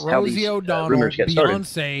 He's these, got how Rosie these, O'Donnell, rumors get started.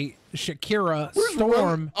 Beyonce, Shakira,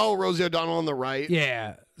 Storm. Rosie O'Donnell on the right.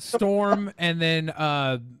 Yeah, Storm, and then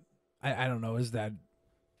I don't know. Is that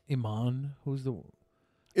Iman? Who's the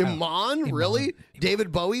Iman, really?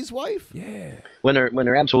 David Bowie's wife? Yeah. When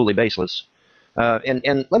they're absolutely baseless.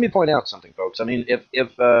 And let me point out something, folks. I mean, if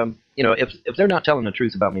you know, if they're not telling the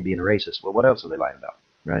truth about me being a racist, well, what else are they lying about,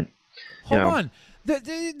 right? Hold on.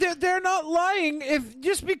 They're not lying. If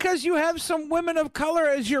just because you have some women of color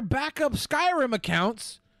as your backup Skyrim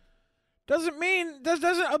accounts doesn't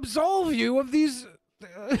absolve you of these.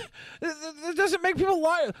 It doesn't make people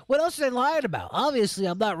lie. What else are they lying about? Obviously,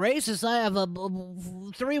 I'm not racist. I have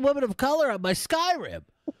 3 women of color on my Skyrim.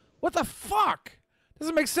 What the fuck?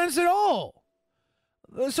 Doesn't make sense at all.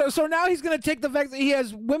 So now he's going to take the fact that he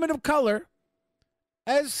has women of color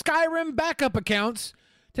as Skyrim backup accounts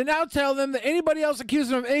to now tell them that anybody else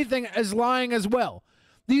accusing him of anything is lying as well.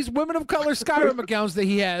 These women of color Skyrim accounts that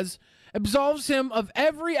he has absolves him of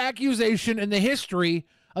every accusation in the history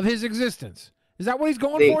of his existence. Is that what he's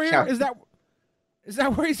going for here? Is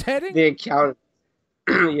that where he's heading? The account,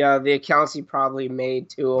 yeah, the accounts he probably made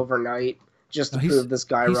too overnight just to prove this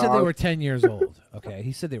guy wrong. He said they were 10 years old. Okay,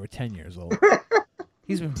 he said they were 10 years old.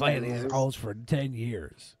 He's been playing these roles for 10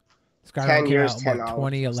 years. Skyrim 10 came years, out in, 10 what, hours.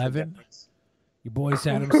 2011? Your boy's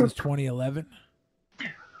had him since 2011?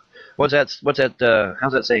 What's that?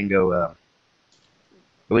 How's that saying go?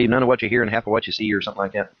 Believe none of what you hear and half of what you see, or something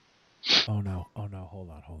like that. Oh no! Hold on.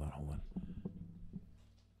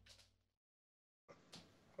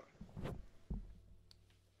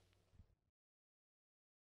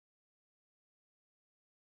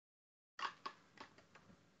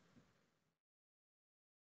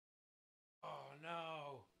 Oh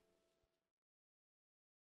no!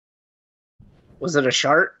 Was it a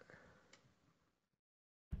shark?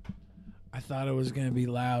 I thought it was gonna be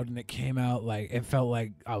loud, and it came out like it felt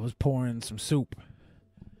like I was pouring some soup.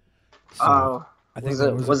 So, Oh, I think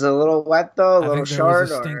was it a little wet though? A little I think there short?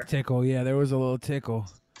 was a stink tickle. Yeah, there was a little tickle,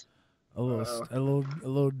 a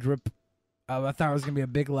little drip. I thought it was gonna be a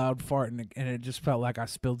big loud fart, and it just felt like I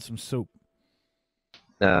spilled some soup.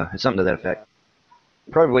 It's something to that effect.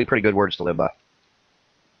 Probably pretty good words to live by.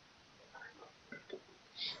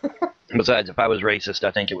 Besides, if I was racist,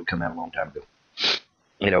 I think it would come out a long time ago.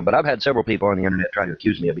 You know, but I've had several people on the internet try to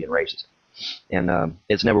accuse me of being racist, and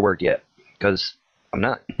it's never worked yet because I'm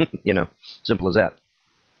not. You know, simple as that.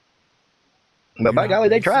 But by golly,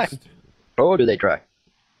 they try. Oh, do they try?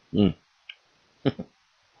 Mm.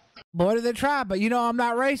 Boy, did they try, but you know I'm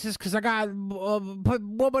not racist because I got put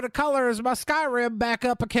woman of color as my Skyrim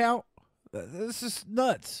backup account. This is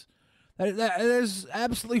nuts. That is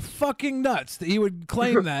absolutely fucking nuts that he would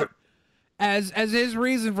claim that as his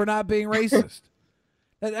reason for not being racist.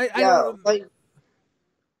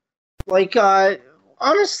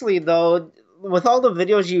 Honestly though, with all the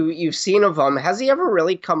videos you've seen of him, has he ever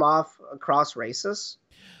really come across racist?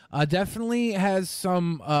 Definitely has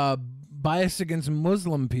some bias against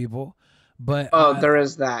Muslim people, but there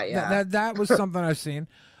is that. Yeah, that was something I've seen,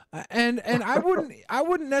 and I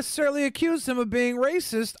wouldn't necessarily accuse him of being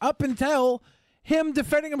racist up until him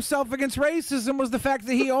defending himself against racism was the fact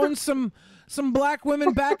that he owns some black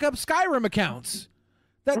women backup Skyrim accounts.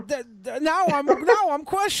 Now I'm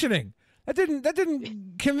questioning. That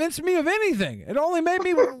didn't convince me of anything. It only made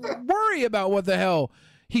me worry about what the hell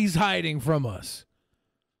he's hiding from us.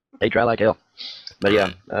 They try like hell, but yeah,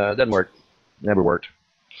 it doesn't work. Never worked.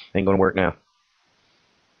 Ain't gonna work now.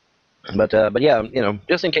 But yeah, you know,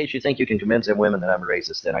 just in case you think you can convince them women that I'm a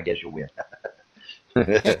racist, then I guess you'll win.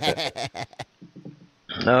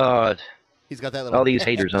 Oh, he's got that little. All these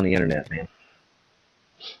haters on the internet,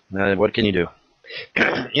 man. What can you do?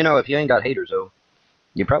 You know, if you ain't got haters, though,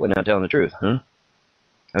 you're probably not telling the truth, huh?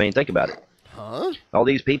 I mean, think about it. Huh? All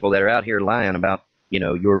these people that are out here lying about,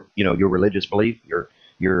 your religious belief, your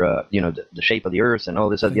the shape of the earth and all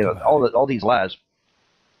this, all these lies.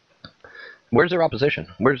 Where's their opposition?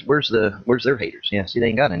 Where's their haters? Yeah, see, they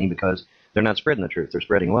ain't got any because they're not spreading the truth. They're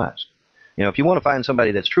spreading lies. You know, if you want to find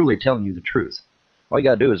somebody that's truly telling you the truth, all you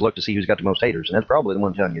got to do is look to see who's got the most haters, and that's probably the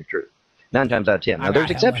one telling you the truth. 9 times out of 10. Now, there's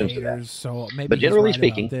exceptions to that. So maybe But he's generally right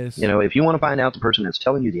speaking, about this. you know, if you want to find out the person that's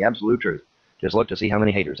telling you the absolute truth, just look to see how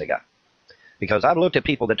many haters they got. Because I've looked at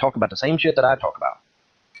people that talk about the same shit that I talk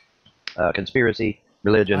about. Conspiracy,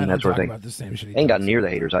 religion, that sort of thing. About the same shit Ain't got near the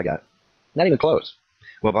haters I got. Not even close.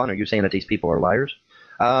 Well, Vaughn, are you saying that these people are liars?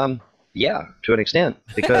 Yeah, to an extent.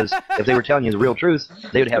 Because if they were telling you the real truth,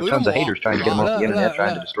 they would have tons of haters trying to get them off the internet,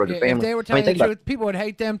 trying to destroy their family. If they were telling the truth, people would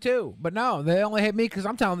hate them too. But no, they only hate me because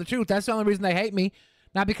I'm telling the truth. That's the only reason they hate me.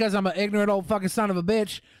 Not because I'm an ignorant old fucking son of a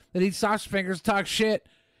bitch that eats sausage fingers, talks shit,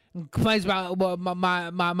 and complains about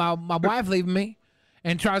my wife leaving me,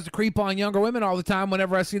 and tries to creep on younger women all the time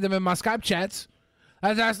whenever I see them in my Skype chats.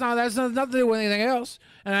 That's nothing to do with anything else.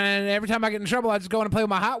 And every time I get in trouble, I just go in and play with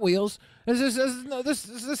my Hot Wheels. This is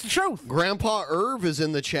the truth. Grandpa Irv is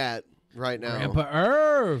in the chat right now. Grandpa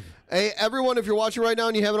Irv. Hey, everyone, if you're watching right now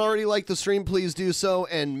and you haven't already liked the stream, please do so.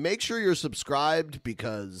 And make sure you're subscribed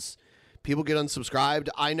because people get unsubscribed.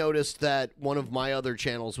 I noticed that one of my other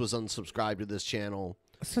channels was unsubscribed to this channel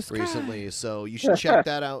recently. So you should check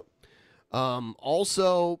that out.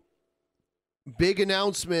 Also, big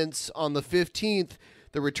announcements on the 15th.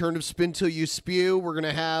 The return of Spin Till You Spew. We're going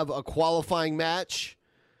to have a qualifying match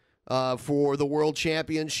for the World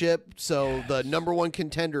Championship. So the #1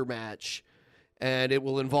 contender match. And it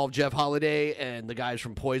will involve Jeff Holiday and the guys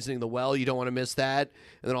from Poisoning the Well. You don't want to miss that.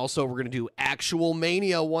 And then also we're going to do Actual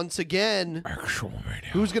Mania once again. Actual Mania.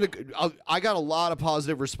 Who's going to... I got a lot of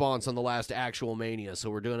positive response on the last Actual Mania. So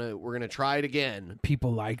we're going to try it again.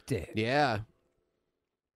 People liked it. Yeah.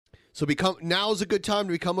 So now's a good time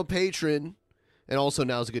to become a patron. And also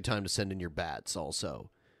now's a good time to send in your bats also.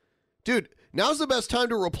 Dude, now's the best time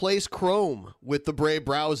to replace Chrome with the Brave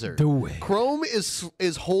browser. Do it. Chrome is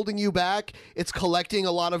holding you back. It's collecting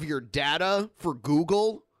a lot of your data for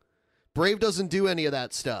Google. Brave doesn't do any of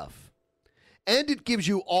that stuff. And it gives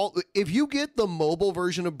you if you get the mobile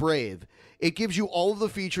version of Brave, it gives you all of the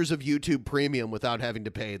features of YouTube Premium without having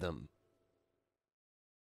to pay them.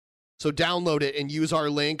 So download it and use our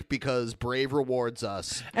link because Brave rewards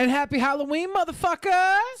us. And happy Halloween,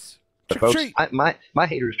 motherfuckers! Folks, my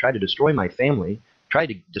haters tried to destroy my family, tried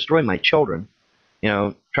to destroy my children,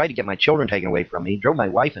 tried to get my children taken away from me, drove my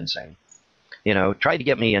wife insane, tried to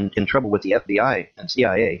get me in trouble with the FBI and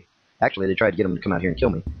CIA. Actually, they tried to get them to come out here and kill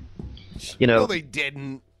me. No, they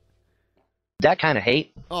didn't. That kind of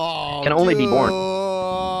hate can only be born.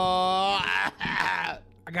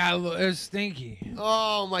 I got a little, it's stinky.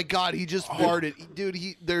 Oh my God, he just farted. Dude,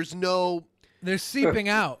 they're seeping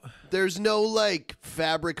out. There's no like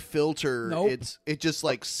fabric filter. Nope. It just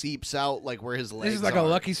like seeps out like where his legs are. This is like a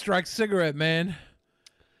Lucky Strike cigarette, man.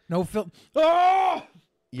 No filter. Oh!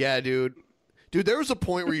 Yeah, dude. Dude, there was a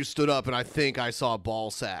point where you stood up and I think I saw a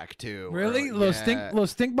ball sack too. Really? Little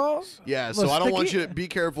stink balls? Yeah, so I don't want you to be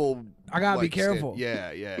careful. I gotta be careful.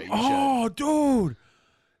 Yeah. You should. Dude.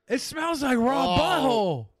 It smells like raw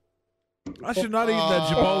butthole. I should not eat that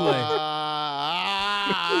Chipotle.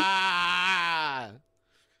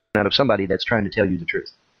 Out of somebody that's trying to tell you the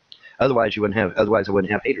truth. Otherwise I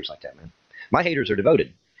wouldn't have haters like that, man. My haters are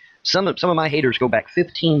devoted. Some of my haters go back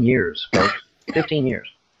 15 years, folks. 15 years.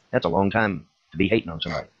 That's a long time to be hating on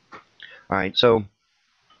somebody. All right, so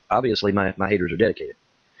obviously my haters are dedicated.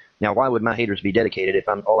 Now, why would my haters be dedicated if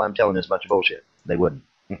all I'm telling is a bunch of bullshit? They wouldn't.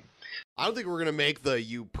 I don't think we're gonna make the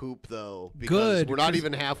you poop though. Because we're not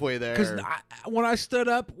even halfway there. Because when I stood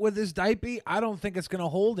up with this diaper, I don't think it's gonna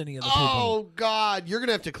hold any of the poop. Oh God, you're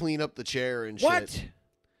gonna have to clean up the chair and shit. What?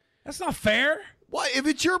 That's not fair. What if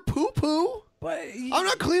it's your poo poo? But I'm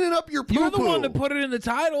not cleaning up your poo poo. You're the one that put it in the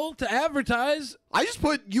title to advertise. I just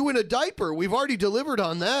put you in a diaper. We've already delivered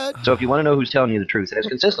on that. So if you want to know who's telling you the truth and has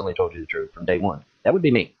consistently told you the truth from day one, that would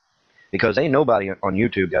be me. Because ain't nobody on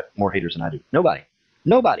YouTube got more haters than I do. Nobody.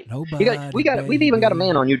 We've even got a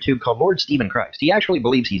man on YouTube called Lord Stephen Christ. He actually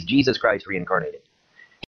believes he's Jesus Christ reincarnated.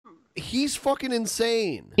 He's fucking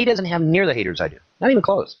insane. He doesn't have near the haters I do. Not even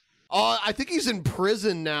close. I think he's in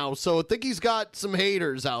prison now, so I think he's got some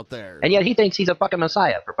haters out there. And yet he thinks he's a fucking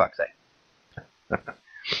messiah, for fuck's sake.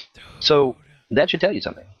 So that should tell you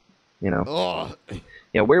something.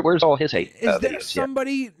 Where's all his hate? Is there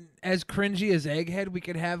somebody as cringy as Egghead we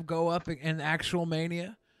could have go up in Actual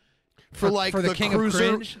Mania? For the King cruiser,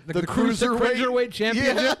 of Cringe? The Cruiserweight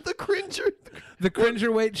Championship? Yeah, the Cringer. The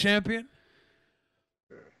Cringerweight Champion?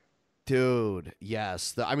 Dude,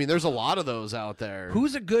 yes. There's a lot of those out there.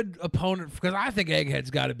 Who's a good opponent? Because I think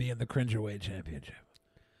Egghead's got to be in the Cringerweight Championship.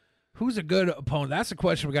 Who's a good opponent? That's a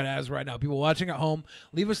question we got to ask right now. People watching at home,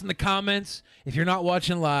 leave us in the comments. If you're not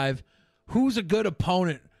watching live, who's a good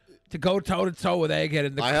opponent to go toe-to-toe with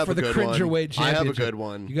Egghead for the Cringerweight Championship? I have a good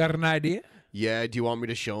one. You got an idea? Yeah, do you want me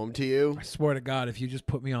to show them to you? I swear to God, if you just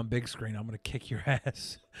put me on big screen, I'm gonna kick your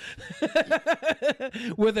ass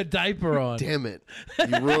with a diaper on. Damn it!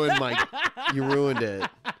 You ruined You ruined it.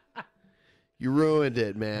 You ruined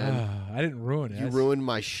it, man. I didn't ruin it. You ruined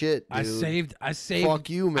my shit, dude. I saved. Fuck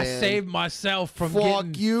you, man. I saved myself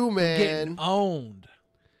from getting owned.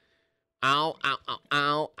 Ow, ow, ow,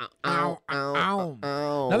 ow, ow, ow,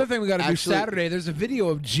 ow. Another thing we got to do Saturday. There's a video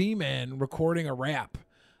of G-Man recording a rap,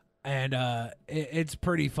 and it's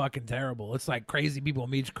pretty fucking terrible. It's like crazy people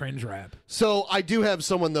meet cringe rap. So I do have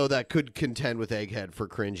someone though that could contend with Egghead for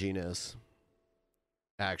cringiness.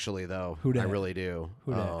 Actually, though, Who dat? I really do.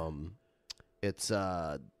 Who dat? It's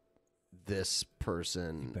this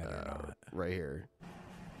person right here.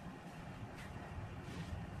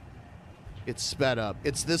 It's sped up.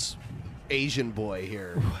 It's this Asian boy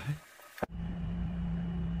here.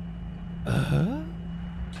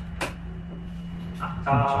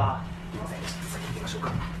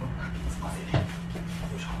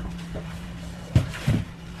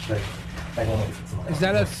 Is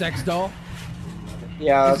that a sex doll?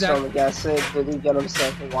 Yeah, Is that's what I'm guessing. Did he get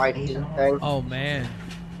himself a white thing? Oh man.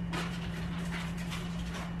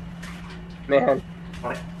 Man.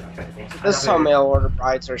 This is how mail order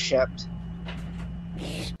brides are shipped.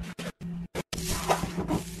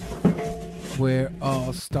 We're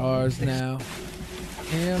all stars now.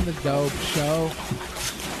 And the dope show.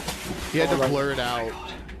 He had to blur it out.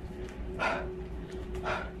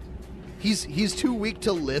 He's too weak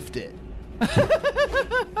to lift it.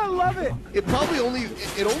 I love it. It probably only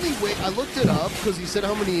weighed. I looked it up because he said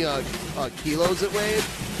how many kilos it weighed,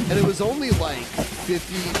 and it was only like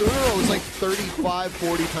 50. No, it was like 35,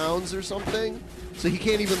 40 pounds or something. So he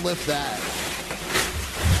can't even lift that.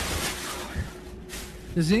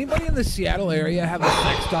 Does anybody in the Seattle area have a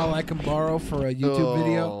sex doll I can borrow for a YouTube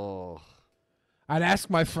video? I'd ask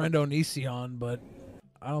my friend Onision, but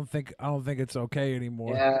I don't think it's okay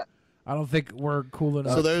anymore. Yeah. I don't think we're cool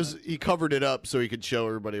enough. So he covered it up so he could show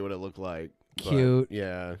everybody what it looked like. But, Cute.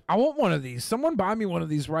 yeah. I want one of these. Someone buy me one of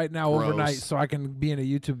these right now Gross. overnight so I can be in a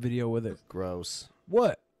YouTube video with it. Gross.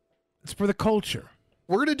 What? It's for the culture.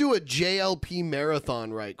 We're gonna do a JLP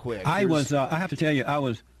marathon right quick. I have to tell you, I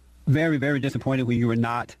was very, very disappointed when you were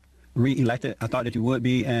not re-elected. I thought that you would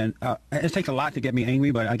be, and it takes a lot to get me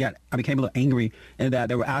angry, but I became a little angry in that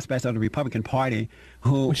there were aspects of the Republican Party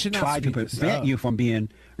who tried to prevent you from being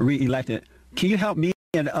re-elected. Can you help me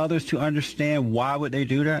and others to understand why would they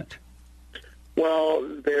do that? Well,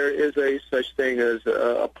 there is a such thing as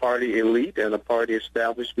a party elite and a party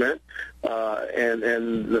establishment,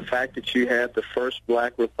 and the fact that you had the first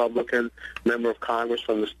black Republican member of Congress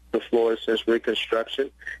from the floor since Reconstruction,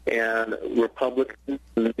 and Republicans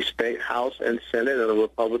in the state House and Senate, and a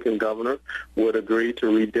Republican governor would agree to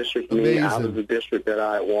redistrict me out of the district that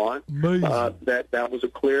I won. That was a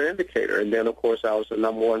clear indicator. And then, of course, I was the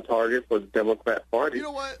 #1 target for the Democrat Party,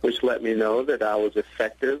 which let me know that I was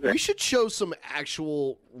effective. We should show some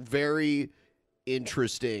actual very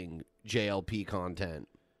interesting JLP content.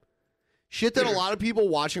 Shit that a lot of people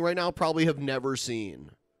watching right now probably have never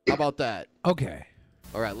seen. How about that? Okay.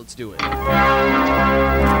 All right, let's do it. Jesse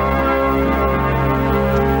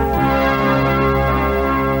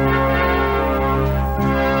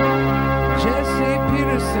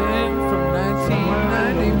Peterson from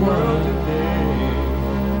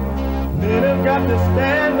 1991. Men have got to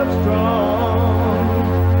stand up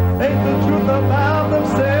strong, think the truth about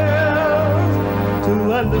themselves, to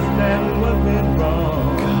understand what went wrong.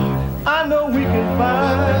 I know we can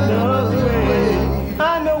find a way.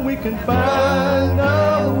 I know we can find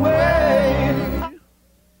a way.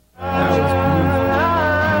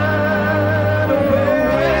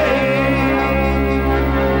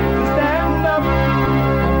 Stand up.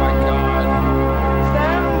 Oh my God.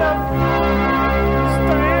 Stand up.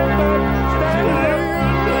 Stand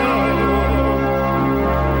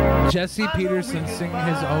up. Jesse Peterson singing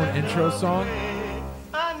his own intro song.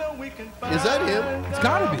 Is that him? It's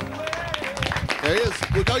gotta be. There he is.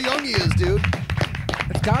 Look how young he is, dude.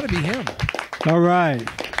 It's gotta be him. All right.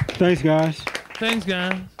 Thanks, guys. Thanks,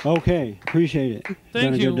 guys. Okay. Appreciate it. Thank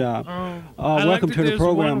Done a you. good job. I welcome like to that the there's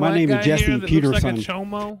program. one My white name guy is Jesse here that Peterson. Looks like a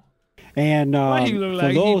chomo. And Why he look for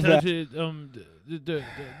like those he that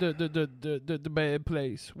touched the bad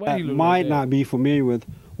place? Why he look might like that? not be familiar with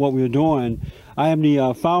what we're doing, I am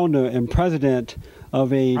the founder and president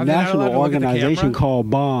of a Are they not allowed national to look at the organization camera? called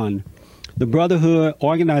BOND, the Brotherhood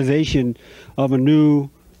Organization of a New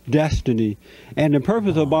Destiny. And the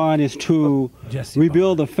purpose of BOND is to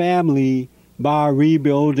rebuild the family by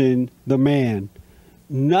rebuilding the man.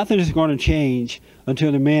 Nothing is going to change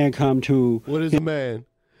until the man come to. What is a man?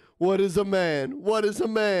 What is a man? What is a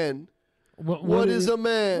man? What is a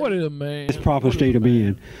man? What is a man? Its proper state of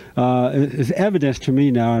being. It's evidence to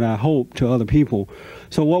me now, and I hope to other people.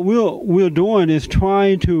 So what we're doing is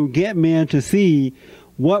trying to get men to see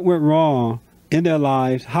what went wrong in their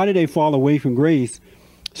lives, how did they fall away from grace,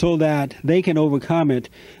 so that they can overcome it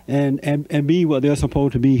and be what they're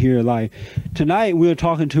supposed to be here in life. Tonight we're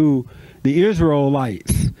talking to the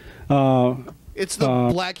Israelites. It's the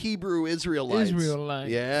black Hebrew Israelites.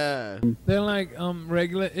 Yeah. They're like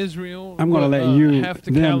regular Israel. I'm going to let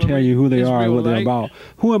them tell you who they are and what they're about.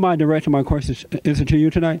 Who am I directing my questions? Is it to you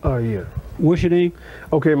tonight? Oh, yeah. What's your name?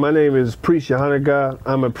 Okay, my name is Priest Yohanaga.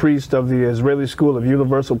 I'm a priest of the Israeli School of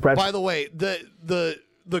Universal Practice. By the way,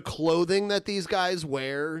 the clothing that these guys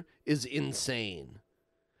wear is insane.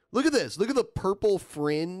 Look at this. Look at the purple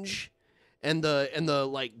fringe and the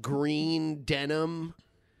like green denim.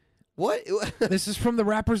 What? This is from the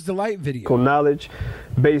Rapper's Delight video. Knowledge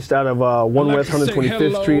based out of 1 West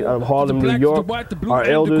 125th Street out of Harlem, New York. Our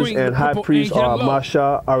elders and high priests are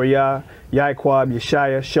Masha, Ariyah, Yaquab,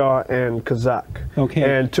 Yeshaya, Shah, and Kazak. Okay.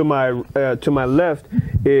 And to my left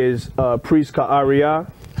is Priest Ka'ariyah.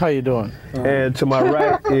 How you doing? And to my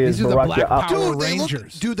right is These are the Barak Black Ya'ap. Power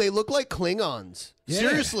Rangers. They look like Klingons. Yeah.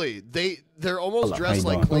 Seriously, they're almost Hello, dressed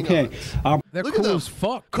how you like doing? Klingons. Okay. They're Look at cool them. as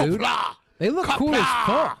fuck, dude. Kopla! They look cool as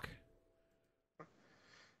fuck.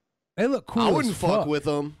 They look cool. I wouldn't as fuck with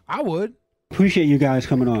them. I would. Appreciate you guys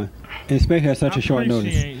coming on, especially at such a short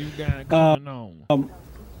notice. Appreciate you guys coming on.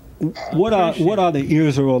 What are the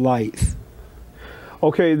Israelites?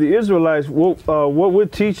 Okay, the Israelites, what we're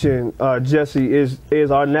teaching, Jesse, is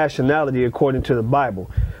our nationality according to the Bible.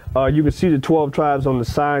 You can see the 12 tribes on the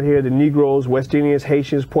side here: the Negroes, West Indians,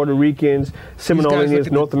 Haitians, Puerto Ricans, Seminole Indians,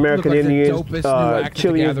 North American Indians,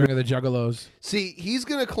 Chileans. Gathering of the Juggalos. See, he's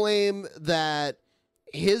going to claim that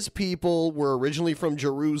his people were originally from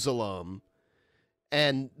Jerusalem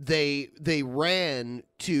and they ran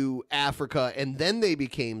to Africa and then they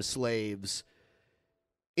became slaves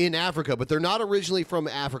in Africa, but they're not originally from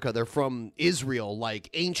Africa. They're from Israel, like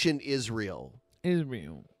ancient Israel.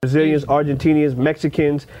 Brazilians, Argentinians,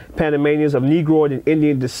 Mexicans, Panamanians of Negroid and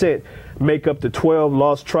Indian descent make up the 12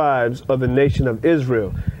 lost tribes of the nation of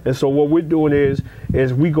Israel. And so what we're doing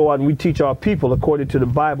is we go out and we teach our people according to the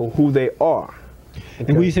Bible who they are.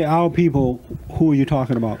 And when you say our people, who are you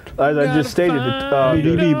talking about? As I just stated, do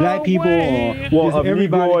you mean black people or of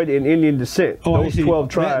Negroid and Indian descent? Oh, those I see. 12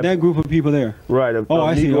 tribes. That group of people there. Right, of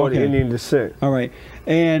I see. Negroid Okay. and Indian descent. All right.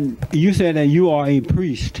 And you said that you are a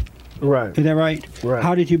priest. Right. Is that right? Right.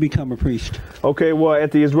 How did you become a priest? Okay, well,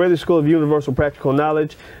 at the Israeli School of Universal Practical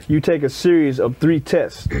Knowledge, you take a series of 3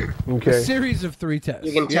 tests. Okay. A series of 3 tests.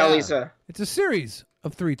 You can tell he's a... It's a series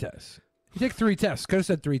of 3 tests. You take 3 tests. Could have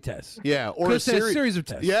said 3 tests. Yeah, or Could a have said a seri- series of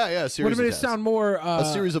tests. Yeah, a series Would have of made it tests. sound more A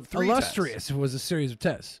series of 3 illustrious if it was a series of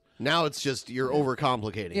tests. Now it's just you're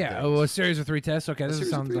overcomplicating. Yeah, things. a series of 3 tests. Okay, this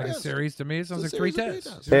series of sounds 3 like a tests. series to me. It sounds like 3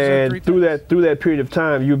 tests. And through that period of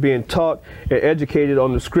time, you're being taught and educated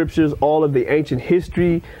on the scriptures, all of the ancient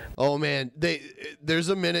history. Oh man, there's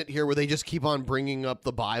a minute here where they just keep on bringing up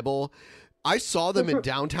the Bible. I saw them in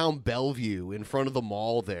downtown Bellevue in front of the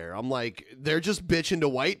mall there. I'm like, they're just bitching to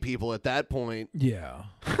white people at that point. Yeah.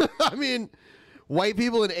 I mean, white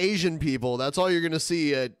people and Asian people, that's all you're going to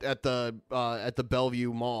see at the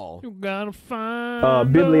Bellevue Mall. You gotta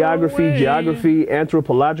find Bibliography, geography,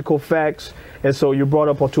 anthropological facts, and so you're brought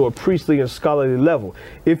up onto a priestly and scholarly level.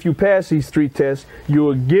 If you pass these 3 tests, you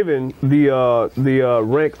are given the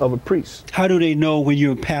rank of a priest. How do they know when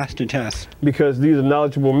you passed the test? Because these are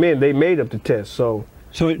knowledgeable men. They made up the test. So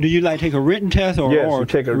do you take a written test or yes, oral? you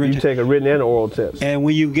take a written and oral test. And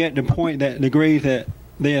when you get the point that the grades that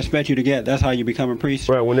they expect you to get, that's how you become a priest.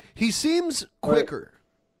 Right. He seems quicker.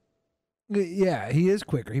 Yeah, he is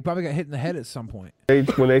quicker. He probably got hit in the head at some point.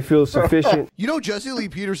 When they feel sufficient. You know, Jesse Lee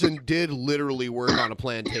Peterson did literally work on a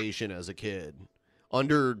plantation as a kid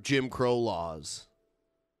under Jim Crow laws.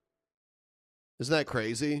 Isn't that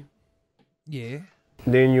crazy? Yeah.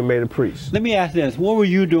 Then you're made a priest. Let me ask this. What were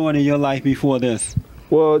you doing in your life before this?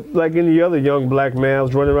 Well, like any other young black man, I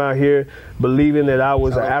was running around here believing that I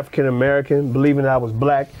was an African American, believing that I was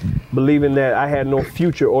black, believing that I had no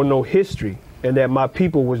future or no history, and that my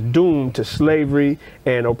people was doomed to slavery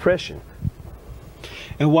and oppression.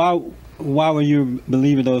 And why were you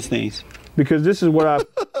believing those things? Because this is what I...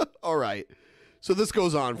 All right. So this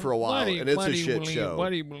goes on for a while, and it's a shit show. Why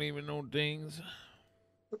do you believe in those things?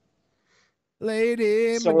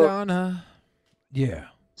 Lady So- Madonna. Yeah.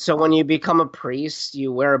 So when you become a priest,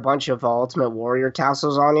 you wear a bunch of Ultimate Warrior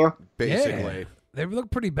tassels on you? Yeah. They look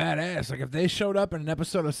pretty badass. Like if they showed up in an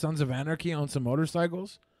episode of Sons of Anarchy on some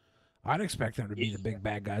motorcycles, I'd expect them to be the big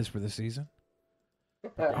bad guys for the season.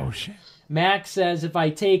 Oh shit. Max says, if I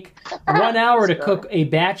take 1 hour to cook a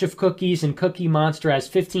batch of cookies and Cookie Monster has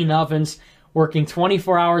 15 ovens working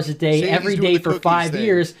 24 hours a day, See, every he's doing day the for cookies 5 thing.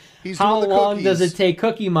 years, He's how doing the long does cookies. it take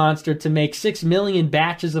Cookie Monster to make 6 million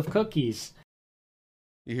batches of cookies?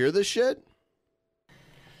 You hear this shit?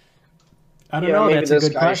 I don't know. Maybe That's this a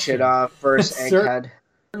good guy question. should first egghead.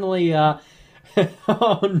 Certainly, oh,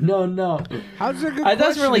 no. How's it a good It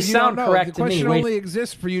doesn't really question if you don't sound know? correct The to me. question Wait. only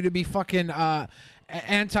exists for you to be fucking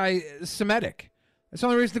anti-Semitic. That's the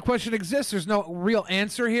only reason the question exists. There's no real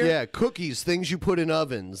answer here. Yeah, cookies, things you put in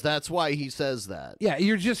ovens. That's why he says that. Yeah,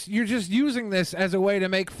 you're just using this as a way to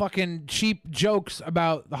make fucking cheap jokes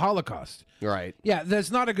about the Holocaust. Right. Yeah, that's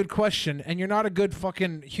not a good question, and you're not a good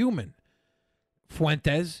fucking human,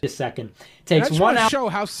 Fuentes. A second. I Takes just 1 want to hour. show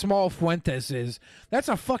how small Fuentes is. That's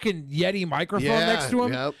a fucking Yeti microphone Yeah, next to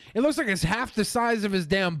him. yep. It looks like it's half the size of his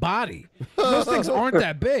damn body. Those things aren't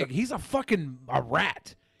that big. He's a fucking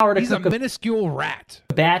rat. He's a minuscule rat.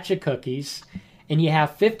 Batch of cookies, and you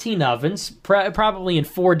have 15 ovens, probably in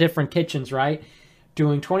 4 different kitchens, right?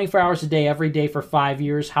 Doing 24 hours a day, every day for 5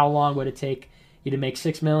 years. How long would it take you to make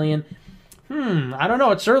 6 million? I don't know.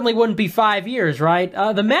 It certainly wouldn't be 5 years, right?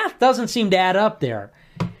 The math doesn't seem to add up there.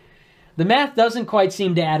 The math doesn't quite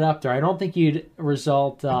seem to add up there. I don't think you'd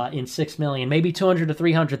result in 6 million. Maybe 200 to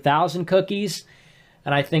 300,000 cookies.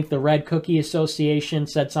 And I think the Red Cookie Association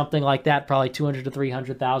said something like that, probably 200 to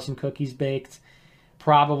 300,000 cookies baked,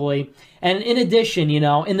 probably. And in addition,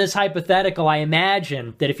 in this hypothetical, I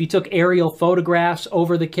imagine that if you took aerial photographs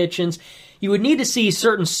over the kitchens, you would need to see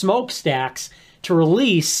certain smokestacks to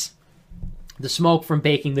release the smoke from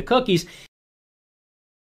baking the cookies.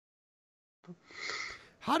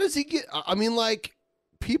 How does he get... I mean, like,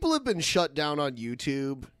 people have been shut down on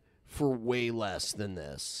YouTube for way less than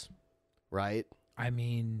this, right? I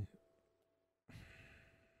mean,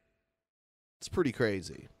 it's pretty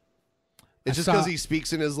crazy. It's just because he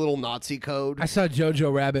speaks in his little Nazi code. I saw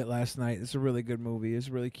Jojo Rabbit last night. It's a really good movie. It's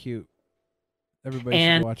really cute. Everybody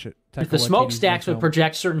should watch it. The Taika Waititi's smokestacks new would film.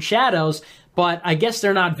 project certain shadows, but I guess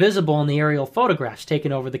they're not visible in the aerial photographs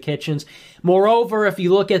taken over the kitchens. Moreover, if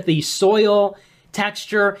you look at the soil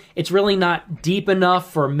texture, it's really not deep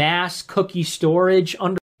enough for mass cookie storage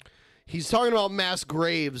under. He's talking about mass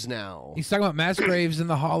graves now. He's talking about mass graves in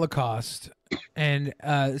the Holocaust, and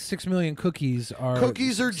 6 million cookies are...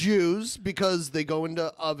 Cookies are Jews because they go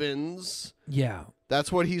into ovens. Yeah.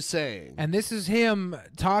 That's what he's saying. And this is him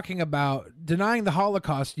talking about denying the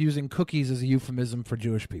Holocaust using cookies as a euphemism for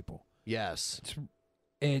Jewish people. Yes.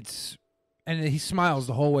 It's and he smiles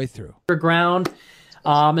the whole way through. Underground.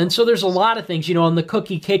 And so there's a lot of things. In the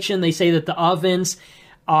cookie kitchen, they say that the ovens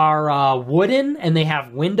are wooden and they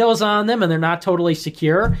have windows on them and they're not totally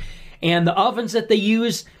secure. And the ovens that they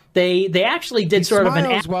use, they actually did sort of an...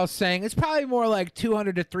 Smiles while saying it's probably more like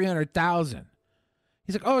 200 to 300,000.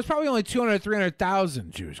 He's like, oh, it's probably only 200 to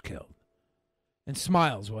 300,000 Jews killed. And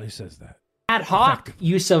smiles while he says that. Ad hoc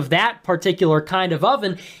use of that particular kind of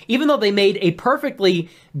oven, even though they made a perfectly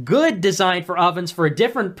good design for ovens for a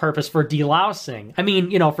different purpose, for delousing. I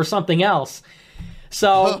mean, for something else.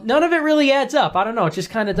 So none of it really adds up. I don't know. It just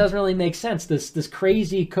kind of doesn't really make sense. This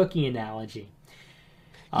crazy cookie analogy.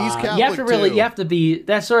 He's Catholic you have to really, too. you have to be.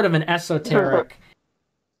 That's sort of an esoteric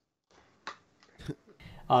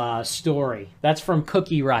story. That's from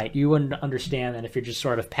Cookie Right. You wouldn't understand that if you're just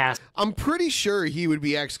sort of past. I'm pretty sure he would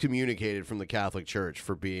be excommunicated from the Catholic Church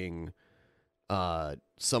for being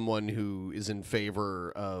someone who is in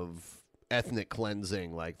favor of ethnic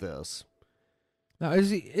cleansing like this. Now,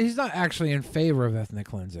 he's not actually in favor of ethnic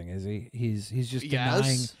cleansing, is he? He's just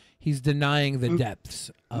denying. He's denying the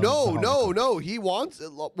depths. Of No. He wants.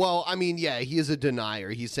 Well, I mean, yeah, he is a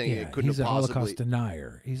denier. He's saying it couldn't he's a have possibly. Holocaust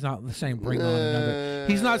denier. He's not saying bring on another.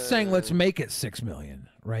 He's not saying let's make it 6 million,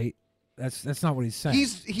 right? That's not what he's saying.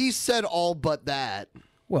 He's said all but that.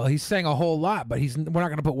 Well, he's saying a whole lot, but we're not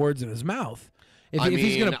going to put words in his mouth. If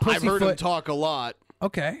he's going to I've heard him pussyfoot, talk a lot.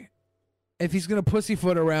 okay. If he's going to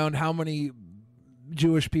pussyfoot around how many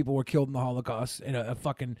Jewish people were killed in the Holocaust in a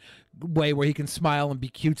fucking way where he can smile and be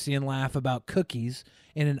cutesy and laugh about cookies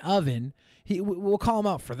in an oven, we'll call him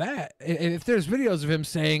out for that. If there's videos of him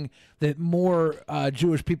saying that more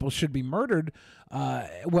Jewish people should be murdered,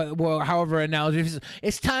 however analogy, if he says,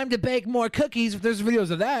 it's time to bake more cookies. If there's videos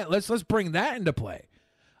of that, let's bring that into play.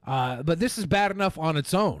 But this is bad enough on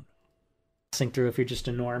its own. Through if you're just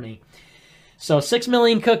a normie. So 6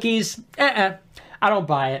 million cookies, I don't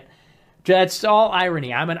buy it. That's all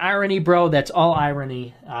irony. I'm an irony bro. That's all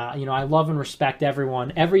irony. I love and respect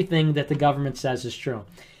everyone. Everything that the government says is true.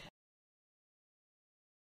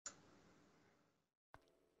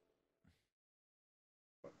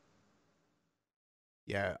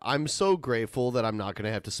 Yeah, I'm so grateful that I'm not going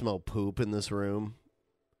to have to smell poop in this room.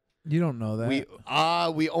 You don't know that.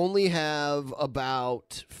 We only have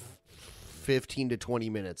about 15 to 20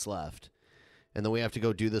 minutes left. And then we have to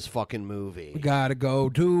go do this fucking movie. We gotta go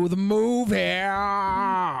do the movie.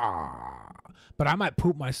 But I might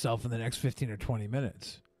poop myself in the next 15 or 20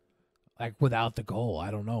 minutes. Like, without the goal.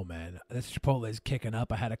 I don't know, man. This Chipotle is kicking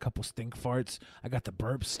up. I had a couple stink farts. I got the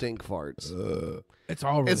burps. Stink farts. It's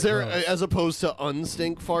all really Is there, gross. as opposed to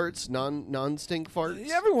unstink farts, non-stink farts?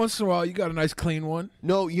 Yeah, every once in a while, you got a nice clean one.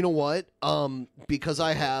 No, you know what? Because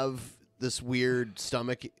I have this weird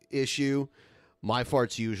stomach issue, my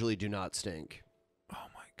farts usually do not stink. Oh,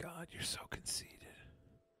 my God. You're so conceited.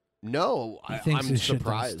 No, He thinks I'm his shit don't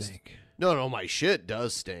surprised. stink. No, my shit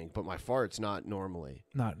does stink, but my farts not normally.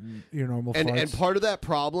 Not your normal And farts. part of that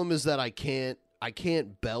problem is that I can't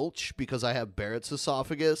belch because I have Barrett's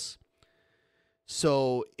esophagus.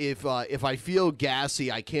 So if I feel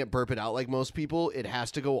gassy, I can't burp it out like most people. It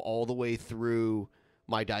has to go all the way through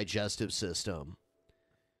my digestive system.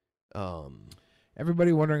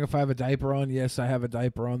 Everybody wondering if I have a diaper on. Yes, I have a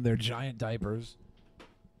diaper on. They're giant diapers.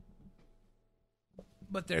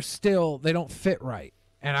 But they don't fit right.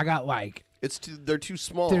 And I got like... they're too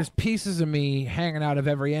small. There's pieces of me hanging out of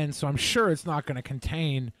every end, so I'm sure it's not going to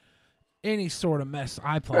contain any sort of mess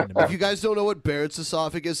I plan to make. If you guys don't know what Barrett's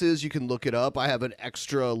esophagus is, you can look it up. I have an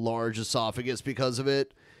extra large esophagus because of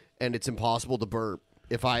it, and it's impossible to burp.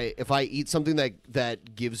 If I eat something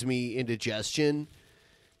that gives me indigestion,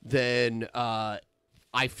 then I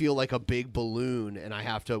feel like a big balloon, and I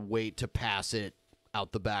have to wait to pass it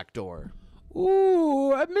out the back door.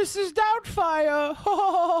 Ooh, Mrs. Doubtfire.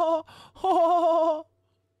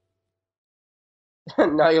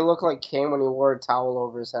 Now you look like Kane when he wore a towel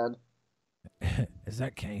over his head. Is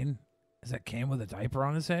that Kane? Is that Kane with a diaper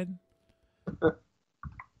on his head?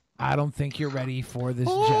 I don't think you're ready for this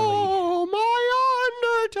jelly. Oh,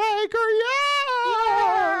 my Undertaker,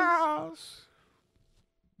 yes!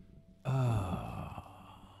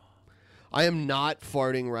 I am not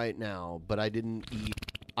farting right now, but I didn't eat.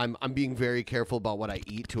 I'm being very careful about what I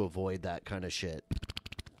eat to avoid that kind of shit.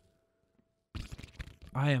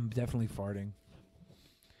 I am definitely farting.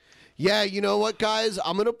 Yeah, you know what, guys?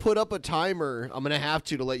 I'm going to put up a timer. I'm going to have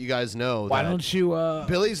to let you guys know. Why that don't you...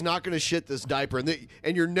 Billy's not going to shit this diaper,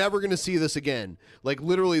 and you're never going to see this again. Like,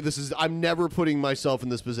 literally, I'm never putting myself in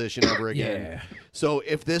this position ever again. Yeah. So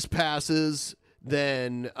if this passes,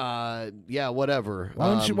 then, yeah, whatever.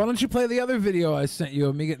 Why don't you play the other video I sent you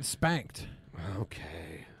of me getting spanked? Okay.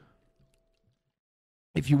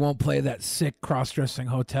 If you won't play that sick cross-dressing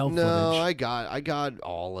hotel footage. No, I got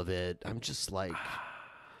all of it. I'm just like...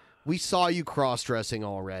 We saw you cross-dressing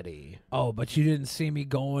already. Oh, but you didn't see me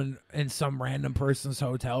going in some random person's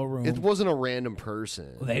hotel room. It wasn't a random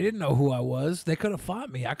person. Well, they didn't know who I was. They could have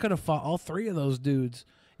fought me. I could have fought all three of those dudes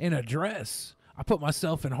in a dress. I put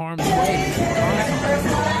myself in harm's way.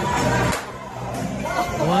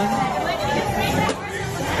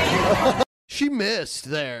 One. She missed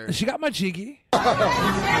there. She got my cheeky.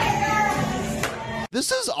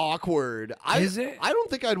 This is awkward. Is it? I don't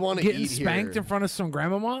think I'd want to eat Getting spanked here. in front of some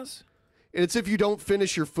grandmamas? It's if you don't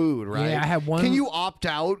finish your food, right? Yeah, I had one. Can you opt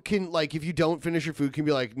out? If you don't finish your food, can you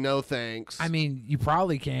be like, no thanks? I mean, you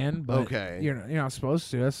probably can, but Okay. you're not supposed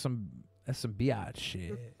to. That's some biatch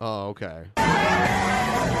shit. Oh, okay.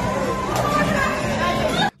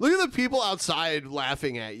 Look at the people outside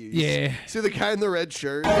laughing at you. Yeah. See the guy in the red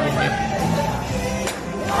shirt?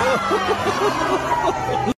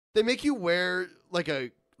 They make you wear like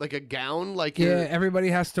a gown, like Yeah, you're... everybody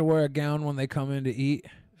has to wear a gown when they come in to eat.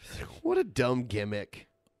 What a dumb gimmick.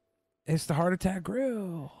 It's the heart attack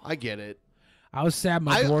grill. I get it. I was sad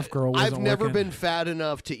my dwarf girl wasn't I've never working. been fat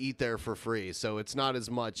enough to eat there for free, so it's not as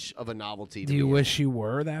much of a novelty to Do me. you wish you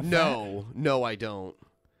were that fat? No, I don't.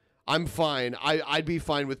 I'm fine. I'd be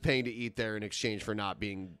fine with paying to eat there in exchange for not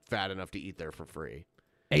being fat enough to eat there for free.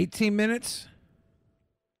 18 minutes?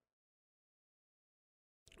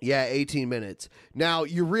 Yeah, 18 minutes. Now,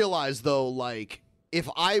 you realize, though, like, if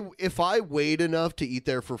I weighed enough to eat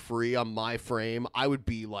there for free on my frame, I would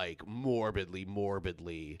be, like, morbidly,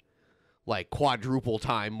 like, quadruple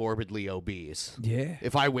time morbidly obese. Yeah.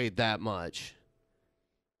 If I weighed that much.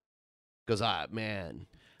 Because, man.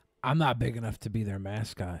 I'm not big enough to be their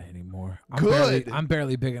mascot anymore. Good. I'm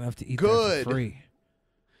barely big enough to eat there for free.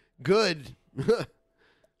 Good.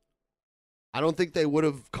 I don't think they would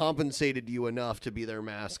have compensated you enough to be their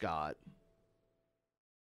mascot.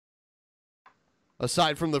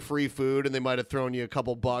 Aside from the free food, and they might have thrown you a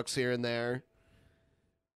couple bucks here and there.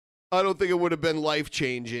 I don't think it would have been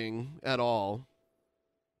life-changing at all.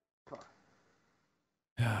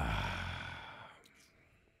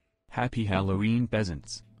 Happy Halloween,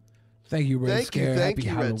 peasants. Thank you, Red Scare. Happy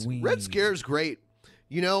Red, Halloween. Red Scare's great.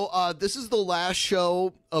 You know, this is the last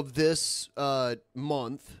show of this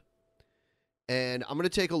month, and I'm going to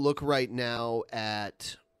take a look right now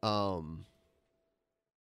at the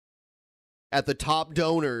top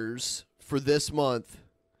donors for this month.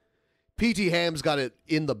 PT Ham's got it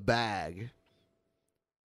in the bag.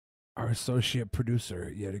 Our associate producer,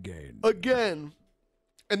 yet again. Again.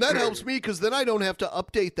 And that helps me because then I don't have to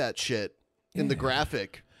update that shit in the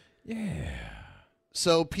graphic. Yeah.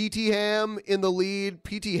 So PT Ham in the lead.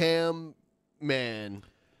 PT Ham, man.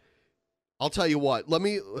 I'll tell you what.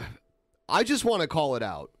 I just want to call it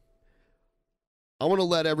out. I want to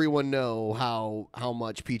let everyone know how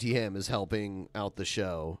much PT Ham is helping out the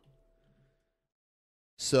show.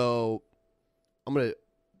 So I'm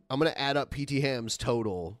gonna add up PT Ham's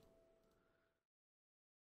total.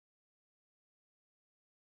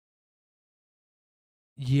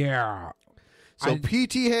 Yeah. So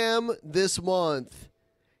PT Ham this month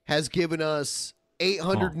has given us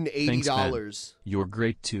 $880. Thanks, man. You're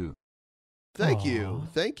great too. Thank you.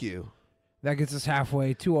 Thank you. That gets us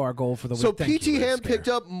halfway to our goal for the week. So Thank PT you, Red Ham Scare. picked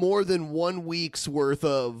up more than 1 week's worth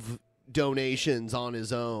of donations on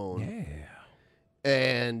his own. Yeah.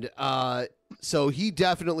 And so he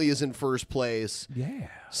definitely is in first place. Yeah.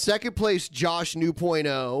 Second place, Josh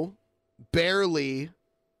 2.0. Barely.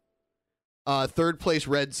 Third place,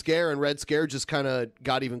 Red Scare. And Red Scare just kind of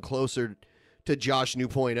got even closer to Josh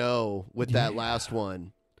 2.0 with that last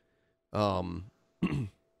one.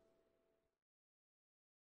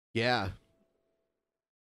 Yeah.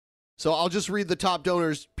 So I'll just read the top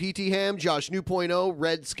donors. PT Ham, Josh 2.0,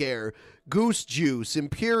 Red Scare, Goose Juice,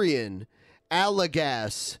 Empyrean,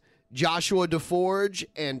 Alagas, Joshua DeForge,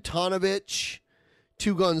 Antonovich,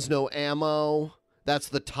 Two Guns No Ammo. That's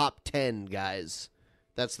the top 10, guys.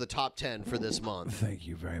 That's the top 10 for this month. Thank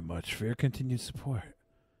you very much for your continued support.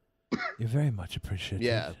 You're very much appreciated.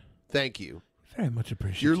 Yeah, thank you. Very much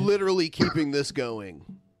appreciated. You're literally keeping this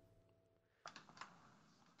going.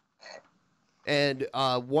 And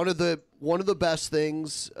one of the best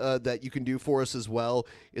things that you can do for us as well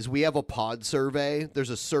is we have a pod survey.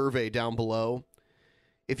 There's a survey down below.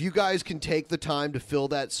 If you guys can take the time to fill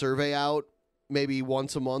that survey out, maybe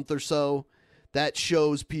once a month or so, that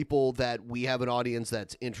shows people that we have an audience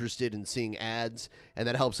that's interested in seeing ads, and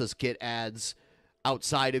that helps us get ads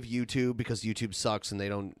outside of YouTube because YouTube sucks and they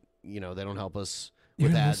don't help us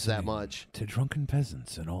with ads that much. To Drunken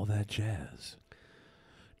Peasants and all that jazz.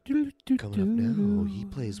 Coming up now, he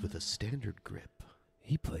plays with a standard grip.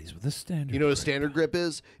 He plays with a standard. You know what a standard grip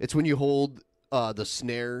is? It's when you hold the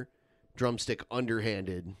snare drumstick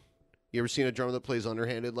underhanded. You ever seen a drummer that plays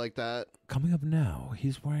underhanded like that? Coming up now,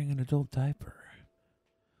 he's wearing an adult diaper.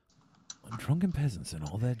 On Drunken Peasants and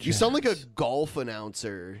all that jazz. You sound like a golf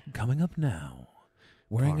announcer. Coming up now,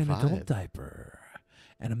 wearing Par an five. adult diaper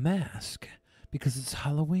and a mask because it's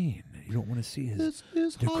Halloween. You don't want to see his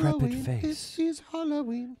decrepit Halloween. face. This is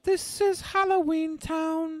Halloween. This is Halloween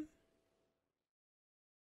Town.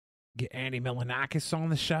 Get Andy Milanakis on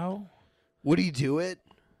the show. Would he do it?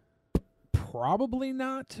 Probably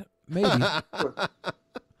not. Maybe.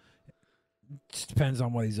 Just depends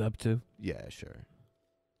on what he's up to. Yeah, sure.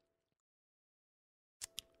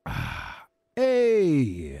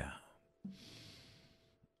 Hey.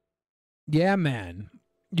 Yeah, man.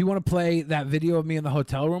 You want to play that video of me in the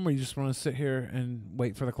hotel room, or you just want to sit here and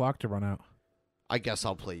wait for the clock to run out? I guess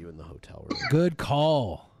I'll play you in the hotel room. Good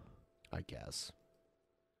call. I guess.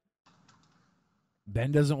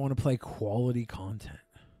 Ben doesn't want to play quality content.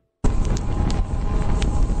 You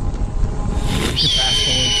can fast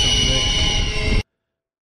forward some of it.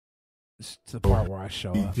 It's the part where I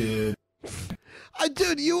show up.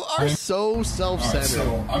 Dude, you are so self-centered.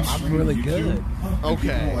 I'm really good.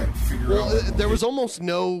 Okay. Well, there was almost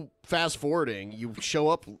no fast forwarding. You show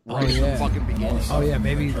up right from the fucking beginning. Oh yeah,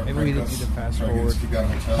 maybe we didn't need to fast forward.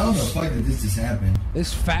 How the fuck did this just happen?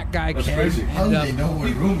 This fat guy That's Ken crazy. How ended did they know up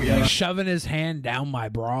what room we like are? shoving his hand down my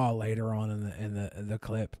bra later on in the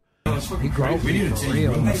clip. That's fucking He groped crazy. We me need to for change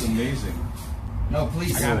real. room. That's amazing. No,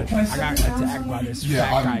 please. I got attacked by this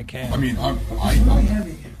fat guy Ken. I mean, I'm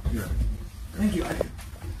yeah. Thank you.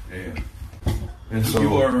 Yeah. And so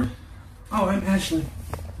You are. Oh, I'm Ashley.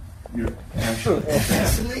 You're Ashley.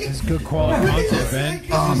 It's good quality content, Ben.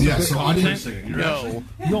 Yeah, Good so I didn't content. No.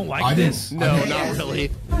 You don't like I didn't- this? No, not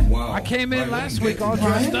really. Wow. I came in last week all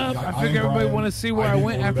dressed up. I figure everybody want to see where I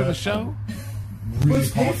went after the show. Really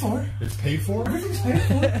It's paid for. It's paid for? Everything's paid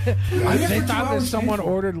for. They thought that someone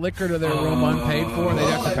ordered liquor to their room unpaid for. They'd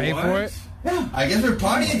have to pay for it. Yeah. I guess we're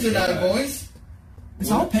partying tonight, boys. It's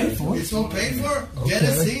all paid for. It's all paid for? Get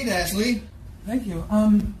a seat, Ashley. Thank you.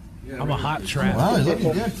 I'm a hot trap. Wow, he's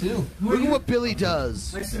looking good too. Look at what Billy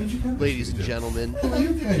does, ladies and gentlemen.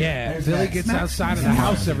 Yeah, Billy gets outside of the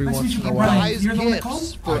house every once in a while. Buys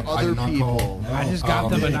gifts for other people. I just got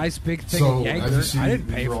them a nice big thing of Jaeger. I didn't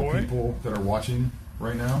pay for it. People that are watching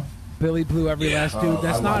right now. Billy blew every last dude.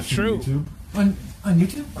 That's not true. YouTube. On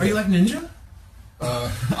YouTube? Are you like Ninja?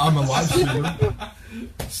 I'm a live streamer.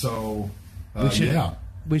 So, yeah.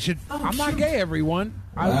 We should. I'm not gay, everyone.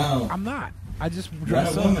 I'm not. I just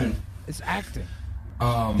dress up. It's acting.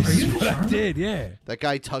 This is what I did. Yeah. That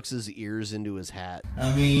guy tucks his ears into his hat.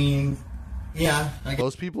 I mean, yeah.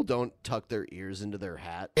 Most people don't tuck their ears into their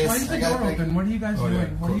hat. Why is the door open? What are you guys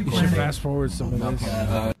doing? What are you You should planning? fast forward some of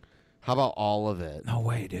this. How about all of it? No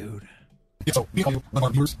way, dude. So, we call you one of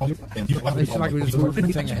our viewers, I feel like we just moved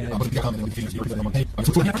the thing ahead.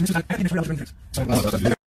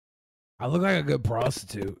 I look like a good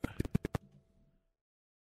prostitute.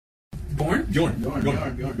 Bjorn?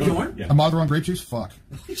 I'm either on grape juice? Fuck.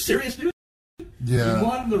 Are you serious, dude? Yeah. You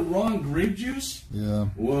wanted the wrong grape juice? Yeah.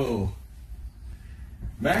 Whoa.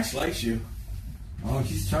 Max likes you. Oh,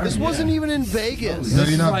 she's charming. This wasn't even in Vegas. No,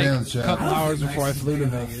 you're not like banned, a couple hours before I flew to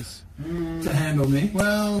Vegas. To handle me?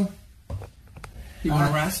 Well, you want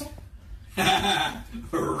to wrestle?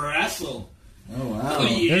 Wrestle. Oh, wow. Oh,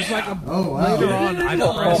 yeah. There's like a later on. I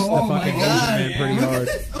pressed the fucking Asian man pretty hard.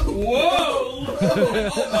 Whoa!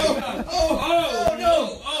 Oh no!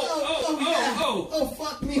 Oh,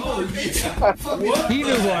 fuck me! He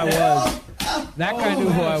knew who I was. That guy knew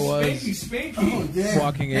who I was. Spanky.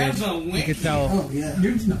 Walking in, you could tell. Oh yeah.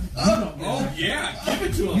 Oh yeah. Give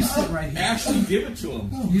it to him. You sit right here. Actually, give it to him.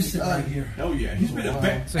 You sit right here. Oh yeah. He's been a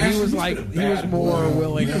bad. So he was like, he was more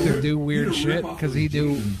willing to do weird shit because he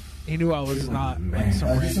knew I was not like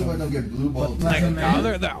some random. But like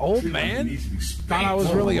the old man thought I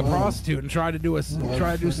was really a prostitute and tried to do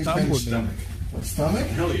stuff with me. Stomach?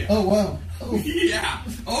 Hell yeah. Oh wow. Oh yeah.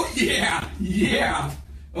 Oh yeah. Yeah.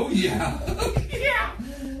 Oh yeah. Oh yeah.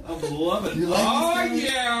 I'm loving it. Oh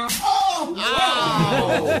yeah. Oh wow.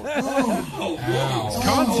 Oh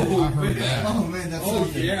content. Oh man, that's so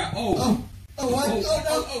yeah. Oh. Oh what?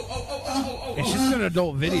 Oh no. It's just an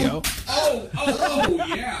adult video. Oh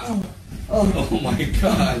yeah. Oh my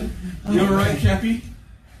god. You alright, Cappy?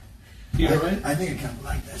 You alright? I think I kind of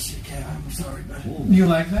like that shit, Cap. I'm sorry, but you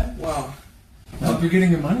like that? Wow. I hope you're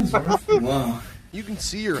getting your money's worth. Wow. You can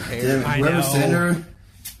see your hair. I know.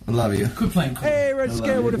 I love you. Quit playing cool. Hey, Red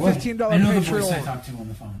Scare with a $15 Patreon. I know the voice I talked to on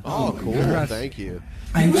the phone. Oh, cool. Congrats. Thank you.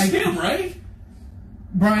 I was him, right?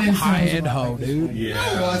 Brian high-end hoe, dude.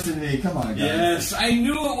 Yeah. It wasn't me. Come on, guys. Yes, I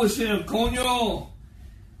knew it was him. Coño.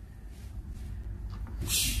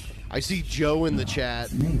 I see Joe in the chat.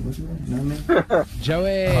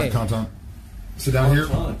 Joey. Hi, content. Sit down here.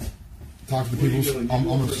 Talk to the people.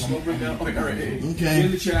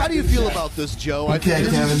 Okay. How do you feel about this, Joe? I think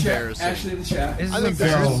this is embarrassing. Actually, in the chat. This is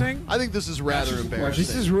embarrassing. I think this is rather embarrassing.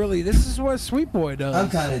 This is what Sweet Boy does. I'm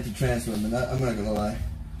kind of into trans women. I'm not gonna lie.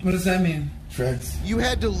 What does that mean? Trans. You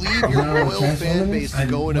had to leave your loyal fan base to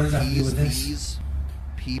go and appease these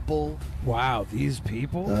people. Wow, these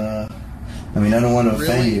people. I mean, I don't want to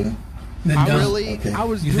offend you. I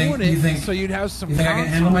was doing it so you'd have some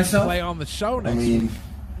content to play on the show next week.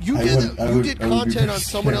 You did content on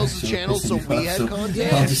someone else's channel, so we had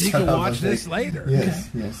content. You can watch this later.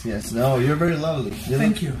 Yes. No, you're very lovely.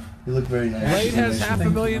 Thank you. You look very nice. Blade has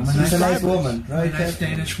 500,000 subscribers. subscribers. She's a nice woman, right? Nice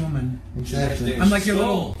Danish woman. Exactly. I'm like your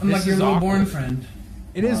little born friend.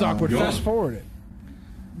 It is awkward. Fast forward it.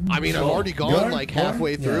 I mean, I've already gone like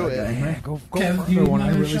halfway through it. Yeah, go further when I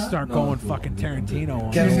really start going fucking Tarantino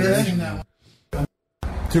on Kevin,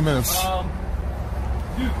 2 minutes.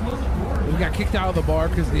 We got kicked out of the bar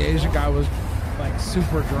because the Asian guy was like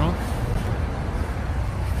super drunk.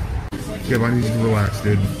 Yeah, but I need you to relax,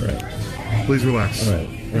 dude. Right. Please relax. All right.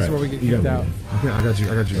 That's where we get kicked out. Okay, I got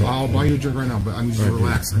you. I'll buy you a drink right now, but I need you to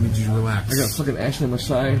relax. I need you to relax. I got fucking Ashley on my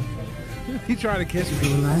side. He tried to kiss me.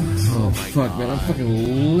 Oh, fuck, man. I'm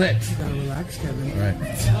fucking lit. You gotta relax, Kevin. All right.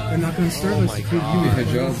 They're not gonna serve us. Give me a head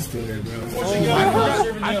job.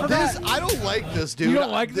 I don't like this, dude. You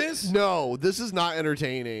don't like this? No, this is not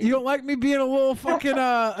entertaining. You don't like me being a little fucking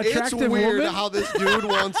attractive It's weird woman? how this dude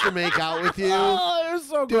wants to make out with you. Oh, it was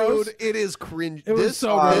so gross. Dude, it is cringe. It was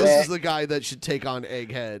so gross. This is the guy that should take on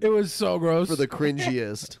Egghead. It was so gross. For the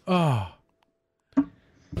cringiest. Oh.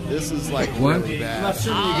 This is like What? really bad. I'm not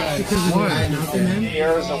serving you guys. Because of What?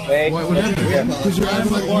 Years away. What happened? Because you're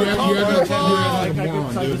acting like you're a moron, I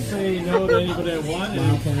dude. could say no to anybody I want.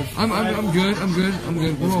 I'm good.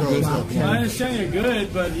 We're all good. I understand you're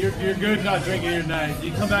good, but you're good not drinking here tonight.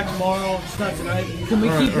 You come back tomorrow, start tonight. Can we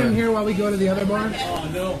keep him here while we go to the other bar? Oh,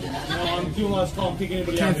 no, I'm doing last call. I'm kicking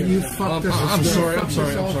anybody out Kev, here. you fucked us. I'm sorry.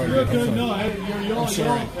 You're good. No, you're I'm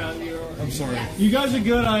sorry. I'm sorry. You guys are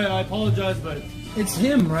good. I apologize, but it's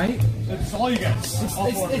him, right? It's all you guys.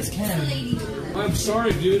 It's Ken. I'm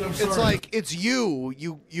sorry, dude. I'm sorry. It's like it's you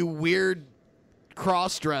weird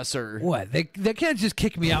cross-dresser. What? They can't just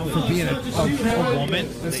kick me out for being a woman.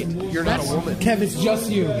 You're not a woman. Kev, it's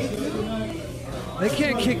just you. They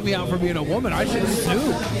can't kick me out for being a woman. I should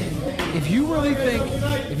sue. If you really think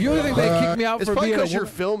they kick me out It's for probably being a because you're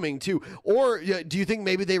woman, filming too. Or do you think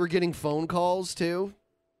maybe they were getting phone calls too?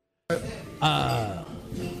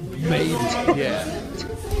 maybe. Yeah.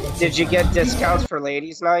 Did you get discounts for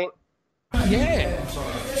ladies' night? Yeah.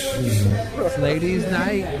 It's ladies'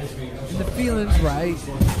 night. And the feeling's right.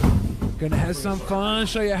 Gonna have some fun.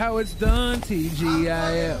 Show you how it's done.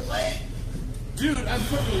 TGIF. Dude, I'm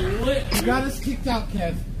fucking lit. You got us kicked out,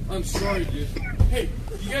 Kev. I'm sorry, dude. Hey,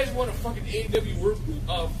 you guys want a fucking AEW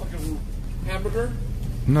fucking hamburger?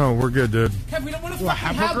 No, we're good, dude. Kev, we don't want a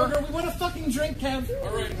fucking hamburger. We want a fucking drink, Kev.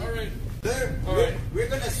 All right. We're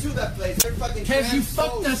gonna sue that place. They're fucking Kev, you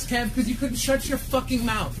fucked us, Kev, because you couldn't shut your fucking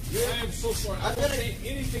mouth. Yeah, I am so sorry. I'm gonna say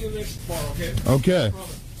anything in the next bar, okay? Okay.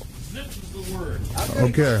 Zip is the word.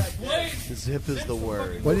 Okay. Zip is the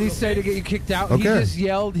word. What did he say to get you kicked out? He Okay. just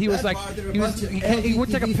yelled. He was like, he went to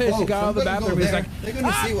take a piss. He got out of the bathroom. He's like, they're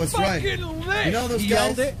gonna see what's right. lit. You know those He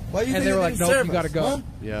guys? yelled it, Why do you and think they were they like, didn't nope, serve you gotta us, go. huh?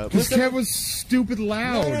 Yeah. Because Kev was stupid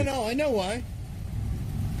loud. No, I know why.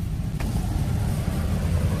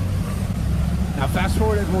 Now, fast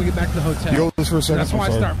forward when we get back to the hotel. You hold this for a second? That's why I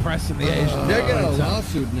I'm sorry. start pressing the Asian. They're getting a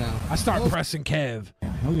lawsuit now. I start pressing Kev.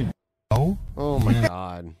 Oh? Oh my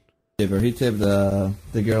god. He tipped the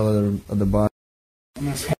girl at the bar.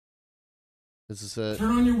 This is it.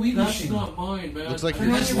 Turn on your weed That's machine. not mine, man. Looks like you're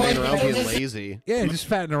just laying around being lazy. Yeah, just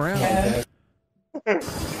fatting around.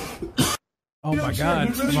 Oh my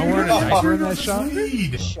god. Am I wearing a diaper in that shot?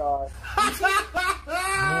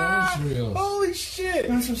 Holy shit!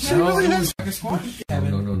 She really has like a squash,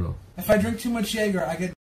 Kevin. No. If I drink too much Jaeger, I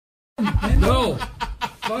get. No.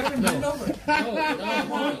 Fucking no. No.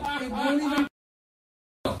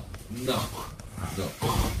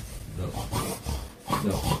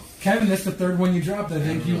 Kevin, that's the third one you dropped. I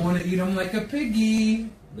think you want to eat them like a piggy.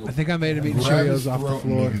 I think I made him eat Cheerios off the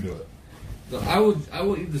floor. No, I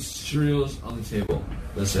will eat the Cheerios on the table.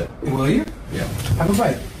 That's it. Will you? Yeah. Have a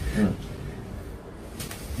bite.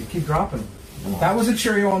 You keep dropping. That was a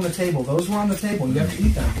Cheerio on the table. Those were on the table. You have to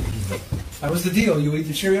eat them. That was the deal. You eat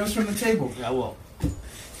the Cheerios from the table. I will.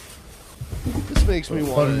 This makes me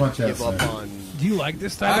want to give up on. Do you like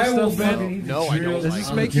this type of stuff, Ben? No, I don't. Does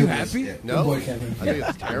this make you happy? No, Good boy, Kevin. I think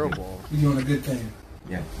it's terrible. You're doing a good thing.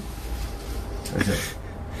 Yeah. That's it.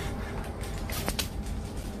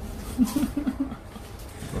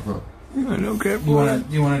 Okay, boy.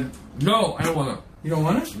 You wanna? No, I don't want to. You don't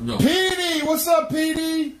want it? No. Petey, what's up,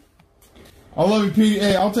 Petey? I love you, Petey.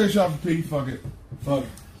 Hey, I'll take a shot for Petey. Fuck it. Fuck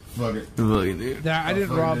it. Nah, I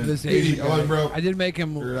didn't rob this Petey, Asian I love you, guy. bro. I did make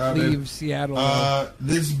him out, leave dude. Seattle.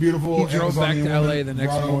 This is beautiful. He drove back to Amazonian LA woman the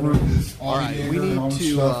next brought over morning. this All right, we Jaeger and all need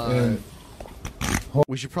this stuff, to. and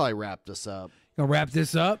We should probably wrap this up. Gonna wrap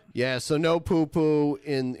this up? Yeah. So no poo poo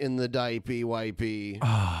in the diaper wipey.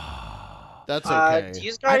 That's okay. Do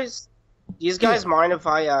you guys mind if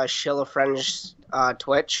I shill a friend's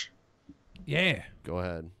Twitch? Yeah. Go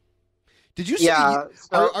ahead. Did you say? Yeah,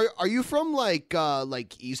 Are you from like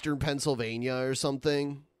Eastern Pennsylvania or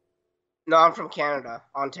something? No, I'm from Canada,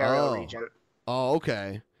 Ontario region. Oh,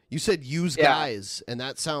 okay. You said use Yeah. guys, and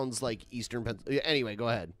that sounds like Eastern Pennsylvania. Anyway, go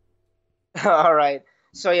ahead. All right.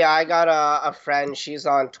 So yeah, I got a friend. She's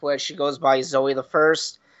on Twitch. She goes by Zoe the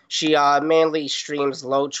First. She mainly streams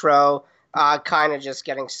Lotro. Kind of just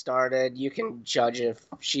getting started. You can judge if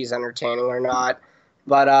she's entertaining or not.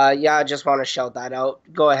 But yeah, I just want to shout that out.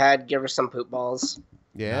 Go ahead, give her some poop balls.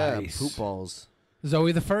 Yeah, Nice. poop balls.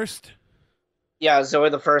 Zoe the First? Yeah, Zoe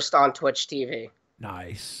the First on Twitch TV.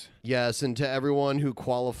 Nice. Yes, and to everyone who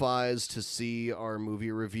qualifies to see our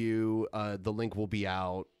movie review, the link will be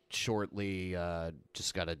out shortly.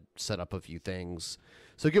 Just got to set up a few things.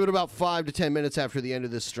 So give it about 5 to 10 minutes after the end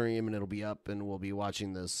of this stream, and it'll be up, and we'll be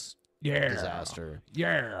watching this disaster.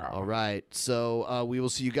 Yeah. All right. So we will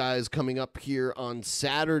see you guys coming up here on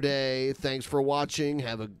Saturday. Thanks for watching.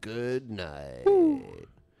 Have a good night.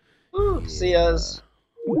 See yas.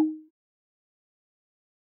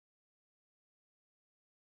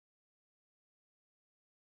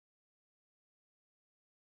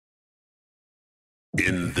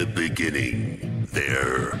 In the beginning,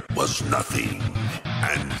 there was nothing.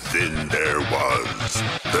 And then there was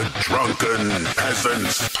the Drunken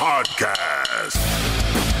Peasants Podcast.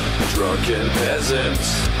 Drunken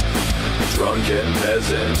Peasants. Drunken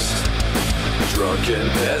Peasants. Drunken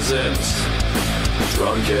Peasants.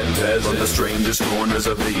 Drunken Peasants. From the strangest corners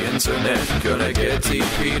of the internet. Gonna get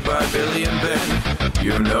TP'd by Billy and Ben.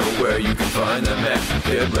 You know where you can find them at.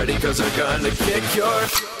 Get ready cause they're gonna kick your...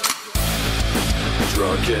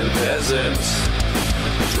 Drunken Peasants.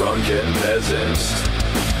 Drunken Peasants.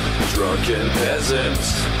 Drunken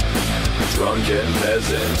Peasants. Drunken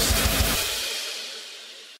Peasants.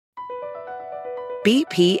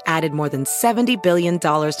 BP added more than $70 billion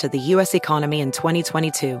to the U.S. economy in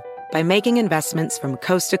 2022 by making investments from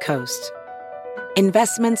coast to coast.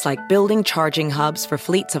 Investments like building charging hubs for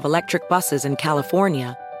fleets of electric buses in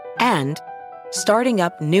California and starting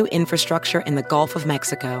up new infrastructure in the Gulf of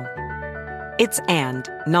Mexico. It's and,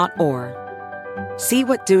 not or. See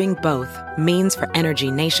what doing both means for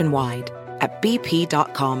energy nationwide at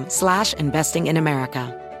bp.com/investing in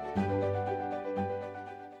America.